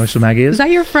 Yes. You know who Maggie is? Is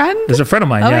that your friend? Is a friend of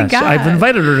mine, yes. I've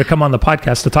invited her to come on the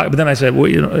podcast to talk, but then I said, well,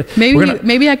 you know,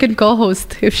 maybe I can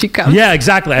co-host if she comes. Yeah,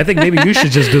 exactly. I think maybe you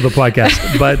should just do the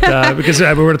podcast, but because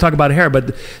we're going to talk about hair,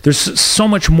 but there's so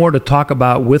much more to talk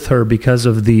about with her because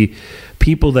of the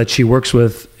people that she works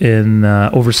with in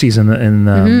overseas in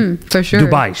for sure.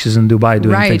 Dubai. She's in Dubai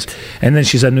doing things, and then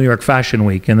she's at New York Fashion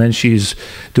Week, and then she's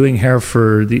doing hair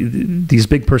for these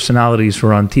big personalities who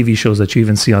are on TV shows that you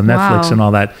even see on Netflix and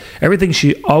all that. Everything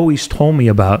she always told me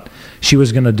about she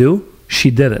was going to do,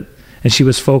 she did it. And she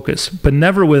was focused, but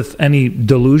never with any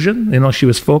delusion. You know, she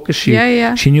was focused. She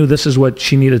knew this is what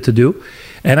she needed to do.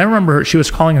 And I remember she was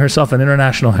calling herself an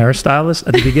international hairstylist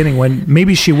at the beginning when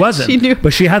maybe she wasn't. She knew.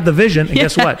 But she had the vision. And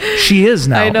guess what? She is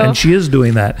now. And she is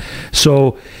doing that.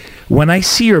 So when I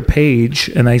see your page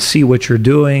and I see what you're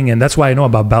doing, and that's why I know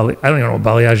about I don't even know what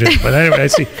balayage is, but anyway, I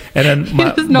see. And then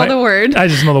you just know the word. I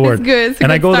just know the word. It's good. It's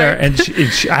and I go start. there, and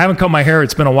I haven't cut my hair.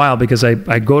 It's been a while because I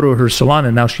go to her salon,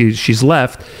 and now she's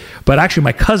left. But actually,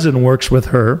 my cousin works with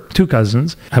her. 2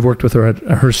 cousins have worked with her at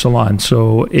her salon.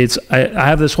 So I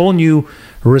have this whole new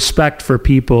respect for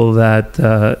people that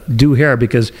do hair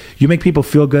because you make people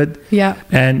feel good. Yeah.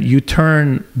 And you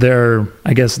turn their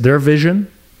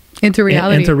vision into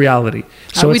reality.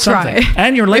 So it's something. Try.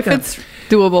 And you're like if it's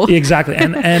doable. Exactly.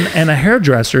 And a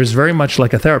hairdresser is very much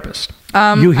like a therapist.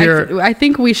 I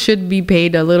think we should be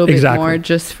paid a little bit more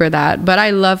just for that. But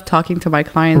I love talking to my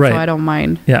clients, so I don't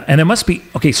mind. Yeah. And it must be,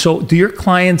 okay, so do your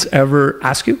clients ever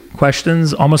ask you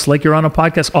questions almost like you're on a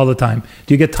podcast all the time?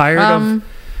 Do you get tired of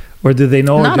Or do they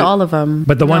know? Not all of them.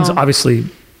 But the ones, obviously,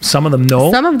 some of them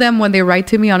know. Some of them, when they write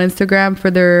to me on Instagram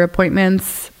for their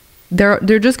appointments,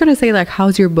 they're just going to say, like,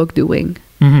 how's your book doing?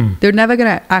 Mm-hmm. They're never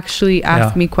going to actually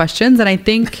ask me questions. And I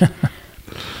think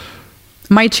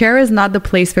my chair is not the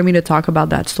place for me to talk about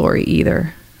that story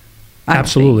either.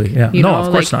 Absolutely. Yeah. You No, know,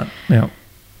 of course not. Yeah.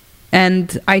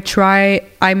 And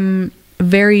I'm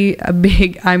very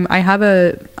big. I have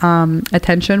a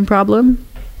attention problem.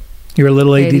 You're a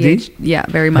little ADD? ADHD. Yeah,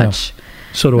 very much. Yeah.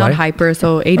 So do Not I. hyper,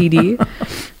 so ADD.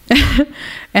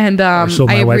 And so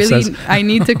my wife says. I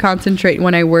need to concentrate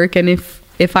when I work. And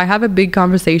if I have a big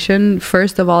conversation,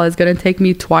 first of all, it's going to take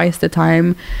me twice the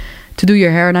time to do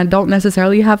your hair, and I don't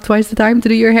necessarily have twice the time to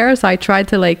do your hair, so I try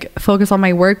to like focus on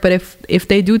my work. But if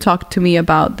they do talk to me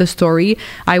about the story,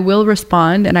 I will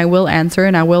respond and I will answer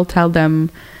and I will tell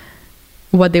them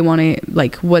what they want to,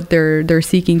 like, what they're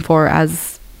seeking for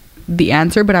as the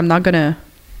answer. But I'm not gonna,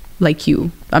 like,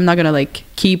 I'm not gonna like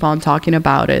keep on talking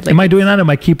about it. Like, am I doing that? Am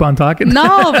I keep on talking?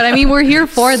 No, but I mean, we're here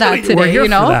for that today. We're here you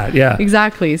know, for that, yeah,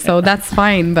 exactly. So that's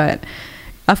fine. But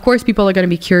of course, people are gonna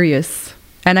be curious,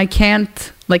 and I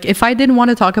can't. Like, if I didn't want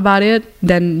to talk about it,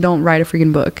 then don't write a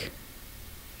freaking book.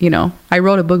 You know, I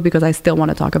wrote a book because I still want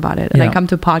to talk about it. And I come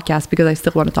to podcasts because I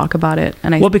still want to talk about it.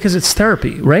 And because it's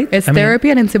therapy, right? It's therapy,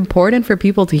 and it's important for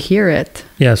people to hear it.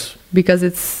 Yes. Because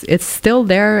it's still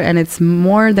there, and it's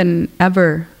more than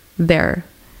ever there.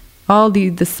 All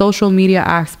the social media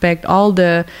aspect, all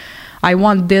the, I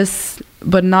want this,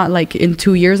 but not like in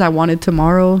 2 years, I want it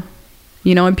tomorrow.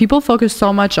 You know, and people focus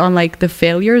so much on like the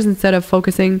failures instead of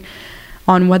focusing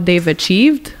on what they've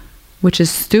achieved, which is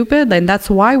stupid. And that's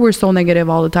why we're so negative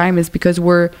all the time, is because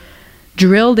we're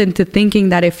drilled into thinking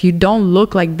that if you don't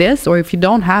look like this, or if you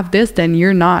don't have this, then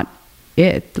you're not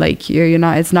it. Like, you're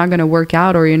not, it's not going to work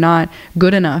out, or you're not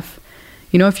good enough.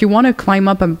 You know, if you want to climb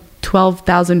up a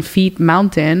 12,000 feet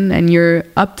mountain and you're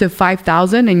up to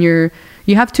 5,000, and you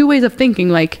have two ways of thinking.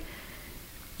 Like,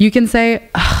 you can say,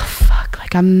 oh, fuck,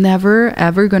 like, I'm never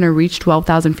ever going to reach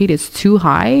 12,000 feet. It's too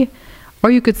high.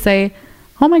 Or you could say,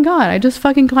 oh my God, I just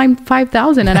fucking climbed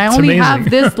 5,000 and I only have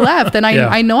this left, and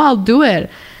I know I'll do it.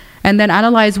 And then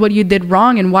analyze what you did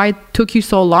wrong and why it took you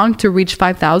so long to reach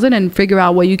 5,000, and figure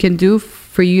out what you can do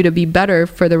for you to be better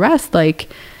for the rest. Like,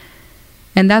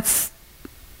 and that's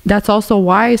also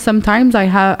why sometimes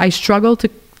I struggle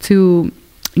to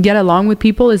get along with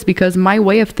people, is because my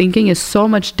way of thinking is so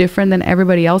much different than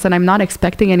everybody else, and I'm not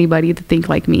expecting anybody to think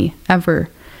like me ever.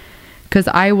 Because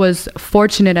I was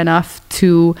fortunate enough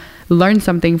to learn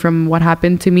something from what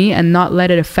happened to me and not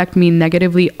let it affect me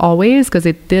negatively always, because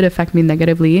it did affect me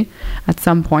negatively at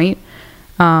some point.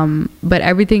 But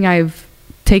everything I've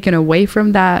taken away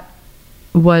from that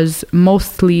was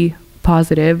mostly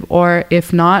positive, or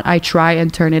if not, I try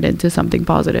and turn it into something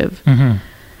positive. Mm-hmm.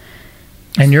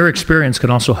 And your experience can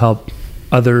also help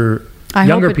other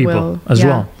younger people as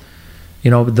well. You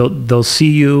know, they'll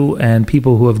see you and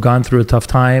people who have gone through a tough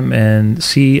time and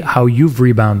see how you've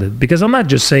rebounded. Because I'm not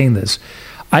just saying this.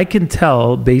 I can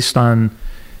tell based on,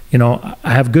 you know,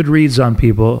 I have good reads on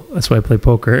people. That's why I play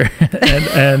poker.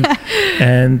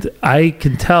 and I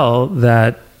can tell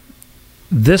that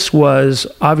this was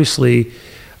obviously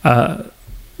a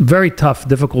very tough,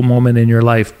 difficult moment in your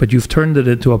life, but you've turned it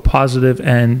into a positive,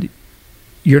 and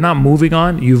you're not moving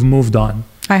on, you've moved on.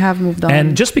 I have moved on.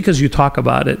 And just because you talk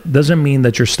about it doesn't mean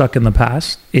that you're stuck in the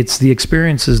past. It's the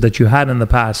experiences that you had in the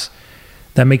past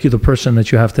that make you the person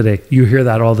that you have today. You hear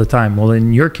that all the time. Well,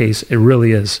 in your case, it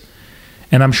really is.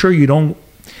 And I'm sure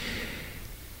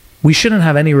we shouldn't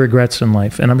have any regrets in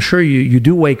life. And I'm sure you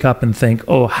do wake up and think,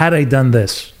 oh, had I done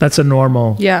this? That's a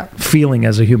normal feeling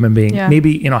as a human being. Yeah.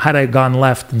 Maybe, you know, had I gone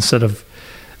left instead of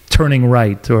turning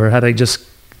right, or had I just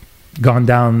gone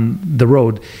down the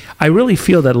road. I really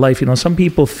feel that life, you know, some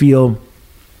people feel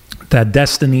that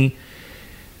destiny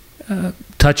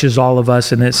touches all of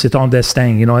us, and c'est ton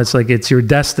destin, you know, it's like, it's your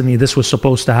destiny, this was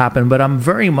supposed to happen. But I'm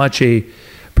very much a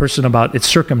person about its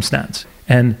circumstance.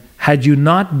 And had you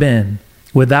not been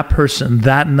with that person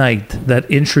that night that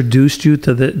introduced you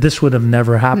to this would have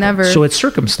never happened. Never. So it's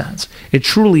circumstance. It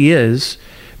truly is,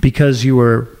 because you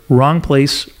were wrong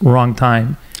place, wrong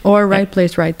time. Or right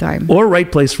place, right time. Or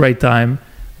right place, right time,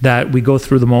 that we go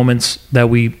through the moments that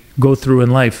we go through in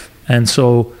life. And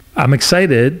so I'm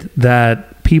excited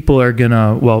that people are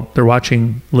they're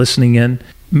watching, listening in.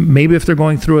 Maybe if they're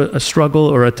going through a struggle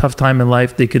or a tough time in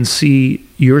life, they can see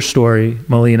your story,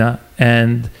 Melina,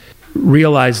 and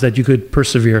realize that you could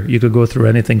persevere. You could go through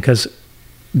anything. Because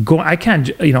I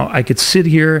could sit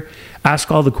here,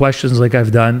 ask all the questions like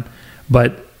I've done,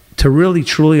 but to really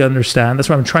truly understand. That's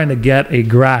why I'm trying to get a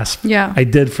grasp. Yeah. I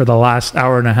did for the last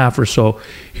hour and a half or so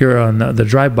here on the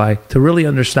drive-by, to really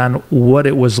understand what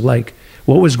it was like,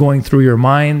 what was going through your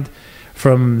mind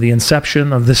from the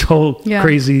inception of this whole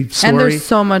crazy story. And there's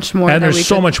so much more and that there's we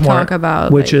so could much more, talk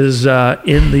about. which is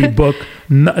in the book.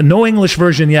 No English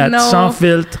version yet. No. Sans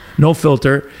filtre, no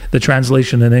filter. The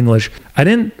translation in English. I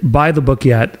didn't buy the book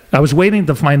yet. I was waiting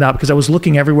to find out because I was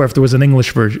looking everywhere if there was an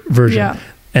English version. Yeah.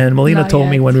 And Melina Not told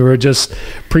me yet. when we were just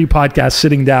pre-podcast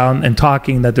sitting down and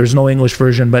talking that there's no English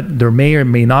version, but there may or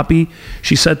may not be.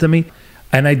 She said to me,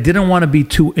 and I didn't want to be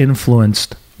too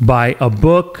influenced by a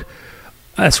book.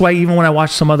 That's why even when I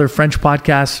watched some other French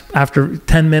podcasts, after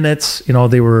 10 minutes,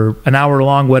 they were an hour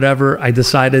long, whatever, I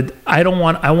decided I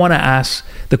want to ask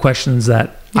the questions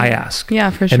that I ask. Yeah,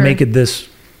 for sure. And make it this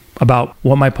about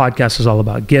what my podcast is all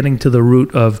about, getting to the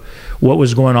root of what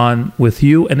was going on with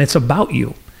you. And it's about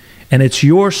you. And it's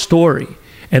your story.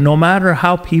 And no matter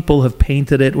how people have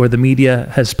painted it or the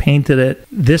media has painted it,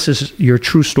 this is your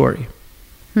true story.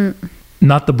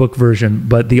 Not the book version,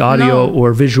 but the audio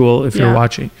or visual if you're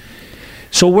watching.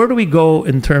 So where do we go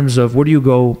in terms of, where do you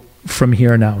go from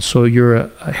here now? So you're a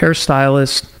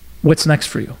hairstylist. What's next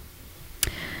for you?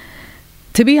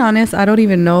 To be honest, I don't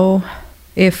even know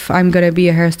if I'm going to be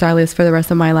a hairstylist for the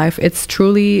rest of my life. It's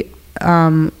truly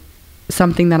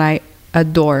something that I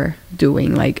adore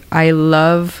doing. Like, I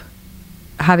love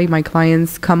having my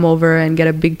clients come over and get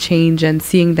a big change and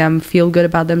seeing them feel good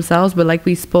about themselves. But like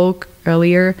we spoke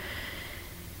earlier,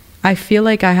 I feel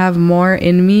like I have more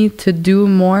in me to do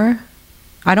more.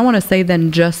 I don't want to say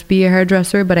than just be a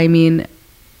hairdresser, but I mean,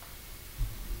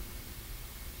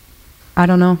 I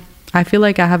don't know. I feel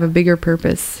like I have a bigger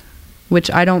purpose, which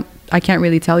I can't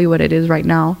really tell you what it is right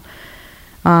now.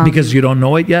 Because you don't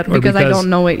know it yet? Or because I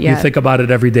don't know it yet. You think about it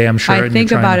every day, I'm sure. I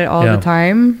think about it all the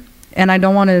time, and I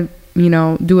don't want to,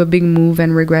 do a big move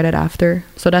and regret it after.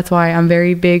 So that's why I'm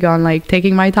very big on like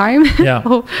taking my time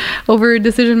over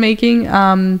decision making.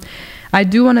 I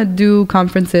do want to do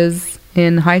conferences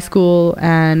in high school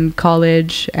and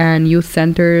college and youth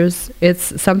centers.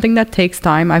 It's something that takes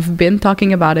time. I've been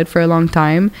talking about it for a long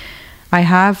time. I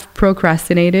have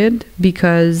procrastinated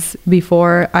because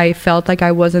before I felt like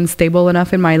I wasn't stable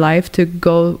enough in my life to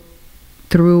go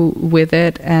through with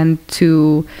it and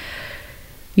to,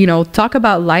 talk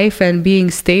about life and being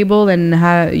stable and,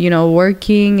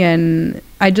 working. And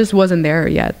I just wasn't there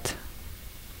yet.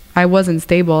 I wasn't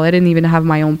stable. I didn't even have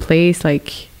my own place.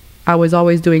 Like, I was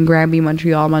always doing Granby,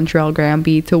 Montreal,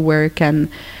 Granby to work and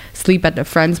sleep at a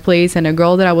friend's place and a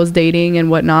girl that I was dating and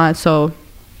whatnot. So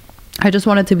I just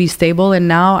wanted to be stable. And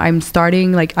now I'm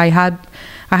starting, like, I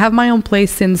have my own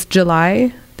place since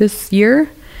July this year.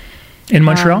 In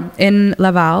Montreal? In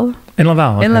Laval. In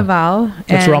Laval. Okay. In Laval.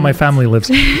 That's where all my family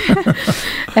lives.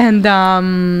 And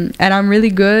I'm really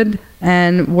good.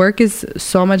 And work is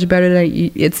so much better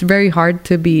than it's very hard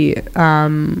to be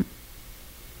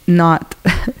not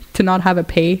have a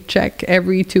paycheck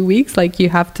every 2 weeks. Like, you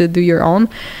have to do your own,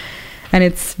 and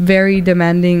it's very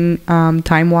demanding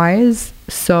time wise.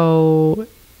 So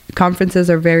conferences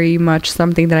are very much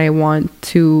something that I want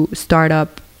to start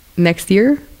up next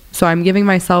year. So I'm giving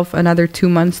myself another 2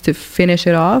 months to finish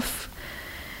it off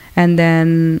and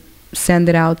then send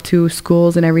it out to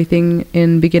schools and everything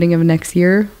in beginning of next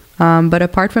year. But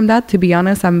apart from that, to be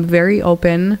honest, I'm very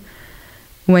open.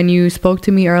 When you spoke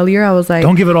to me earlier, I was like,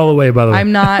 don't give it all away, by the way.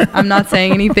 I'm not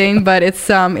saying anything, but it's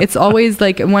always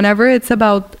like, whenever it's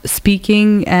about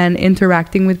speaking and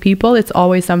interacting with people, it's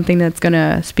always something that's going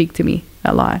to speak to me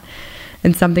a lot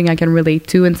and something I can relate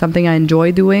to and something I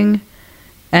enjoy doing.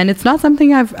 And it's not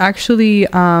something I've actually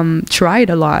tried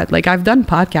a lot. Like, I've done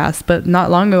podcasts, but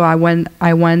not long ago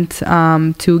I went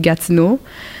to Gatineau,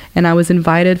 and I was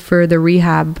invited for the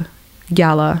rehab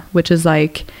gala, which is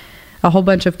like a whole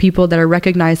bunch of people that are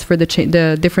recognized for the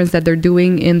difference that they're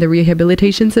doing in the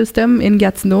rehabilitation system in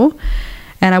Gatineau.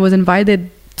 And I was invited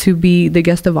to be the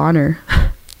guest of honor.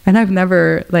 And I've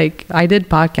never, I did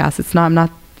podcasts. I'm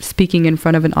not speaking in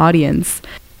front of an audience.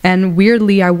 And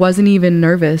weirdly, I wasn't even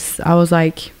nervous. I was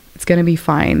like, it's going to be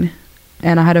fine.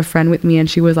 And I had a friend with me, and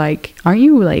she was like, aren't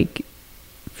you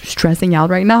stressing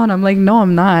out right now? And I'm like, no,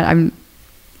 I'm not.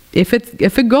 If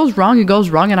it goes wrong, it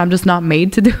goes wrong, and I'm just not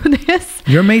made to do this.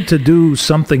 You're made to do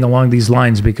something along these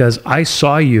lines, because I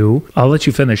saw you. I'll let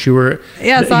you finish. You were you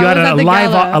had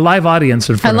a live audience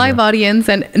in front of you. A live audience,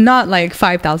 and not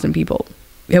 5,000 people.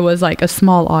 It was a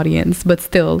small audience, but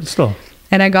still.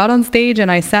 And I got on stage and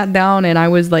I sat down, and I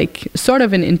was sort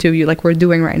of an interview like we're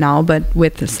doing right now, but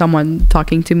with someone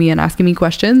talking to me and asking me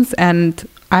questions. And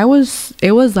it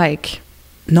was like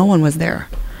no one was there.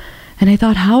 And I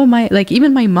thought, how am I, like,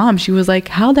 even my mom, she was like,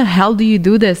 how the hell do you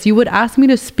do this? You would ask me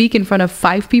to speak in front of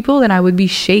 5 people and I would be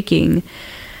shaking.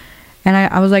 And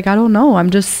I was like, I don't know.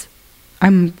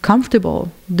 I'm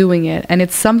comfortable doing it. And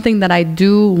it's something that I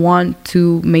do want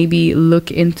to maybe look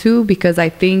into, because I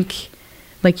think,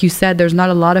 like you said, there's not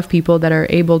a lot of people that are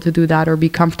able to do that or be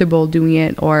comfortable doing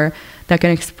it, or that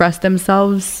can express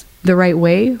themselves the right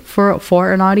way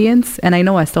for an audience. And I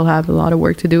know I still have a lot of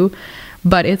work to do,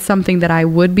 but it's something that I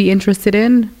would be interested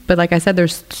in. But like I said,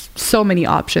 there's so many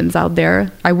options out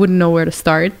there. I wouldn't know where to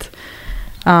start.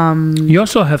 You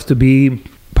also have to be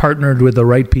partnered with the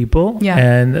right people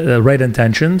and the right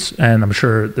intentions. And I'm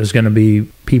sure there's going to be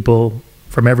people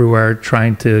from everywhere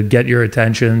trying to get your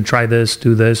attention, try this,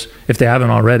 do this, if they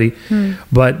haven't already.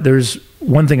 But there's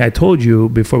one thing I told you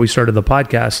before we started the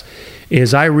podcast,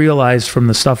 is I realized from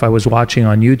the stuff I was watching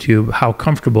on YouTube how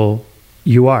comfortable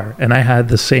you are. And I had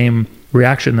the same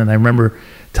reaction. And I remember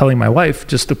telling my wife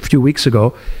just a few weeks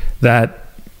ago that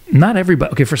not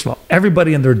everybody, okay, first of all,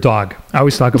 everybody and their dog, I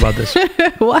always talk about this.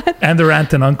 What? And their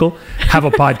aunt and uncle have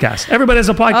a podcast. Everybody has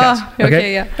a podcast.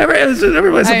 Okay, yeah. Everybody has a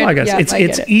podcast. Yeah,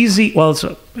 it's easy. Well,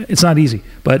 it's not easy,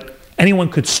 but anyone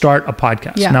could start a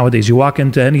podcast nowadays. You walk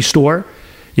into any store,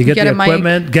 you get the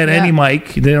equipment, get any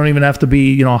mic. They don't even have to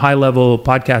be, high level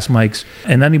podcast mics,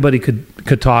 and anybody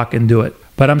could talk and do it.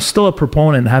 But I'm still a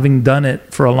proponent, having done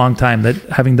it for a long time, that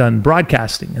having done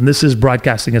broadcasting, and this is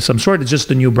broadcasting of some sort, it's just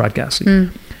the new broadcasting,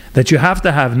 that you have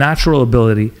to have natural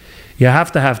ability, you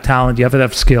have to have talent, you have to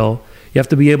have skill, you have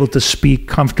to be able to speak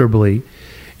comfortably,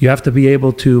 you have to be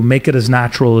able to make it as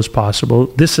natural as possible.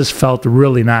 This has felt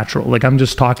really natural. Like I'm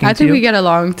just talking to you. I think we get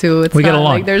along too. We get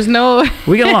along. Like there's no...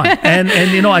 We get along. And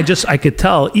I could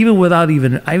tell, even without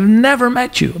I've never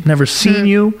met you. I've never seen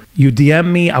you. You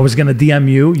DM me. I was going to DM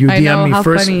you. You DM me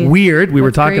first. Funny. Weird. We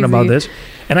were talking crazy. about this.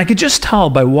 And I could just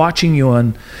tell by watching you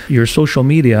on your social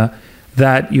media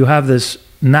that you have this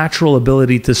natural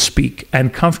ability to speak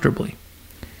and comfortably.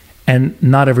 And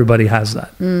not everybody has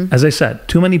that. As I said,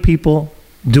 too many people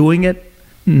doing it.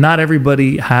 Not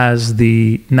everybody has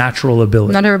the natural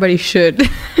ability. Not everybody should.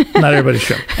 Not everybody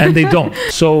should. And they don't.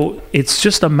 So it's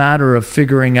just a matter of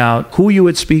figuring out who you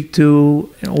would speak to,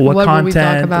 what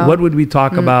content, what would we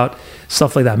talk about,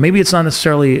 stuff like that. Maybe it's not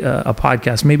necessarily a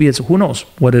podcast. Maybe it's, who knows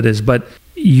what it is. But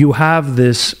you have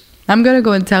this... I'm going to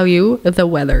go and tell you the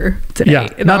weather today.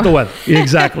 Yeah, not the weather.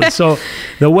 Exactly. So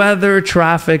the weather,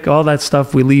 traffic, all that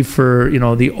stuff we leave for,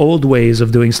 the old ways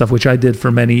of doing stuff, which I did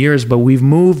for many years. But we've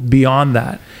moved beyond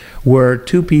that, where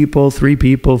 2 people, 3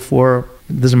 people, 4,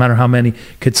 it doesn't matter how many,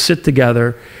 could sit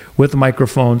together with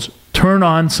microphones, turn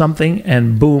on something,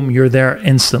 and boom, you're there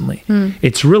instantly.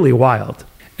 It's really wild.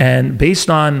 And based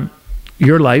on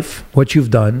your life, what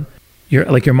you've done,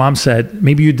 like your mom said,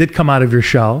 maybe you did come out of your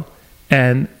shell.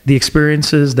 And the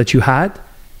experiences that you had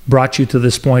brought you to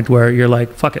this point where you're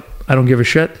like, fuck it, I don't give a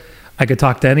shit. I could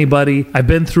talk to anybody. I've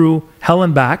been through hell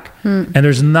and back, and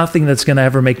there's nothing that's going to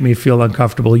ever make me feel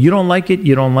uncomfortable. You don't like it,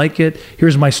 you don't like it.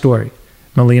 Here's my story,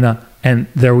 Melina, and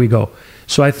there we go.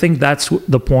 So I think that's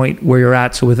the point where you're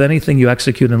at. So with anything you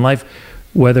execute in life,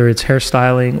 whether it's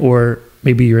hairstyling or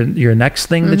maybe your next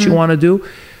thing that you want to do,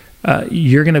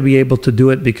 you're going to be able to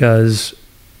do it because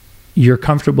you're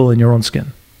comfortable in your own skin.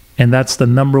 And that's the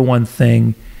number one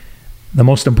thing, the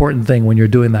most important thing when you're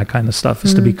doing that kind of stuff,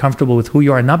 is to be comfortable with who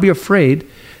you are and not be afraid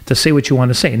to say what you want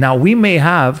to say. Now, we may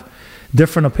have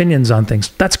different opinions on things.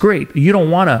 That's great. You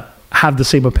don't want to have the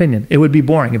same opinion. It would be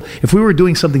boring. If we were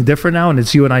doing something different now and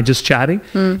it's you and I just chatting,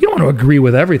 you don't want to agree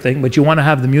with everything, but you want to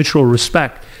have the mutual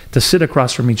respect to sit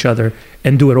across from each other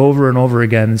and do it over and over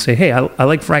again and say, hey, I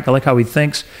like Frank. I like how he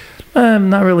thinks. I'm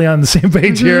not really on the same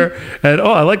page here. And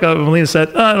I like how Melina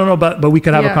said, I don't know, but we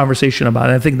could have a conversation about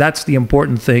it. I think that's the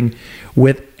important thing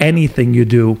with anything you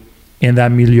do in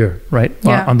that milieu, right?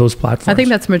 Yeah. On those platforms. I think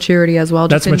that's maturity as well.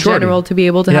 Just in general, to be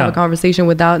able to have a conversation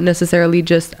without necessarily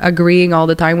just agreeing all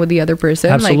the time with the other person.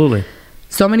 Absolutely. Like,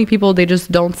 so many people, they just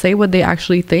don't say what they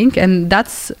actually think. And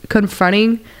that's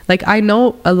confronting. Like, I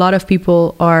know a lot of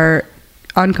people are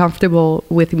uncomfortable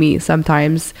with me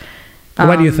sometimes.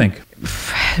 Why do you think?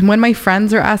 When my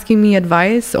friends are asking me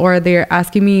advice or they're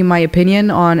asking me my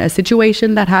opinion on a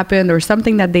situation that happened or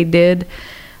something that they did,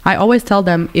 I always tell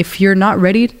them, if you're not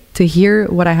ready to hear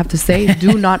what I have to say,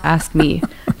 do not ask me,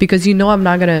 because I'm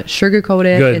not going to sugarcoat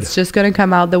it. Good. It's just going to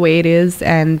come out the way it is.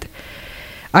 And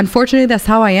unfortunately, that's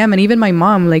how I am. And even my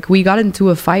mom, like, we got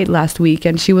into a fight last week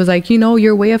and she was like,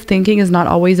 your way of thinking is not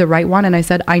always the right one. And I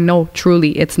said, I know,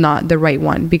 truly, it's not the right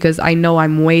one, because I know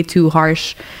I'm way too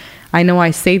harsh. I know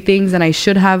I say things and I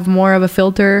should have more of a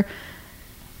filter,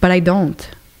 but I don't.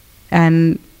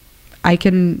 And I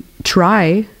can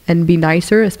try and be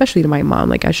nicer, especially to my mom.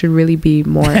 Like, I should really be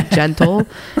more gentle.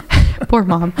 Poor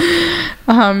mom.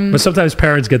 But sometimes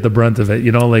parents get the brunt of it,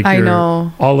 you know, like I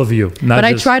know. all of you. But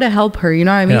I try to help her, you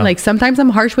know what I mean? Yeah. Like, sometimes I'm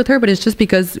harsh with her, but it's just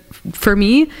because for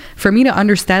me to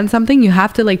understand something, you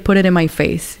have to like put it in my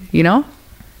face, you know?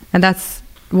 And that's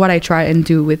what I try and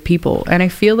do with people. And I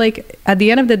feel like at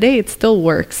the end of the day, it still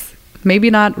works. Maybe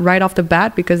not right off the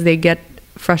bat, because they get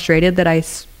frustrated that I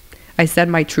said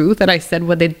my truth and I said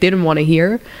what they didn't want to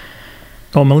hear.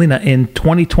 Oh, Melina, in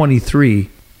 2023,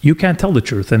 you can't tell the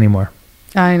truth anymore.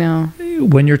 I know.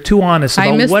 When you're too honest about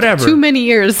I missed whatever. too many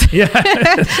years. Yeah.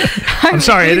 I'm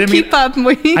sorry. I didn't keep up.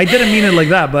 I didn't mean it like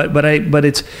that, but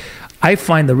it's, I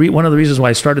find one of the reasons why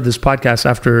I started this podcast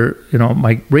after, you know,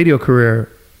 my radio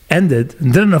career ended,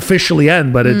 and didn't officially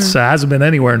end, but it's hasn't been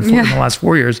anywhere in the last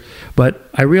 4 years. But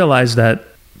I realized that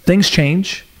things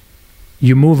change,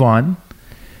 you move on,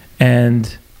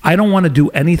 and I don't want to do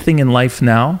anything in life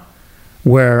now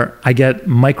where I get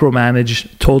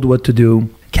micromanaged, told what to do,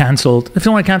 canceled. If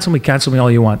you want to cancel me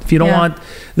all you want. If you don't want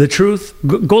the truth,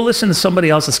 go listen to somebody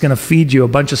else that's going to feed you a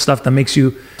bunch of stuff that makes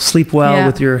you sleep well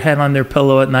with your head on their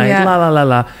pillow at night. La la la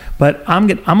la. But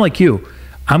I'm like you.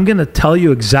 I'm going to tell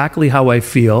you exactly how I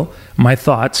feel, my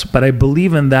thoughts, but I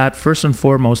believe in that. First and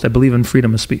foremost, I believe in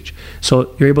freedom of speech.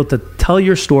 So you're able to tell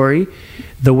your story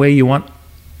the way you want.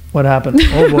 What happened?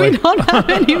 Oh boy. We don't have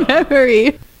any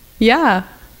memory. Yeah.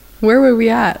 Where were we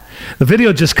at? The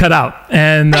video just cut out,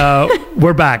 and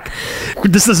we're back.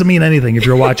 This doesn't mean anything if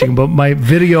you're watching, but my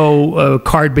video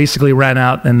card basically ran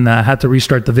out, and had to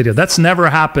restart the video. That's never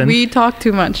happened. We talk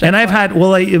too much. And I've had,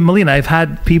 Melina, I've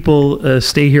had people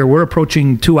stay here. We're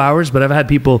approaching 2 hours, but I've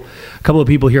had a couple of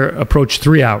people here approach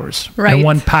 3 hours. Right. And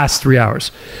one past 3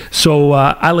 hours. So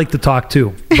I like to talk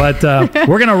too. But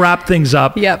we're going to wrap things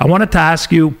up. Yep. I wanted to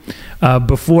ask you,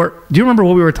 before, do you remember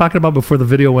what we were talking about before the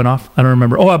video went off? I don't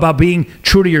remember. Oh, about being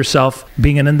true to yourself,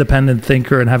 being an independent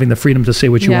thinker, and having the freedom to say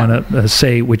what you want to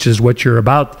say, which is what you're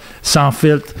about. Sans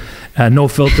filtre, no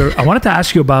filter. I wanted to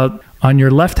ask you about, on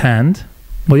your left hand,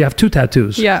 well, you have 2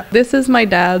 tattoos. Yeah. This is my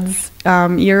dad's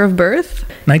year of birth.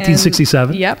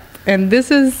 1967. Yep. And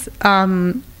this is,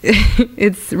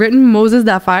 it's written Moses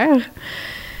d'affaires.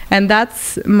 And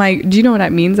that's do you know what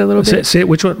that means a little bit? Say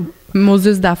which one?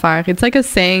 Moses d'affaires. It's like a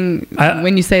saying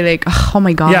when you say like, oh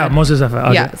my God. Yeah, Moses d'affaires.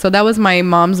 Okay. Yeah. So that was my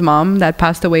mom's mom that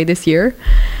passed away this year.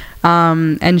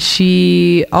 And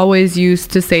she always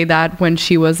used to say that when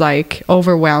she was like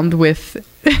overwhelmed with,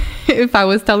 if I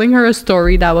was telling her a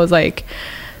story that was like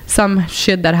some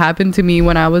shit that happened to me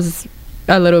when I was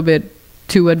a little bit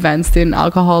too advanced in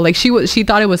alcohol. Like she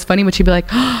thought it was funny, but she'd be like,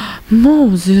 oh,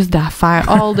 Moses d'affaires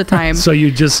all the time. So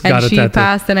you just got a tattoo. And she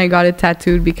passed and I got it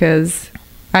tattooed because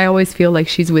I always feel like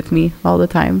she's with me all the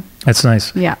time. That's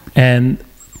nice. Yeah. And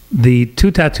the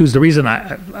 2 tattoos, the reason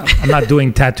I'm not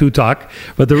doing tattoo talk,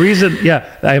 but the reason,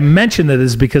 I mentioned it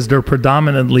is because they're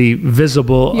predominantly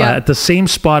visible at the same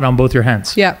spot on both your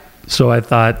hands. Yeah. So I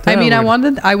thought, I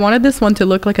wanted this one to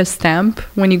look like a stamp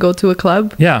when you go to a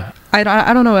club. Yeah. I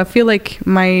don't know. I feel like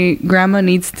my grandma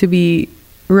needs to be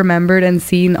remembered and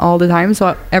seen all the time.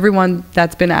 So everyone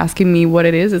that's been asking me what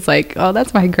it is, it's like, oh,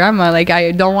 that's my grandma. Like,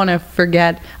 I don't want to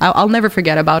forget. I'll never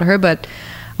forget about her, but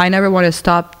I never want to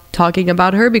stop talking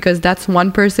about her, because that's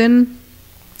one person.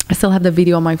 I still have the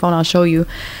video on my phone. I'll show you.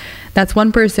 That's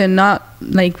one person, not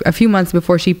like a few months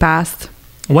before she passed.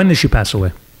 When did she pass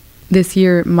away? This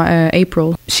year,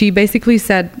 April. She basically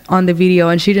said on the video,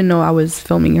 and she didn't know I was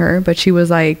filming her, but she was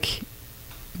like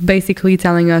basically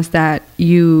telling us that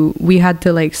we had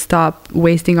to like stop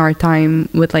wasting our time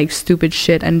with like stupid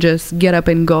shit and just get up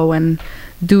and go and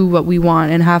do what we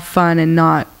want and have fun and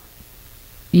not,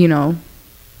 you know,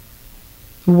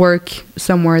 work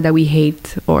somewhere that we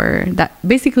hate, or that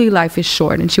basically life is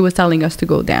short. And she was telling us to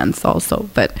go dance also.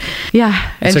 But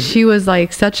yeah, and she was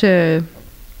like such a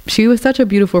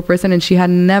beautiful person, and she had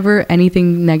never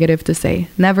anything negative to say.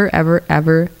 Never, ever,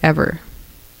 ever, ever.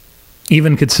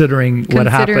 Even considering what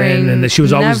happened, and that she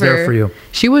was always there for you.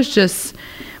 She was just,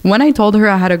 when I told her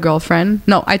I had a girlfriend,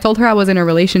 no, I told her I was in a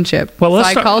relationship. Well,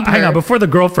 let's start, hang on, before the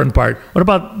girlfriend part, what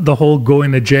about the whole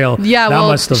going to jail?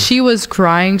 Yeah, she was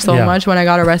crying so much when I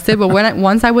got arrested, but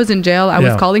once I was in jail, I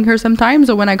was calling her sometimes.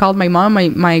 So when I called my mom,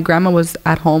 my grandma was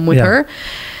at home with her,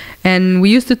 and we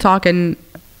used to talk, and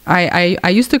I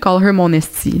used to call her mon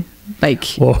esti. Like,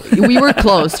 we were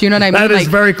close, you know what I mean? That is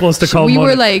very close to call. We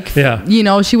were like, you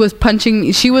know, she was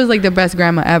like the best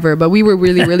grandma ever, but we were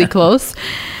really, really close.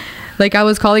 Like, I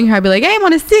was calling her, I'd be like, hey,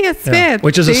 mon esti, it's fit.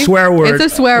 Which is a swear word.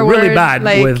 It's a swear word. Really bad.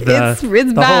 Like, with,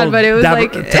 it's bad, but it was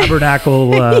like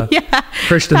tabernacle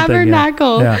Christian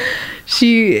tabernacle. Thing.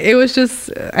 Yeah. It was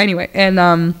just, anyway.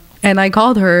 And And I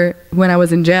called her when I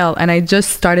was in jail, and I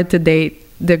just started to date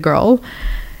the girl.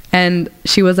 And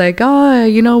she was like, oh,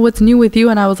 you know, what's new with you?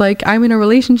 And I was like, I'm in a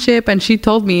relationship. And she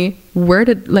told me,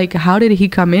 how did he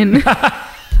come in?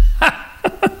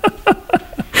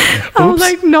 I was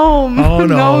like, no,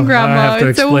 no, Grandma.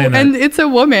 It's a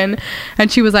woman. And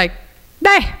she was like,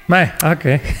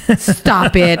 okay.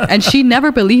 Stop it. And she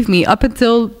never believed me up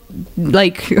until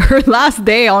like her last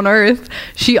day on earth.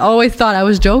 She always thought I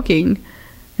was joking.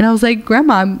 And I was like,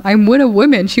 Grandma, I'm with a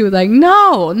woman. She was like,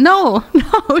 no.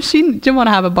 She didn't want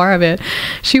to have a bar of it.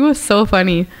 She was so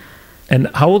funny. And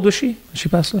how old was she? She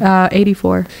passed away?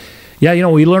 84. Yeah, you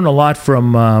know, we learn a lot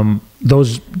from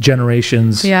those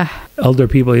generations, elder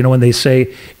people. You know, when they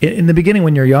say, in the beginning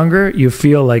when you're younger, you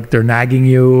feel like they're nagging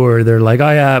you or they're like, oh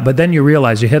yeah, but then you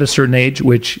realize you hit a certain age,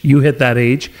 which you hit that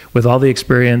age with all the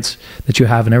experience that you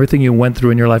have and everything you went through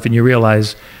in your life, and you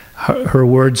realize her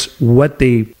words, what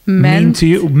they meant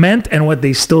and what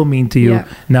they still mean to you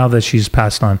now that she's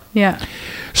passed on. Yeah.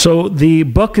 So the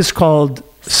book is called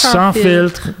Sans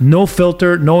Filtre, no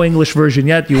filter, no English version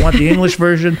yet. You want the English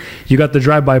version? You got the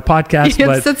Drive-By podcast. You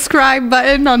hit subscribe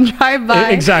button on Drive-By.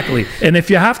 Exactly. And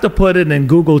if you have to put it in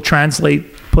Google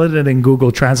Translate, put it in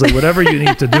Google Translate, whatever you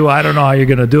need to do. I don't know how you're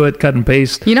going to do it, cut and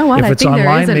paste. You know what? If I it's think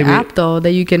online, there is an app, though,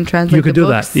 that you can translate You could do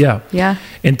books. that, yeah. Yeah.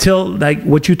 Until, like,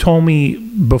 what you told me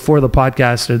before the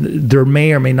podcast, there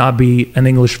may or may not be an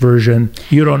English version.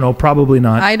 You don't know, probably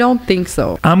not. I don't think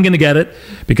so. I'm going to get it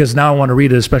because now I want to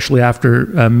read it, especially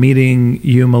after meeting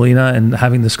you, Melina, and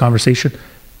having this conversation.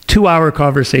 2-hour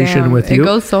conversation with you. It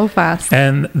goes so fast.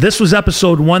 And this was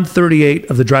episode 138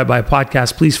 of the Drive-By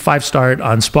podcast. Please 5-star it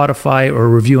on Spotify or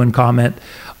review and comment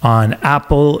on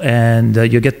Apple. And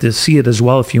you'll get to see it as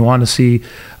well if you want to see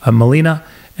Melina.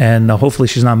 And hopefully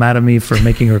she's not mad at me for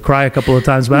making her cry a couple of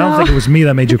times. But I don't think it was me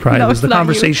that made you cry. No, it was the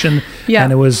conversation. Yeah.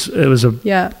 And it was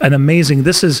an amazing,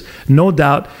 this is no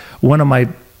doubt one of my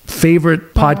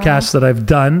favorite podcasts that I've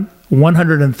done.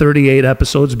 138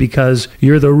 episodes, because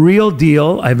you're the real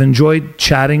deal. I've enjoyed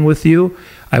chatting with you.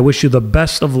 I wish you the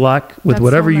best of luck with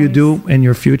whatever you do in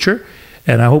your future.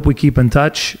 And I hope we keep in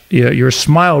touch. Your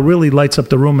smile really lights up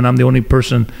the room, and I'm the only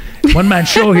one-man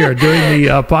show here during the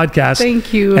podcast.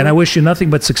 Thank you. And I wish you nothing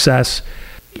but success.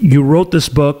 You wrote this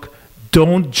book.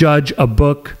 Don't judge a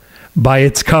book by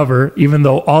its cover, even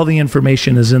though all the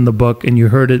information is in the book, and you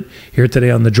heard it here today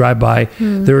on the Drive-By.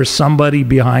 There is somebody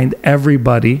behind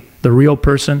everybody, the real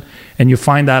person, and you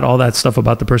find out all that stuff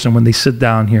about the person when they sit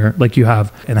down here like you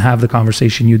have and have the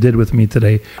conversation you did with me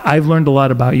today. I've learned a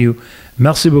lot about you.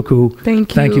 Merci beaucoup.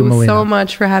 Thank you Melina, so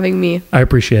much for having me. I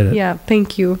appreciate it. Yeah,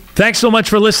 thank you. Thanks so much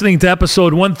for listening to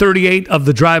episode 138 of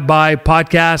the Drive-By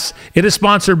podcast. It is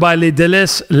sponsored by Les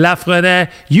Délices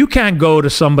Lafrenais. You can't go to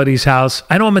somebody's house.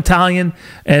 I know I'm Italian,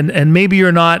 and maybe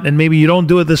you're not, and maybe you don't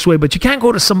do it this way, but you can't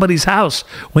go to somebody's house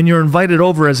when you're invited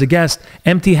over as a guest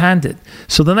empty-handed.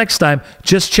 So the next time,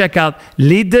 just check out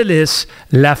Les Délices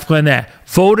Lafrenais.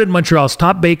 Voted Montreal's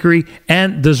top bakery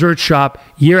and dessert shop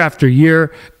year after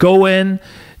year. Go in.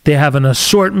 They have an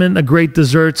assortment of great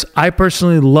desserts. I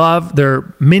personally love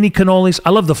their mini cannolis. I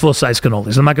love the full-size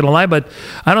cannolis. I'm not going to lie, but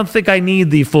I don't think I need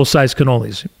the full-size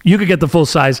cannolis. You could get the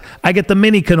full-size. I get the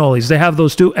mini cannolis. They have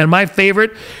those too. And my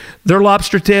favorite, their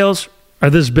lobster tails are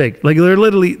this big. Like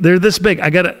they're this big. I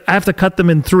have to cut them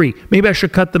in 3. Maybe I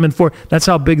should cut them in 4. That's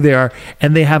how big they are.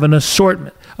 And they have an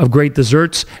assortment of great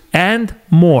desserts and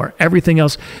more. Everything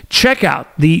else. Check out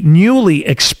the newly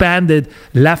expanded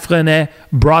Lafrenais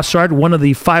Brossard, one of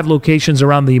the 5 locations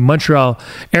around the Montreal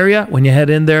area. When you head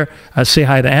in there, say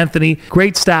hi to Anthony.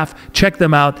 Great staff. Check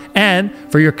them out. And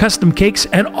for your custom cakes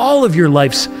and all of your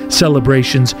life's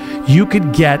celebrations, you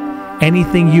could get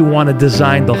anything you want to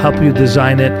design. They'll help you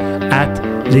design it at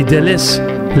Les Délices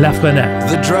Lafrenais.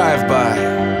 The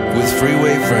Drive-By with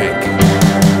Freeway Frank.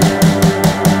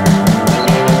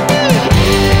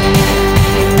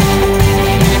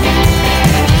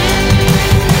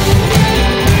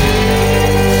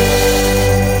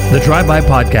 The Drive-By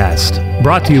podcast,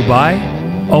 brought to you by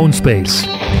Own Space.